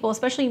other people,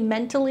 especially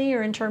mentally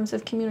or in terms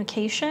of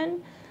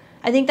communication.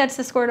 I think that's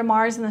the square to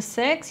Mars in the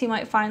 6. You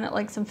might find that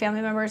like some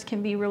family members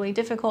can be really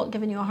difficult,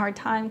 giving you a hard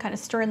time, kind of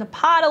stirring the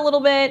pot a little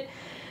bit.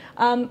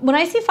 When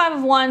I see 5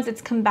 of Wands,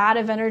 it's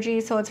combative energy,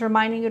 so it's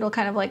reminding you to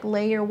kind of like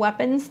lay your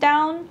weapons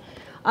down.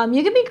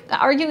 You can be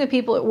arguing with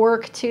people at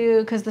work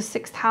too, because the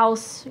 6th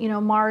house, you know,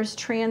 Mars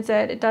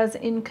transit, it does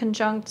in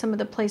conjunct some of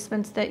the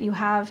placements that you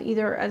have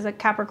either as a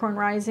Capricorn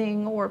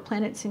rising or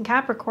planets in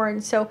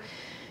Capricorn. So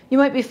you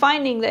might be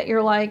finding that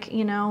you're like,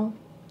 you know,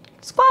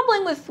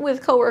 squabbling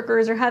with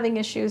coworkers or having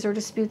issues or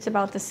disputes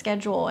about the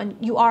schedule. And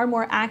you are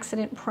more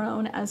accident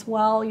prone as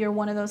well. You're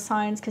one of those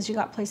signs because you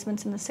got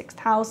placements in the 6th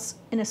house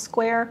in a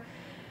square.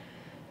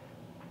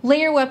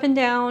 Lay your weapon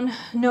down,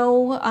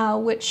 know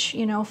which,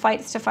 you know,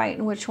 fights to fight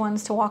and which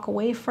ones to walk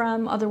away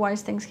from.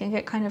 Otherwise things can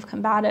get kind of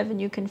combative and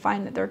you can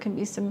find that there can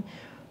be some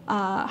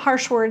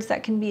harsh words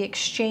that can be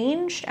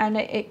exchanged, and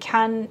it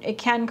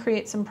can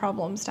create some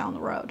problems down the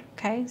road.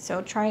 Okay,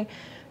 so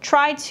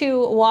try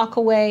to walk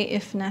away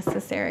if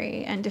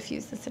necessary and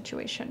diffuse the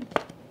situation.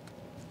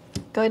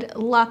 Good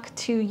luck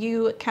to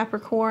you,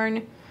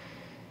 Capricorn.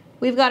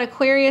 We've got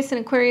Aquarius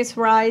and Aquarius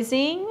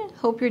rising.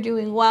 Hope you're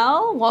doing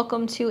well.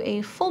 Welcome to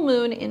a full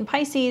moon in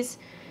Pisces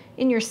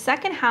in your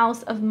 2nd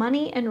house of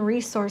money and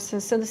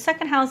resources. So the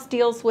 2nd house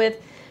deals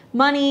with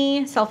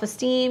money,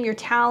 self-esteem, your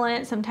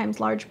talent, sometimes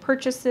large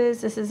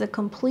purchases. This is a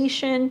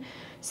completion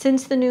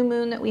since the new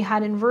moon that we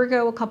had in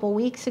Virgo a couple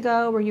weeks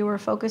ago, where you were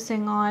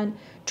focusing on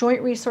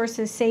joint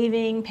resources,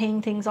 saving,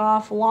 paying things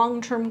off,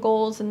 long-term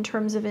goals in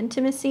terms of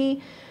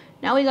intimacy.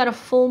 Now we got a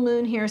full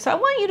moon here. So I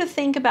want you to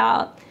think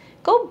about,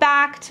 go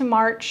back to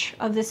March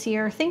of this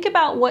year. Think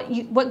about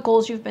what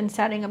goals you've been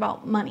setting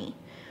about money,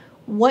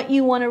 what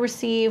you want to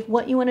receive,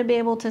 what you want to be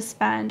able to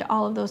spend,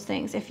 all of those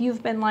things. If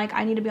you've been like,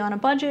 I need to be on a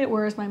budget,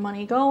 where is my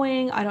money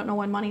going? I don't know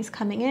when money's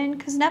coming in,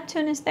 because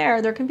Neptune is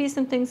there. There can be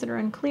some things that are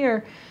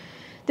unclear.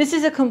 This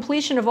is a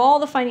completion of all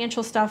the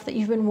financial stuff that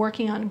you've been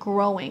working on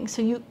growing.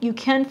 So you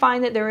can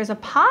find that there is a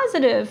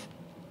positive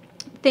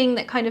thing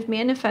that kind of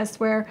manifests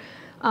where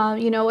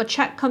you know, a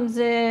check comes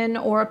in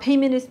or a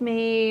payment is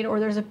made or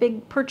there's a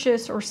big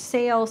purchase or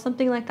sale,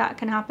 something like that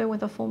can happen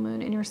with a full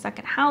moon in your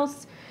 2nd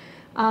house.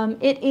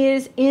 It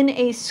is in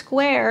a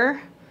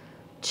square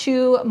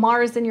to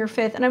Mars in your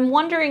 5th. And I'm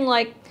wondering,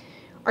 like,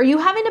 are you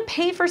having to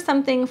pay for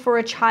something for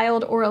a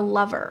child or a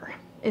lover?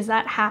 Is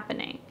that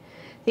happening?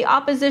 The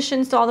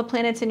oppositions to all the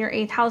planets in your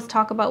 8th house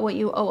talk about what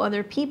you owe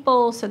other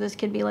people. So this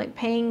could be like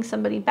paying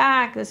somebody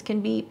back. This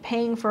can be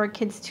paying for a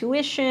kid's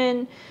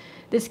tuition.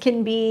 This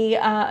can be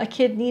a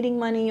kid needing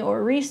money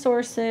or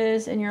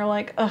resources, and you're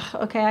like, ugh,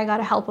 okay, I got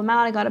to help them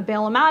out. I got to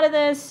bail them out of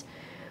this.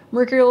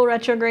 Mercury will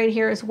retrograde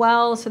here as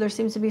well, so there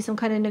seems to be some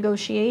kind of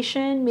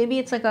negotiation. Maybe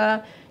it's like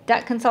a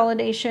debt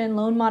consolidation,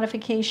 loan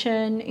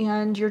modification,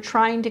 and you're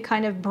trying to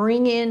kind of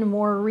bring in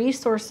more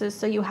resources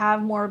so you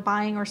have more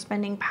buying or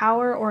spending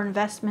power or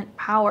investment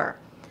power.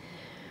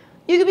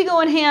 You could be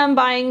going ham,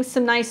 buying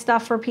some nice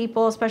stuff for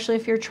people, especially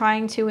if you're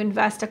trying to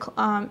invest,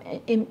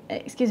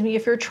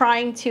 if you're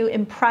trying to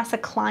impress a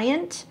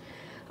client,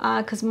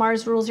 because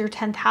Mars rules your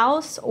 10th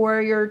house,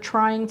 or you're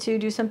trying to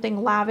do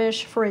something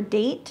lavish for a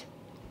date.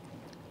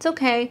 It's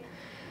okay.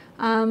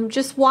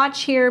 Just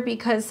watch here,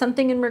 because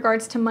something in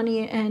regards to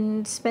money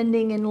and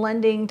spending and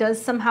lending does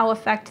somehow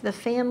affect the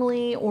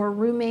family or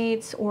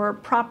roommates or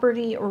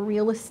property or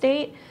real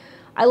estate.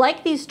 I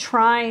like these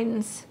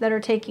trines that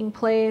are taking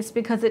place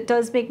because it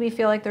does make me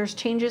feel like there's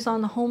changes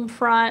on the home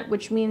front,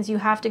 which means you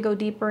have to go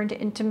deeper into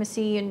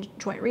intimacy and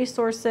joint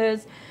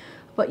resources,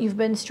 but you've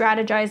been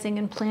strategizing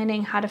and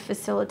planning how to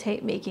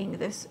facilitate making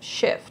this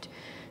shift.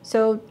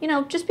 So, you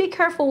know, just be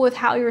careful with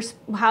how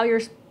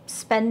you're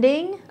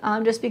spending.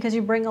 Just because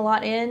you bring a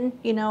lot in,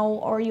 you know,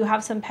 or you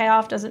have some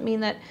payoff doesn't mean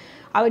that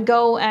I would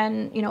go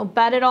and, you know,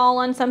 bet it all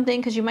on something,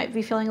 because you might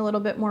be feeling a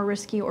little bit more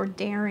risky or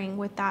daring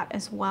with that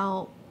as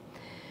well.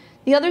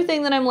 The other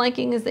thing that I'm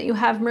liking is that you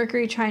have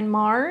Mercury trine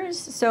Mars.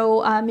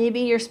 So maybe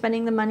you're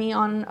spending the money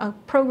on a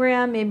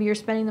program, maybe you're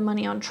spending the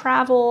money on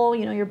travel,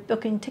 you know, you're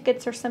booking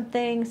tickets or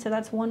something. So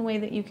that's one way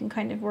that you can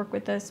kind of work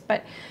with this.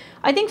 But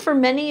I think for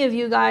many of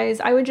you guys,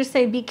 I would just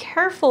say be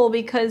careful,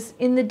 because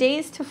in the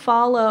days to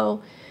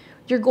follow,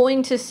 you're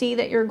going to see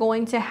that you're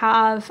going to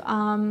have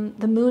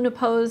the moon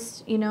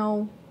opposed, you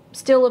know,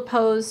 still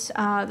oppose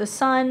the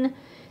sun.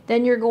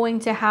 Then you're going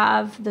to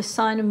have the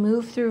sun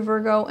move through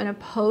Virgo and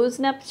oppose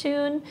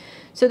Neptune.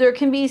 So there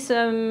can be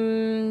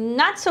some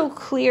not so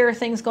clear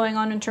things going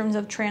on in terms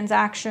of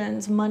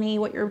transactions, money,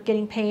 what you're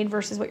getting paid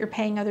versus what you're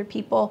paying other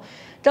people.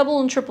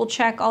 Double and triple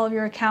check all of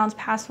your accounts,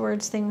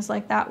 passwords, things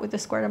like that with the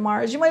square to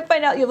Mars. You might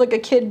find out you have like a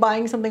kid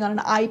buying something on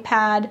an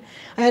iPad.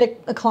 I had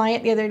a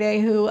client the other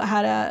day who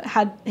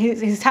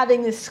he's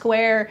having this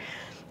square,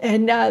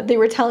 and they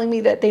were telling me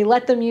that they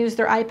let them use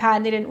their iPad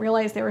and they didn't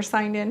realize they were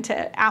signed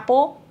into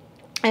Apple.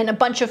 And a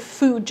bunch of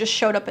food just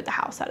showed up at the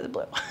house out of the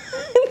blue.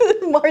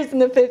 Mars in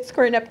the 5th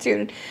square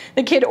Neptune.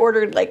 The kid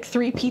ordered like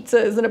 3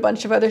 pizzas and a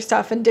bunch of other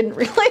stuff and didn't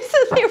realize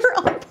that they were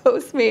on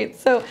Postmates.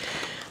 So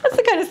that's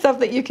the kind of stuff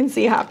that you can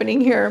see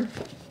happening here.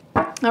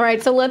 All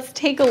right, so let's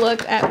take a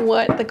look at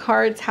what the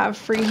cards have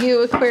for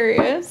you,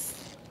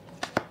 Aquarius.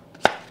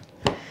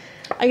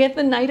 I get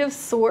the Knight of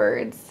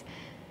Swords.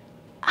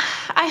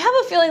 I have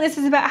a feeling this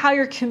is about how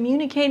you're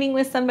communicating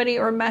with somebody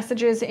or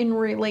messages in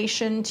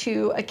relation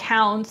to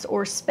accounts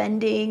or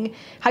spending,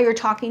 how you're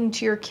talking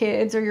to your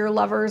kids or your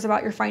lovers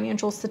about your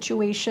financial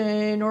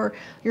situation or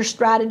your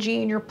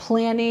strategy and your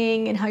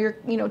planning, and how you're,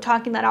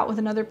 talking that out with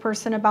another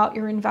person about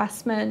your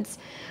investments.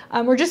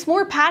 We're just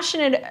more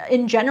passionate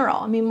in general.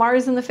 I mean,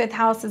 Mars in the 5th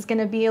house is going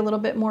to be a little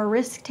bit more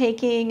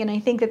risk-taking, and I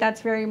think that that's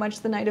very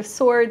much the Knight of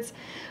Swords.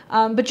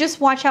 But just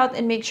watch out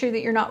and make sure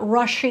that you're not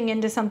rushing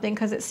into something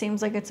because it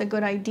seems like it's a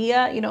good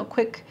idea.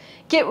 Quick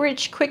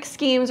get-rich-quick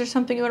schemes are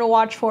something you want to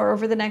watch for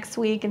over the next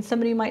week. And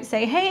somebody might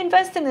say, hey,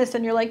 invest in this.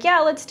 And you're like, yeah,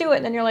 let's do it.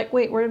 And then you're like,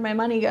 wait, where did my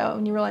money go?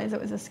 And you realize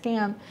it was a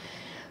scam.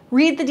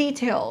 Read the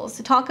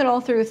details, talk it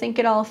all through, think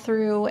it all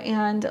through,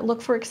 and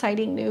look for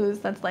exciting news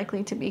that's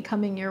likely to be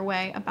coming your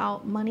way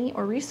about money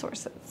or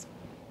resources.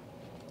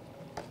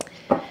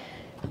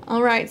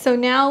 All right, so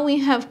now we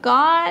have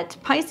got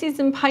Pisces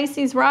and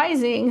Pisces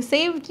rising.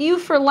 Saved you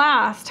for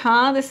last,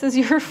 huh? This is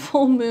your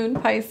full moon,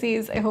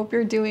 Pisces. I hope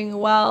you're doing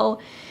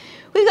well.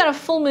 We've got a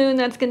full moon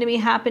that's going to be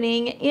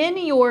happening in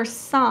your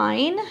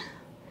sign.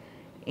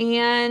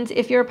 And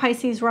if you're a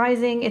Pisces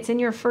rising, it's in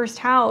your 1st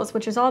house,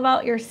 which is all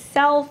about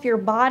yourself, your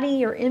body,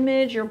 your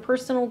image, your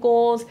personal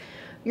goals.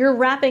 You're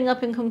wrapping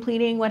up and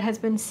completing what has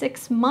been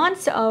 6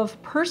 months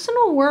of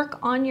personal work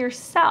on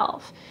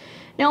yourself.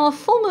 Now, a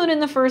full moon in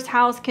the 1st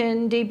house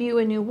can debut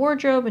a new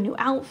wardrobe, a new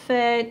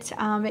outfit.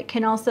 It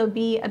can also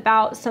be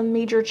about some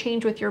major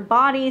change with your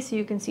body, so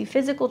you can see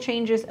physical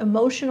changes,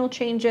 emotional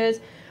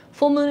changes.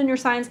 Full moon in your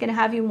sign is going to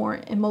have you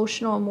more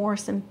emotional, more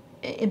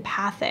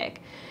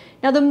empathic.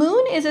 Now, the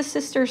moon is a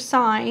sister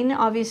sign,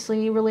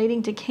 obviously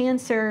relating to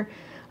Cancer,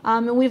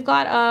 and we've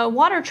got a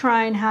water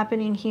trine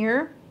happening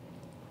here,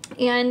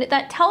 and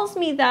that tells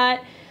me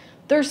that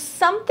there's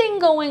something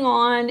going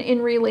on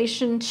in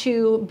relation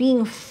to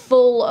being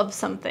full of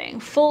something,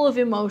 full of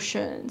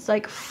emotions,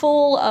 like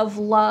full of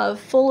love,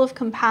 full of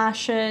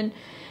compassion,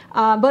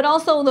 but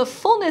also the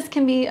fullness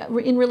can be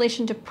in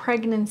relation to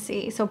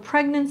pregnancy. So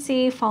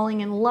pregnancy, falling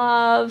in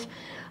love,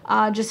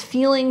 just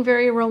feeling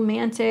very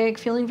romantic,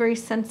 feeling very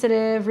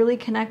sensitive, really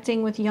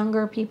connecting with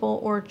younger people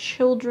or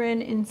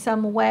children in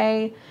some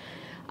way.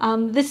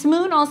 This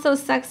moon also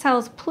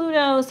sextiles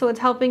Pluto, so it's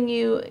helping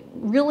you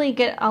really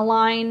get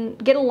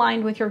aligned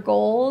with your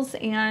goals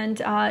and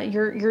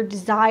your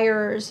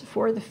desires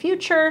for the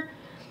future.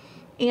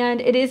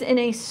 And it is in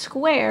a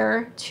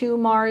square to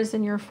Mars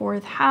in your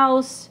 4th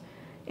house,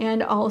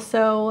 and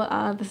also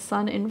the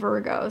Sun in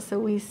Virgo. So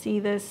we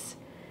see this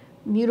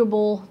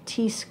mutable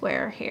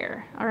T-square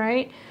here, all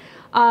right?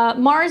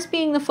 Mars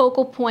being the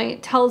focal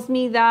point tells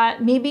me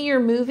that maybe you're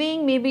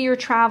moving, maybe you're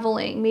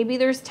traveling, maybe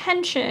there's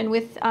tension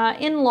with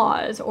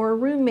in-laws or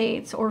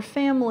roommates or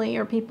family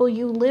or people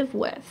you live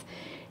with.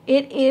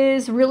 It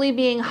is really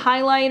being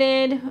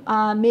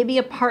highlighted. Maybe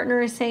a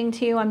partner is saying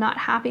to you, I'm not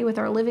happy with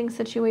our living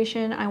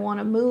situation, I want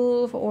to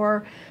move,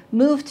 or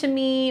move to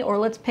me, or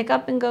let's pick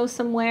up and go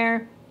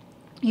somewhere.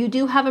 You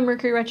do have a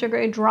Mercury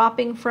retrograde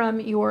dropping from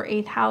your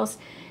 8th house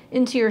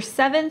into your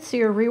 7th, so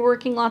you're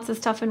reworking lots of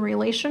stuff in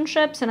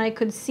relationships, and I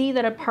could see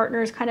that a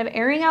partner is kind of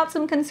airing out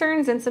some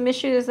concerns and some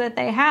issues that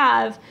they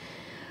have,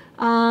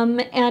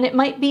 and it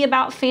might be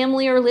about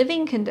family or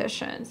living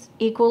conditions.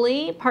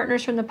 Equally,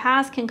 partners from the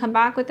past can come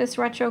back with this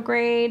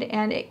retrograde,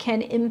 and it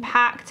can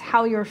impact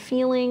how you're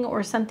feeling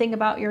or something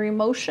about your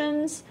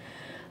emotions.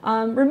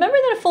 Remember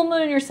that a full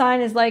moon in your sign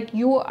is like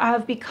you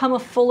have become a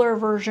fuller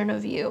version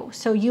of you.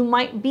 So you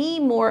might be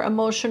more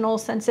emotional,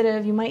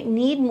 sensitive. You might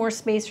need more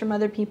space from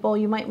other people.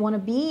 You might want to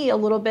be a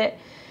little bit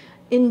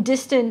in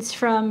distance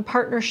from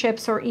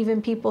partnerships or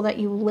even people that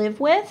you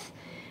live with,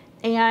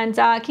 and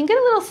can get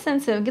a little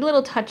sensitive, get a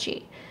little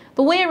touchy.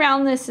 The way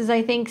around this is,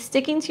 I think,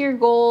 sticking to your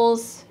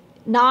goals,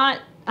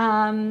 not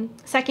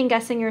second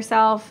guessing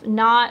yourself,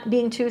 not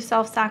being too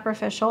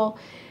self-sacrificial,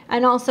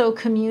 and also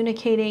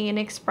communicating and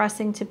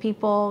expressing to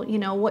people,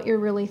 what you're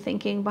really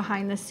thinking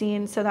behind the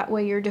scenes, so that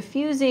way you're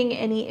diffusing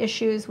any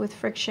issues with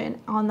friction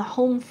on the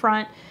home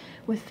front,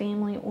 with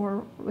family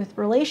or with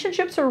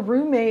relationships or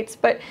roommates.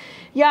 But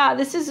yeah,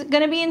 this is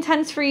going to be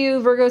intense for you,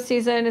 Virgo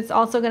season. It's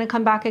also going to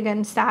come back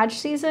again, Sag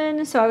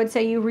season. So I would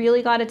say you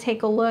really got to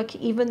take a look,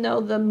 even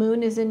though the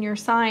moon is in your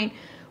sign.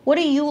 What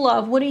do you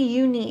love? What do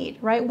you need,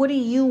 right? What do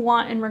you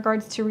want in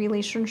regards to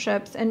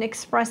relationships? And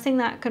expressing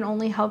that can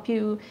only help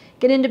you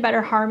get into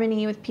better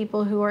harmony with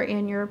people who are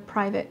in your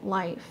private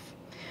life.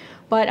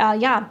 But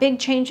yeah, big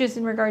changes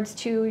in regards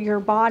to your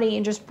body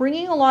and just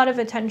bringing a lot of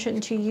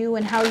attention to you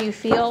and how you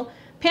feel.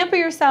 Pamper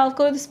yourself,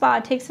 go to the spa,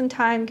 take some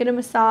time, get a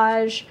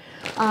massage,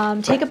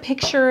 take a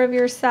picture of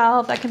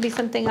yourself. That can be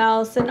something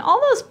else. And all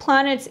those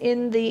planets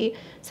in the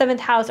 7th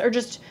house are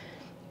just,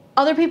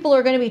 other people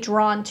are going to be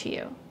drawn to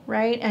you,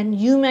 right? And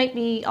you might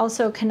be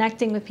also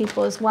connecting with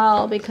people as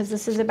well, because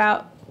this is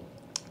about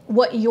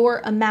what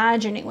you're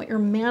imagining, what you're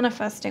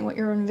manifesting, what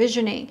you're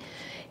envisioning.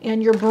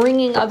 And you're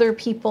bringing other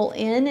people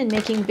in and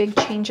making big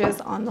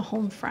changes on the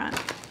home front.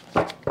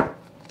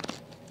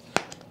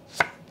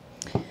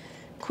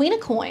 Queen of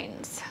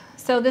Coins.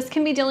 So this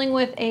can be dealing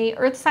with a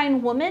earth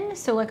sign woman,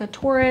 so like a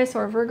Taurus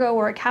or a Virgo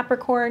or a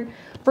Capricorn.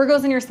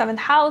 Virgo's in your 7th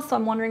house, so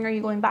I'm wondering, are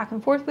you going back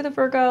and forth with a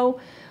Virgo?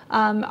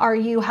 Are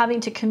you having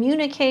to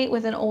communicate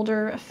with an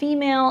older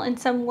female in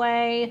some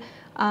way?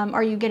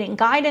 Are you getting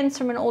guidance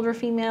from an older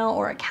female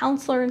or a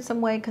counselor in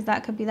some way? Because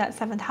that could be that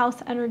 7th house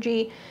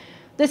energy.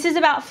 This is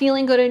about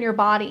feeling good in your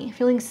body,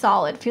 feeling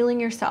solid, feeling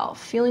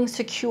yourself, feeling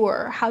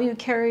secure, how you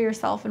carry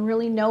yourself, and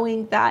really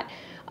knowing that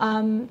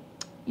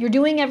you're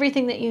doing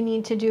everything that you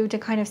need to do to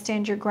kind of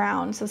stand your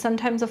ground. So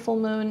sometimes a full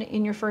moon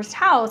in your 1st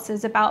house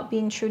is about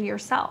being true to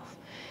yourself.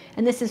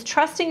 And this is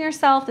trusting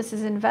yourself, this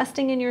is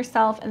investing in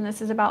yourself, and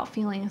this is about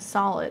feeling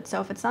solid.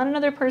 So if it's not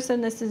another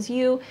person, this is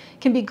you.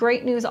 It can be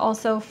great news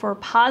also for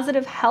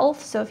positive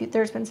health. So if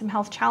there's been some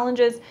health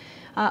challenges,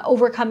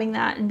 overcoming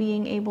that and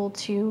being able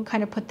to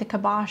kind of put the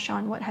kibosh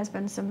on what has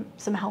been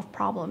some health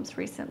problems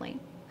recently,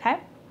 okay?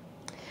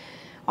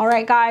 All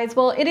right, guys,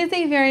 well, it is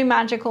a very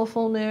magical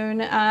full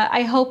moon.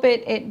 I hope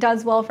it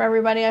does well for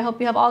everybody. I hope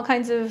you have all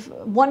kinds of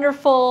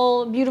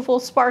wonderful, beautiful,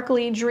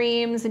 sparkly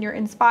dreams, and you're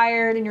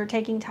inspired and you're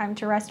taking time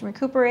to rest and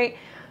recuperate.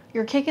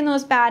 You're kicking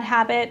those bad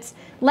habits.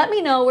 Let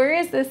me know, where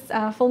is this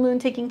full moon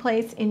taking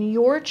place in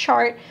your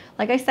chart?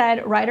 Like I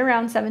said, right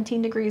around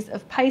 17 degrees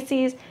of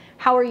Pisces.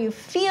 How are you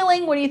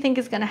feeling? What do you think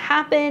is going to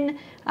happen?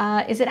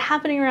 Is it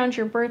happening around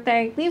your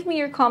birthday? Leave me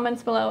your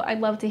comments below.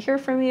 I'd love to hear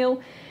from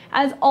you.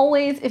 As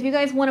always, if you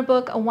guys want to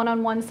book a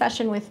one-on-one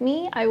session with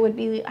me, I would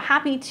be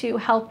happy to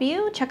help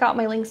you. Check out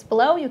my links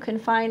below. You can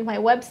find my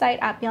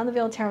website at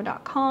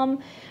beyondtheveiltarot.com,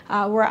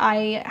 where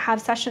I have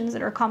sessions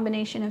that are a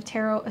combination of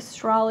tarot,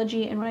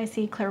 astrology, and what I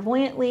see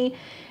clairvoyantly.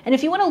 And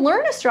if you want to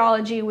learn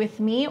astrology with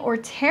me or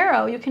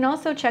tarot, you can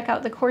also check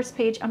out the course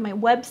page on my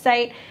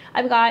website.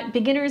 I've got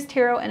beginners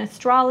tarot and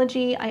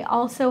astrology. I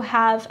also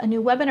have a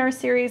new webinar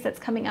series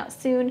that's coming out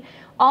soon,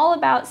 all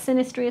about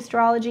synastry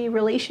astrology,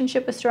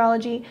 relationship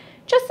astrology,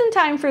 just in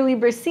time for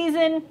Libra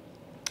season.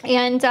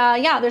 And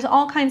yeah, there's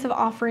all kinds of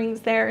offerings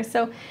there.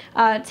 So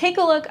take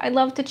a look. I'd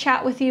love to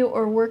chat with you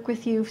or work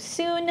with you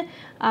soon.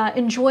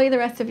 Enjoy the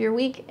rest of your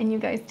week, and you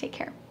guys take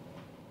care.